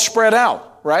houses, are all spread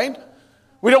out, right?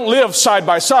 We don't live side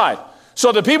by side.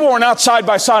 So the people were not side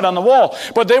by side on the wall,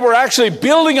 but they were actually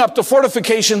building up the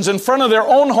fortifications in front of their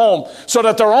own home so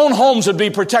that their own homes would be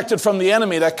protected from the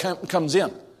enemy that comes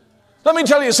in. Let me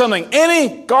tell you something.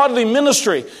 Any godly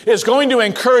ministry is going to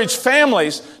encourage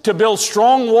families to build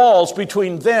strong walls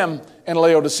between them and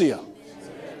Laodicea.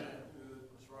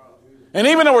 And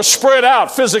even though we're spread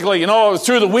out physically,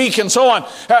 through the week and so on,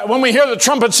 when we hear the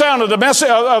trumpet sound of the message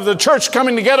of the church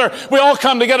coming together, we all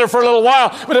come together for a little while,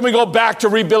 but then we go back to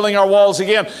rebuilding our walls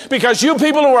again. Because you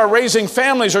people who are raising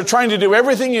families are trying to do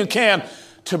everything you can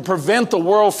to prevent the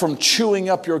world from chewing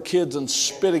up your kids and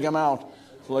spitting them out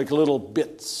like little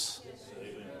bits.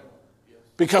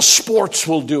 Because sports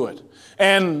will do it.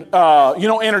 And,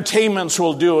 entertainments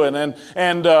will do it,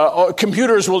 and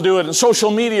computers will do it, and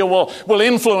social media will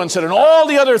influence it, and all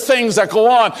the other things that go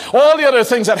on, all the other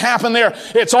things that happen there.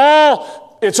 It's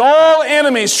all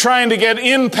enemies trying to get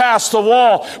in past the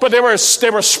wall. But they were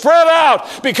spread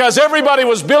out because everybody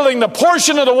was building the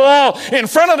portion of the wall in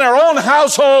front of their own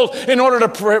household in order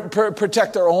to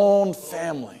protect their own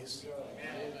families.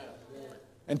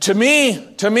 And to me,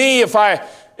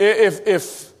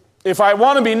 if I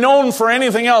want to be known for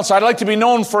anything else, I'd like to be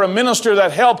known for a minister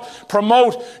that helped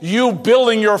promote you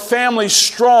building your family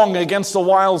strong against the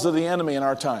wiles of the enemy in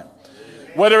our time.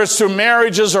 Whether it's through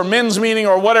marriages or men's meeting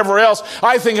or whatever else,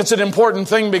 I think it's an important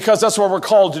thing because that's what we're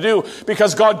called to do.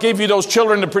 Because God gave you those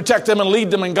children to protect them and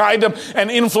lead them and guide them and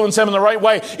influence them in the right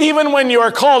way. Even when you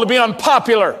are called to be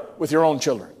unpopular with your own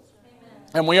children.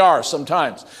 And we are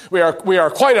sometimes. We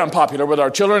are quite unpopular with our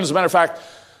children. As a matter of fact,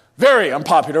 very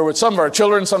unpopular with some of our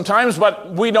children sometimes,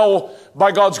 but we know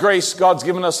by God's grace, God's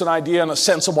given us an idea and a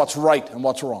sense of what's right and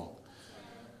what's wrong.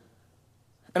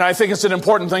 And I think it's an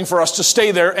important thing for us to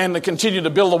stay there and to continue to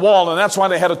build a wall. And that's why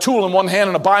they had a tool in one hand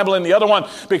and a Bible in the other one,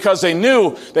 because they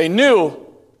knew they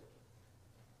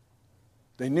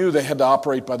had to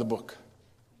operate by the book.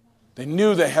 They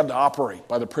knew they had to operate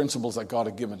by the principles that God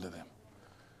had given to them.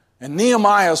 And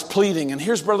Nehemiah's pleading, and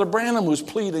here's Brother Branham who's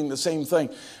pleading the same thing.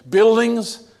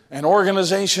 Buildings and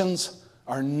organizations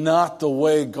are not the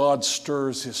way God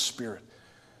stirs His Spirit.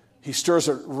 He stirs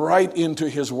it right into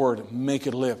His Word and make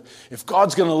it live. If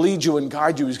God's going to lead you and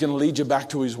guide you, He's going to lead you back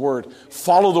to His Word.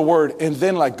 Follow the Word and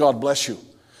then let God bless you.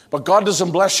 But God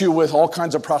doesn't bless you with all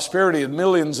kinds of prosperity and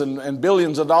millions and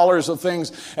billions of dollars of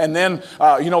things and then,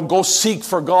 go seek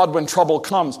for God when trouble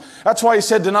comes. That's why He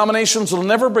said denominations will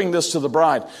never bring this to the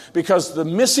bride, because the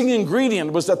missing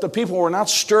ingredient was that the people were not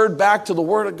stirred back to the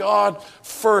Word of God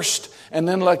first and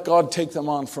then let God take them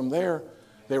on from there.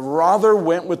 They rather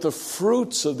went with the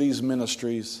fruits of these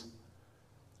ministries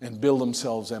and build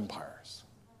themselves empires.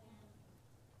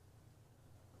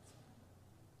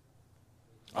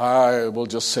 I will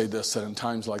just say this, that in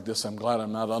times like this, I'm glad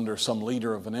I'm not under some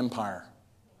leader of an empire.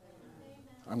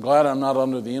 I'm glad I'm not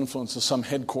under the influence of some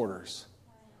headquarters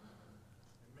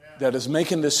that is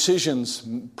making decisions,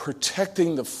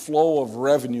 protecting the flow of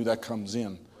revenue that comes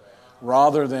in,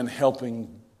 rather than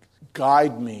helping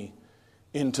guide me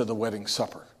into the wedding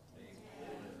supper.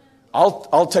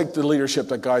 I'll take the leadership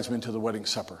that guides me into the wedding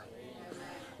supper,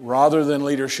 rather than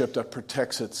leadership that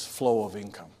protects its flow of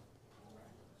income.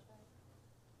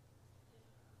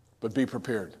 But be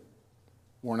prepared.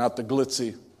 We're not the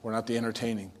glitzy. We're not the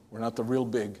entertaining. We're not the real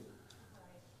big.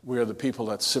 We are the people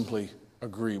that simply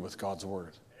agree with God's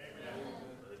Word.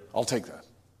 I'll take that.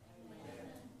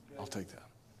 I'll take that.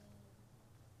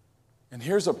 And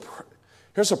here's a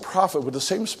prophet with the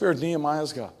same spirit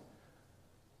Nehemiah's got.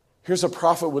 Here's a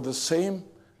prophet with the same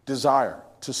desire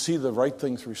to see the right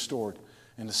things restored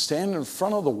and to stand in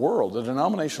front of the world, the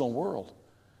denominational world.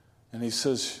 And he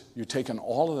says, you're taking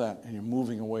all of that and you're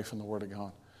moving away from the Word of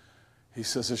God. He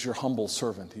says, as your humble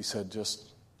servant, he said,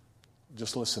 just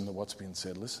listen to what's being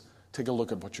said. Listen, take a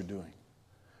look at what you're doing.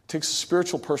 It takes a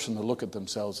spiritual person to look at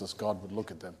themselves as God would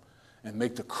look at them and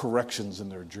make the corrections in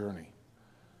their journey.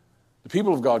 The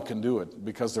people of God can do it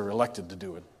because they're elected to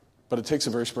do it. But it takes a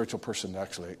very spiritual person to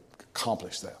actually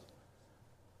accomplish that.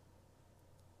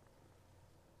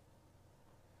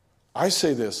 I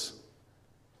say this,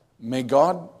 may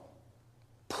God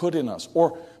put in us,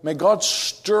 or may God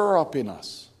stir up in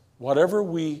us whatever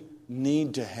we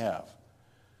need to have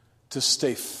to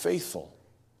stay faithful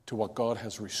to what God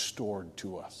has restored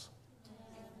to us.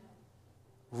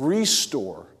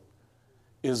 Restore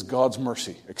is God's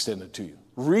mercy extended to you.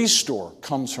 Restore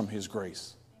comes from His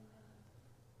grace.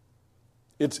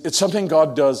 It's something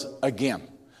God does again.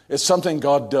 It's something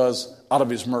God does out of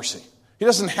His mercy. He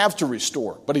doesn't have to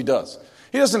restore, but he does.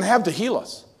 He doesn't have to heal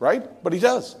us, right? But he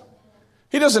does.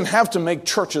 He doesn't have to make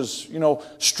churches,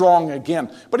 strong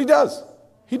again, but he does.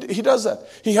 He does that.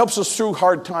 He helps us through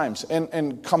hard times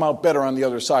and come out better on the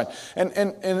other side.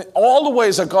 And all the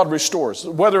ways that God restores,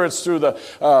 whether it's through the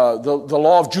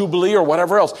law of Jubilee or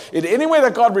whatever else, in any way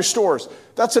that God restores,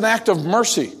 that's an act of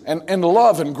mercy and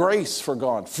love and grace for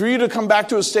God. For you to come back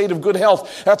to a state of good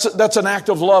health, that's an act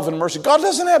of love and mercy. God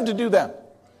doesn't have to do that.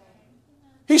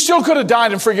 He still could have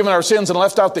died and forgiven our sins and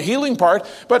left out the healing part,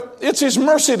 but it's His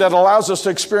mercy that allows us to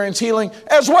experience healing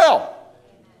as well.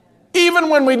 Even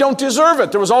when we don't deserve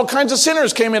it. There was all kinds of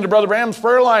sinners came into Brother Branham's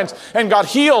prayer lines and got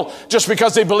healed just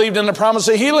because they believed in the promise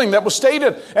of healing that was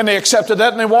stated. And they accepted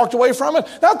that and they walked away from it.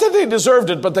 Not that they deserved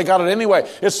it, but they got it anyway.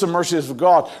 It's the mercies of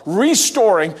God.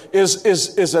 Restoring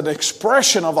is an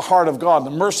expression of the heart of God,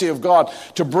 the mercy of God,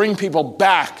 to bring people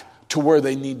back to where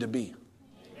they need to be.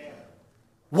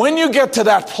 When you get to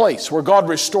that place where God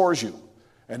restores you,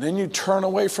 and then you turn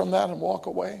away from that and walk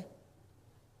away,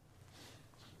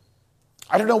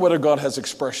 I don't know whether God has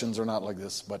expressions or not like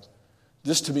this, but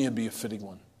this to me would be a fitting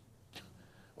one.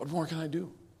 What more can I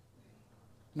do?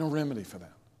 No remedy for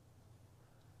that.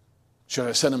 Should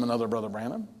I send him another Brother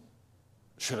Branham?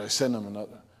 Should I send him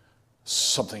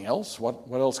something else? What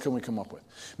else can we come up with?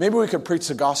 Maybe we could preach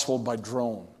the gospel by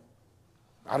drone.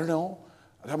 I don't know.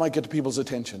 That might get to people's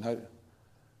attention.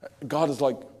 God is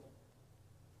like,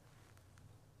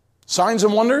 signs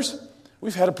and wonders,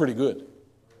 we've had it pretty good.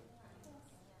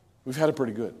 We've had it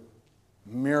pretty good.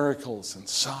 Miracles and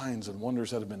signs and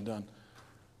wonders that have been done.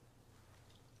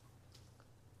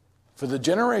 For the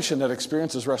generation that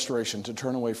experiences restoration to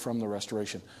turn away from the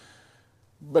restoration.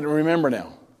 But remember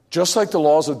now, just like the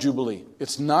laws of Jubilee,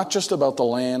 it's not just about the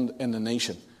land and the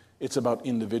nation. It's about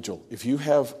individual. If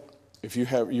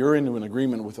you're into an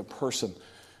agreement with a person,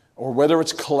 or whether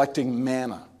it's collecting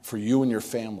manna for you and your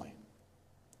family,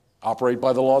 operate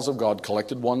by the laws of God,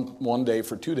 collected one day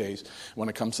for 2 days when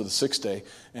it comes to the sixth day,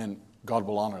 and God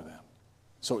will honor that.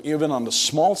 So even on the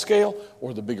small scale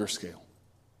or the bigger scale.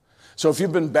 So if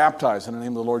you've been baptized in the name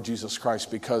of the Lord Jesus Christ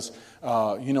because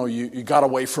you got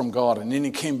away from God and then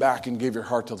you came back and gave your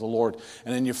heart to the Lord,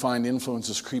 and then you find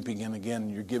influences creeping in again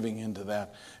and you're giving into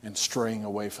that and straying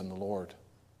away from the Lord.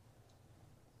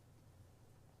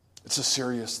 It's a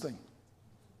serious thing.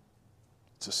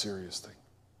 It's a serious thing.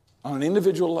 On an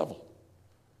individual level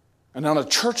and on a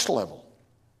church level,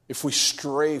 if we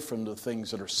stray from the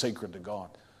things that are sacred to God,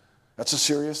 that's a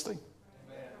serious thing.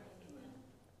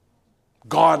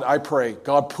 God, I pray,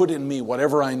 God, put in me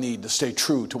whatever I need to stay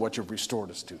true to what you've restored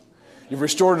us to. You've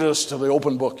restored us to the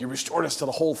open book. You've restored us to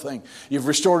the whole thing. You've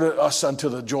restored us unto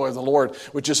the joy of the Lord,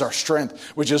 which is our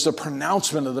strength, which is the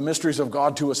pronouncement of the mysteries of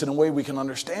God to us in a way we can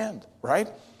understand, right?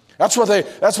 That's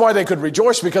why they could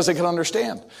rejoice, because they could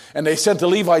understand. And they sent the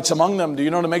Levites among them,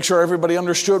 to make sure everybody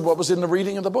understood what was in the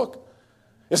reading of the book.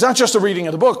 It's not just the reading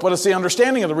of the book, but it's the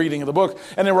understanding of the reading of the book.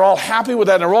 And they were all happy with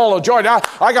that, and they were all overjoyed.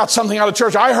 I got something out of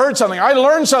church. I heard something. I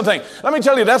learned something. Let me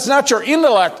tell you, that's not your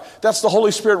intellect. That's the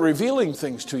Holy Spirit revealing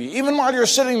things to you, even while you're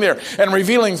sitting there and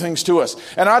revealing things to us.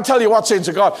 And I'll tell you what, saints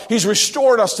of God, He's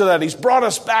restored us to that. He's brought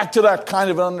us back to that kind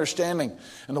of understanding.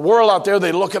 And the world out there,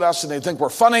 they look at us and they think we're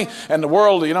funny. And the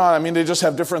world, they just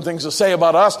have different things to say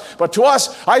about us. But to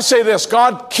us, I say this: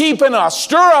 God, keep in us,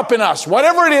 stir up in us,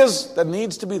 whatever it is that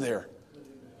needs to be there,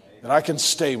 that I can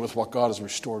stay with what God has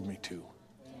restored me to.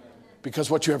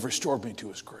 Because what you have restored me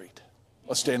to is great.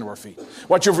 Let's stand to our feet.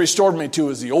 What you've restored me to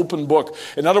is the open book.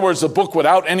 In other words, the book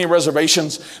without any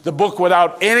reservations, the book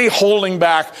without any holding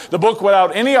back, the book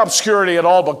without any obscurity at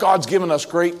all. But God's given us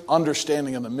great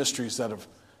understanding of the mysteries that have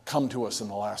come to us in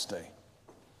the last day.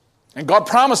 And God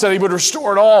promised that He would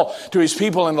restore it all to His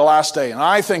people in the last day. And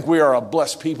I think we are a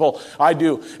blessed people. I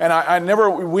do. And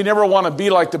we never want to be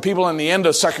like the people in the end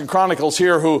of 2 Chronicles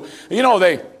here who,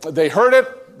 they heard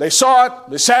it, they saw it,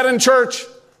 they sat in church,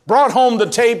 brought home the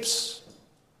tapes,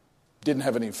 didn't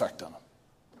have any effect on them.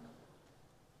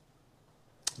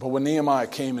 But when Nehemiah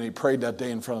came and he prayed that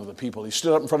day in front of the people, he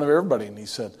stood up in front of everybody and he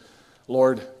said,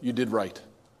 Lord, you did right.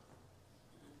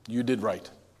 You did right.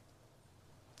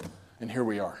 And here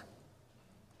we are.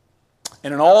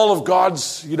 And in all of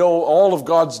God's,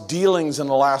 dealings in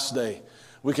the last day,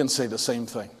 we can say the same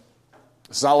thing.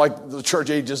 It's not like the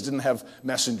church ages didn't have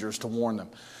messengers to warn them.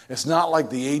 It's not like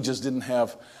the ages didn't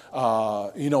have,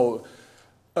 a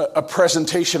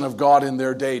presentation of God in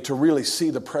their day to really see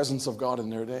the presence of God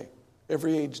in their day.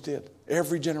 Every age did.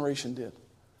 Every generation did.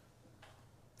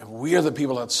 And we are the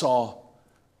people that saw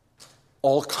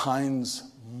all kinds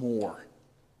more.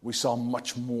 We saw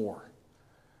much more.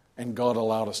 And God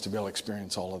allowed us to be able to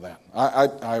experience all of that.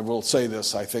 I will say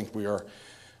this, I think we are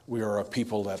a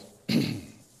people that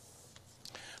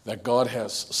that God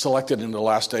has selected in the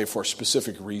last day for a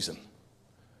specific reason.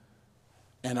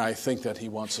 And I think that he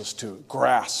wants us to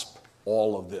grasp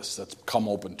all of this that's come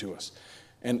open to us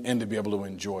and to be able to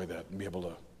enjoy that and be able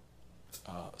to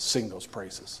sing those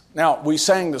praises. Now, we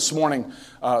sang this morning,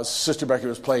 Sister Becky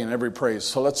was playing Every Praise.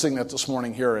 So let's sing that this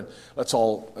morning here, and let's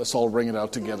all ring it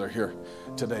out together here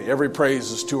today. Every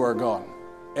praise is to our God.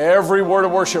 Every word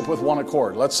of worship with one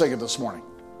accord. Let's sing it this morning.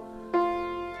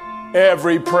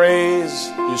 Every praise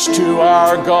is to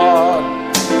our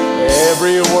God.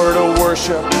 Every word of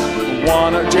worship. Jaron,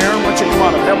 why don't you come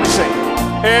on up? Help me sing.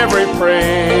 Every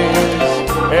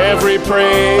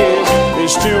praise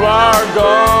is to our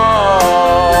God.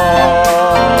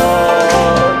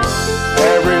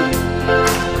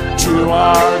 To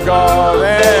our God,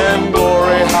 and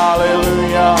glory,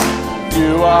 hallelujah,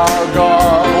 to our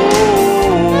God.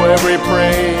 Oh, every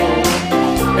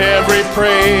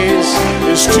praise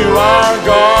is to our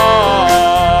God.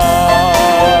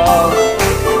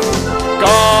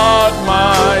 God,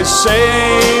 my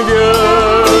Savior,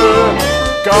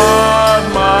 God,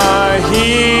 my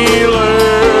healer,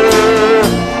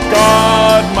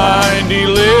 God, my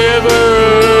deliverer.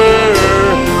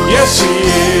 Yes, he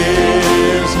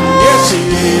is. Yes, he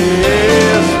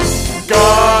is.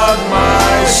 God,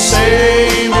 my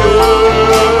Savior,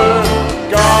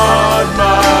 God,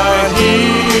 my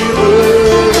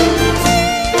healer,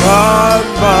 God,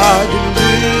 my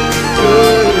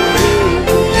deliverer.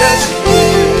 Yes, he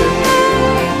is.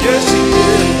 Yes, he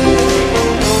is.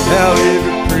 Now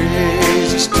every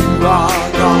praise is to our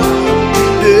God.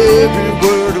 Every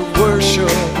word of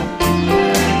worship.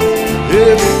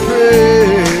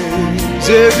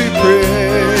 Every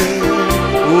praise,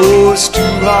 oh, it's to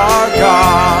our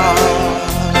God.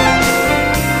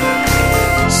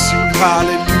 Sing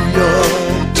hallelujah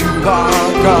to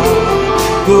our God.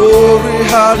 Glory,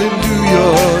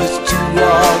 hallelujah, it's to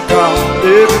our God.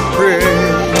 Every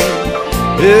praise,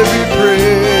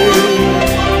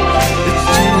 it's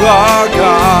to our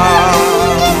God.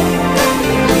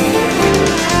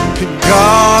 And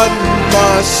God,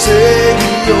 my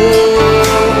Savior,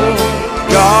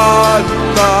 God,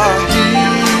 my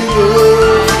healer,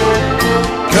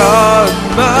 God,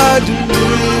 my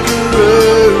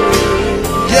deliverer.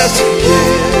 Yes, he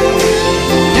is.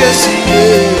 Yes, he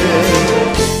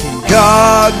is.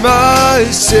 God, my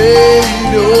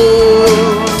Savior,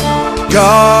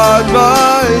 God,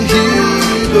 my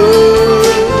healer,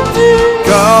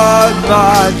 God,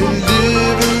 my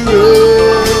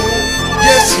deliverer.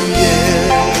 Yes, he is.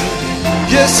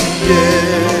 Yes, he is.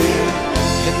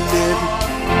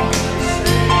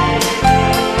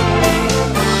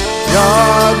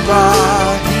 God,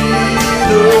 my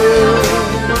healer,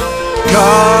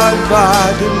 God, my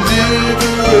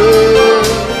deliverer.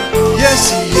 Yes,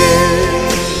 he is.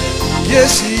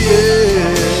 Yes, he is.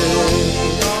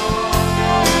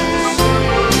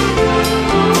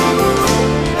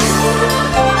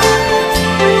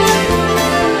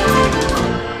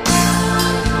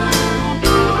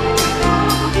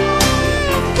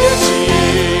 Yes, he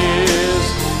is.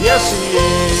 Yes, he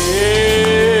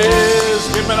is.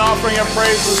 Give him an offering of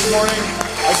praise this morning.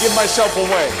 I give myself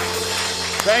away.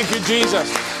 Thank you, Jesus.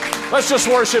 Let's just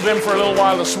worship him for a little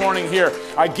while this morning here.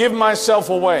 I give myself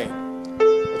away.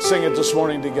 Let's sing it this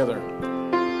morning together.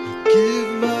 Give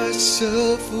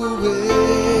myself away.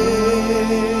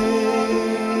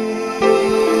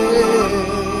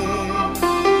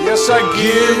 Yes, I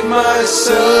give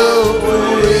myself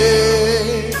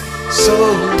away so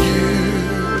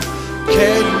you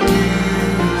can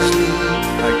use me.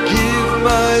 I give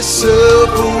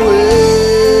myself away.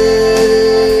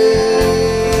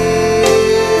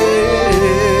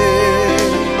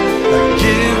 I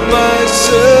give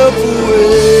myself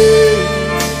away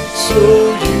so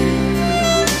you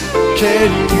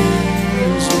can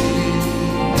use me.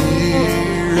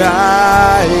 Here I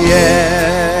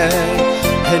am,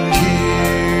 and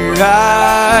here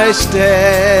I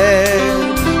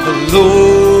stand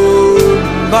alone.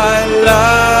 My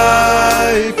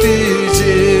life is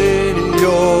in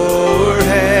your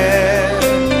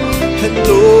hand, and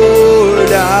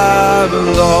Lord, I'm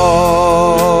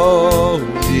longing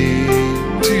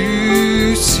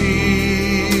to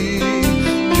see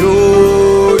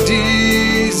your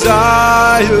desires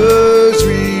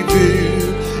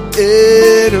revealed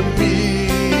in me.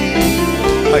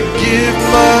 I give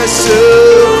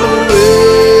myself away.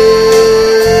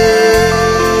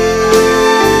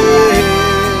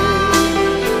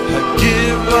 I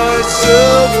give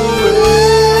myself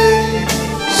away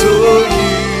so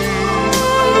you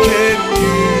can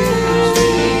use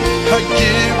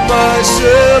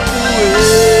myself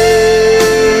away.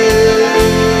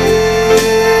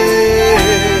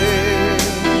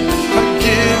 I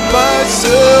give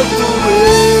myself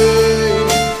away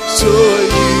so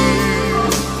you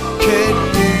can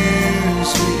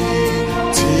use me.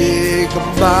 Take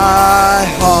my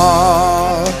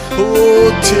heart, oh,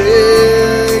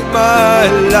 take my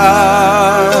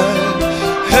life.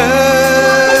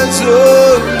 Hands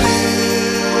of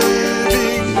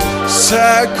living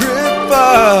sacrifice.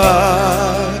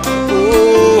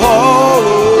 Oh, all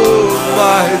of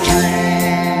my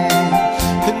dreams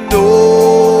and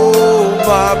all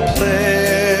my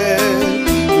plans,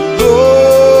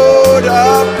 Lord, I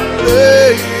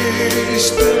place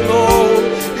them all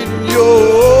in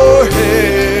your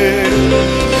hand.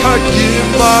 I give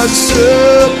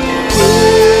myself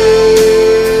away.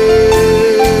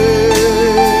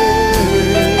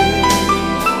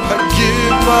 I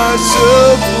give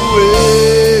myself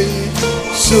away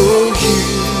so you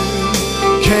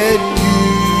can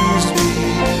use me.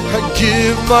 I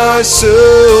give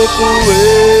myself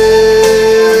away.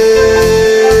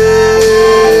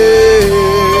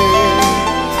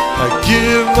 I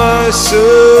give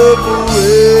myself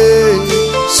away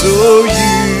so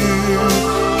you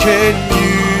can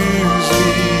use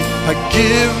me. I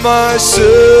give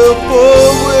myself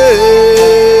away.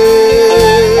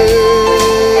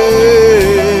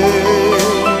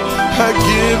 I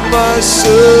give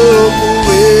myself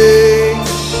away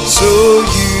so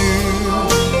you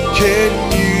can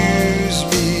use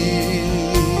me.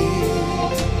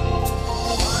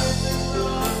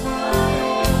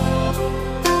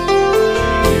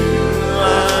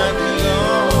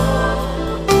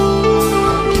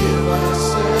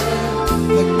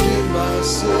 I give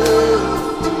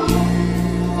myself to you.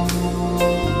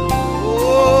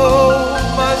 Oh,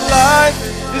 my life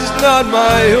is not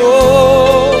my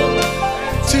own.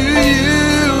 To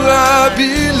you I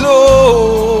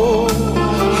belong.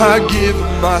 I give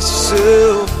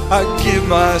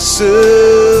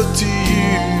myself to you.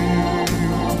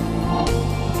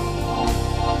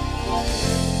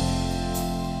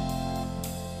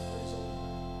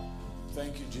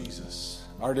 Thank you, Jesus.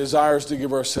 Our desire is to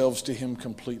give ourselves to Him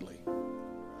completely.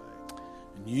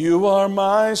 And you are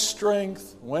my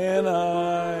strength when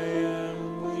I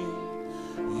am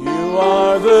weak. You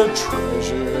are the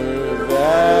treasure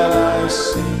that I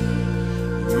see.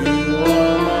 You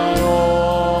are my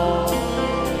all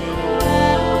in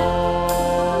all.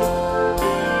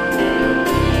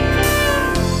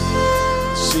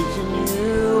 Seeking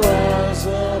you as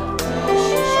a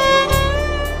precious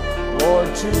jewel,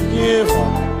 Lord, to give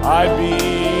up, I'd be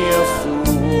a fool.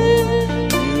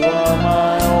 You are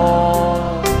my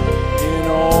all in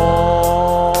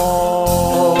all.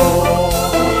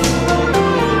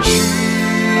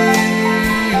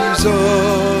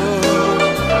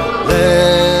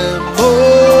 Lamb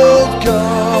of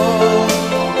God,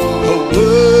 how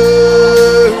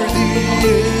worthy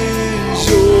is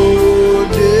your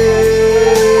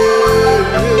name,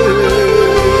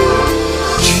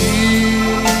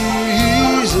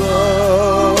 Jesus,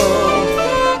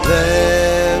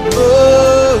 Lamb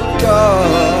of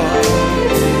God,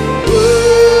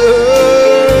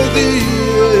 worthy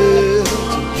is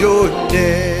your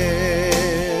name.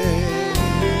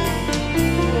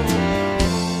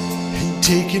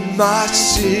 Taking my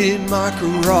sin, my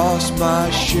cross, my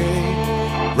shame,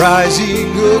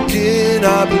 rising again,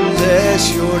 I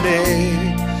bless your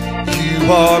name.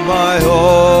 You are my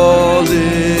all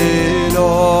in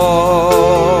all.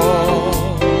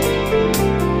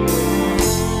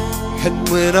 And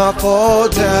when I fall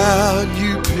down,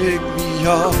 you pick me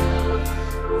up.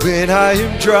 When I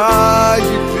am dry,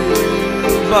 you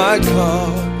fill my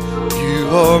cup. You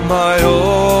are my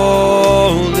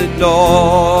all in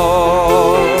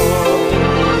all.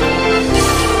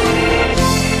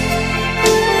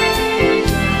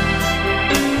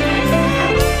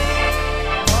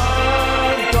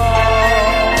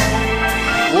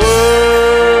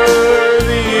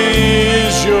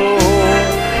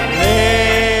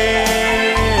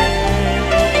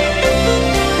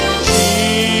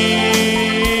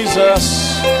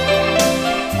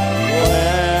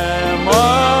 Lamb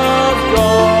of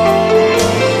God,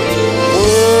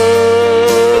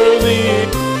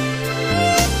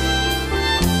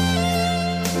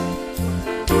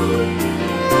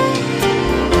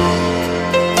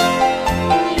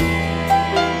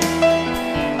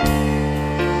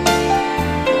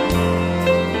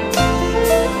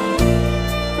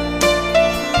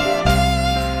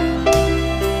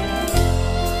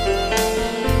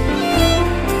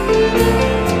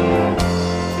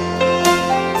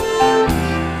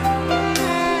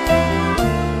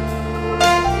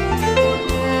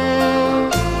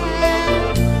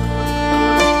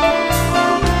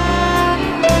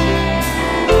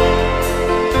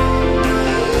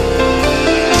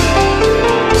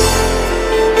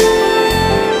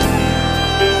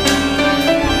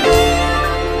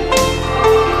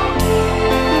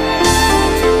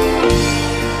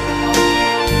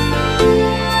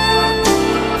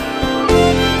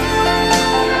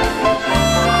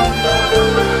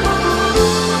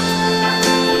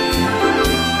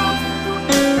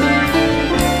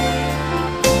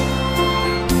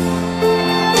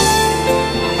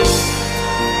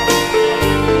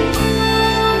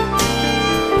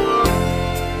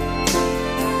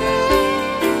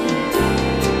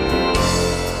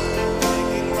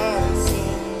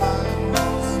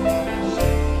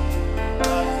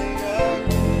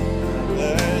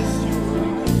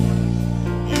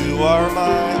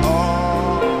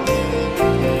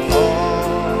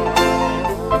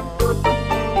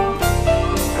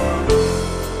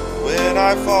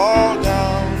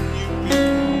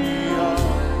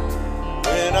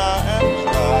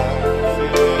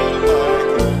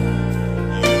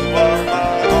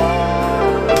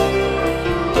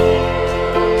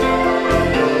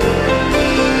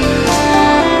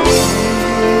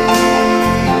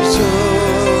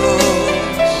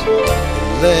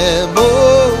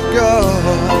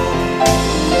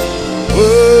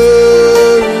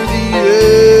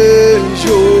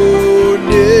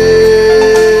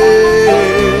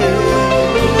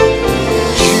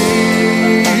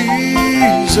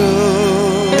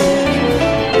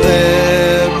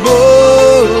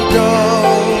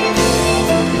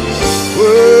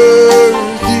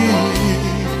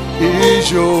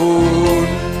 your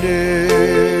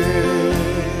name.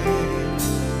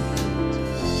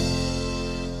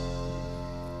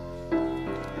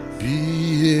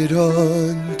 Be it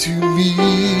unto me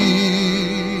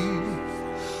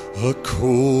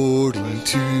according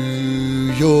to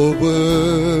your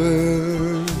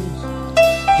word,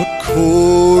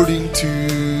 according to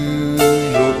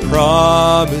your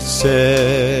promises,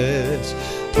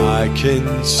 I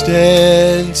can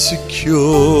stand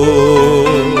secure.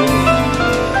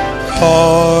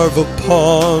 Carve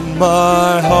upon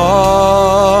my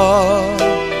heart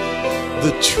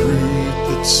the truth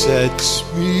that sets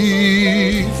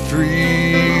me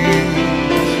free,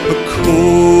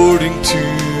 according to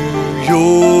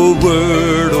your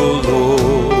word, O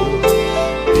Lord,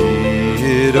 be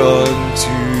it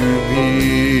unto me.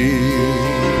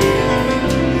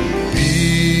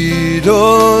 Be it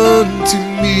unto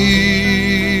me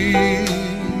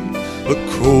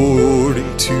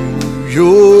according to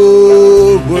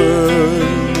your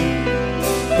word,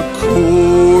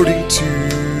 according to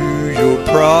your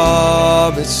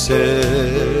promises,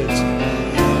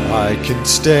 I can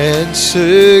stand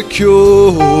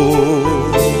secure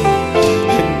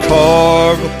and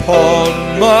carve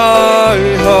upon my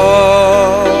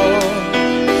heart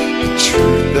the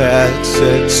truth that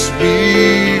sets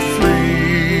me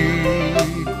free,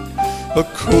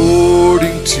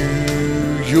 according to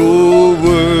your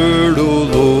word, O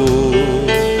Lord,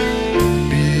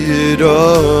 be it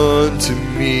unto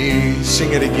me.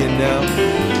 Sing it again now.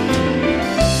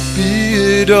 Be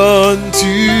it unto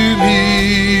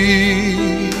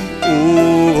me,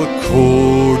 oh,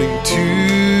 according to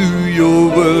your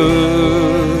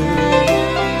word,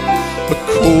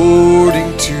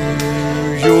 according to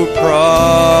your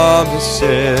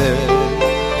promises,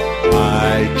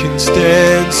 I can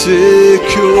stand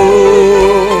secure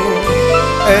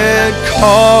and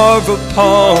carve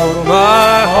upon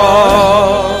my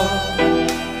heart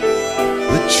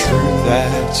the truth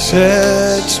that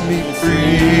sets me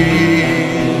free,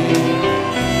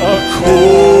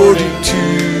 according to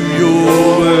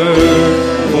your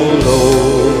word, O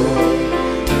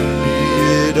Lord, be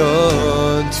it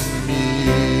unto me.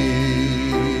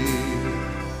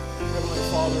 Heavenly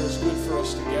Father, it's good for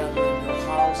us to gather in your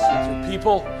house with your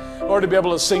people, Lord, to be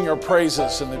able to sing your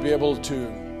praises and to be able to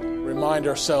remind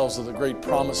ourselves of the great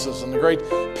promises and the great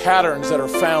patterns that are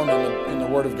found in the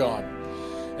Word of God.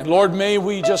 And Lord, may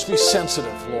we just be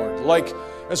sensitive, Lord. Like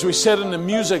as we said in the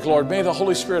music, Lord, may the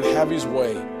Holy Spirit have His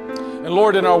way. And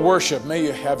Lord, in our worship, may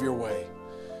you have your way.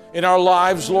 In our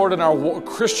lives, Lord, in our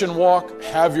Christian walk,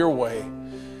 have your way.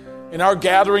 In our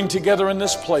gathering together in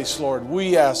this place, Lord,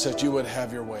 we ask that you would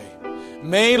have your way.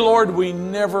 May, Lord, we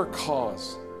never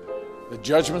cause the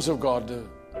judgments of God to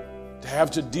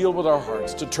have to deal with our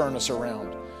hearts, to turn us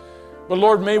around. But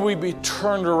Lord, may we be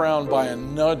turned around by a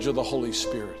nudge of the Holy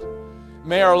Spirit.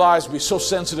 May our lives be so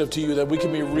sensitive to you that we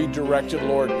can be redirected,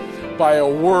 Lord, by a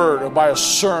word or by a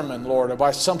sermon, Lord, or by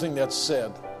something that's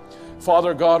said.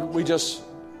 Father God, we just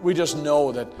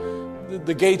know that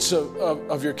the gates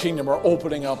of your kingdom are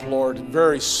opening up, Lord,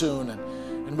 very soon.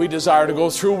 And we desire to go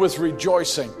through with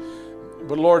rejoicing.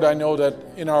 But Lord, I know that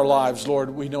in our lives, Lord,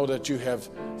 we know that you have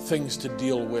things to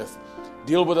deal with.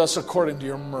 Deal with us according to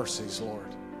your mercies, Lord.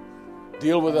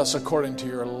 Deal with us according to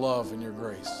your love and your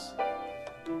grace.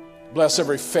 Bless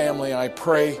every family, I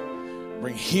pray.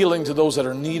 Bring healing to those that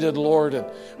are needed, Lord. And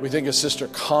we think of Sister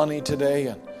Connie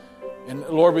today. And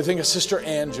Lord, we think of Sister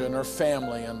Anja and her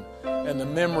family and the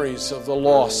memories of the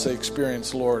loss they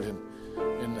experienced, Lord,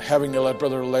 in having to let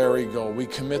Brother Larry go. We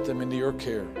commit them into your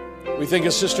care. We think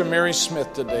of Sister Mary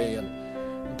Smith today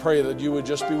and pray that you would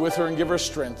just be with her and give her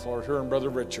strength, Lord, her and Brother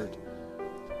Richard.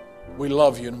 We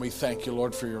love you and we thank you,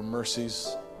 Lord, for your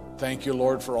mercies. Thank you,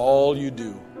 Lord, for all you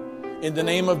do. In the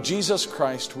name of Jesus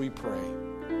Christ, we pray.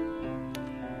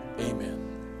 Amen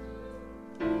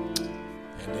and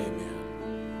amen.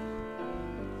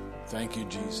 Thank you,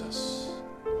 Jesus.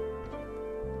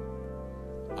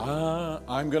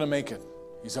 I'm going to make it.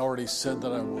 He's already said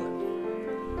that I would.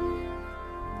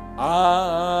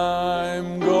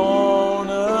 I'm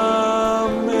gonna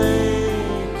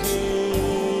make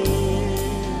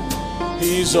it.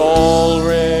 He's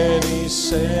already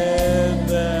said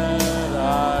that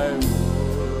I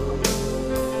would.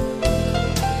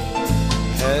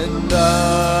 And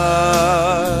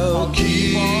I'll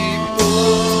keep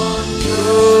on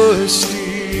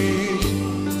trusting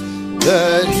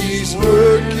that He's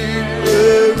working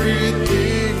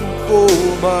everything for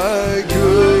my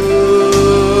good.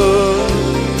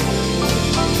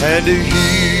 And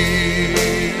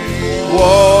He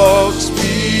walks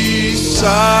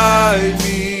beside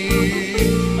me,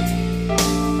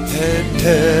 and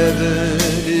heaven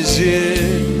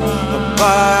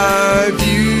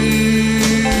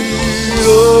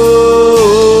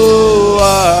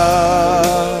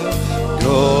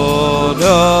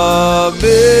gonna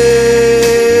make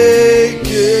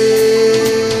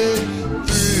it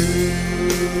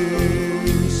through.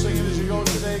 Sing it as you go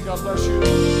today. God bless you.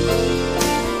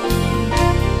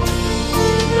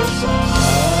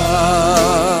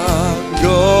 I'm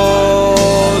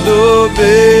gonna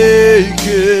make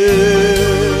it.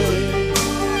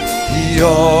 He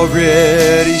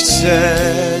already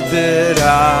said that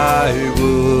I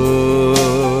would,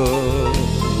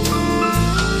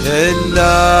 and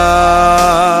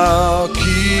I'll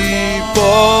keep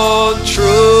on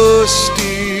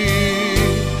trusting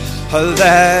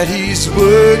that He's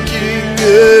working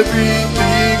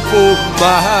everything for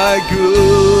my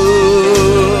good,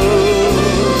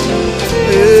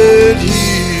 and He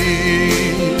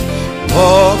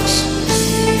walks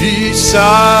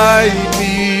beside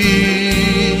me,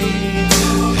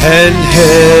 and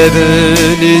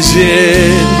heaven is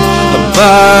in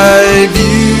my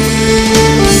view.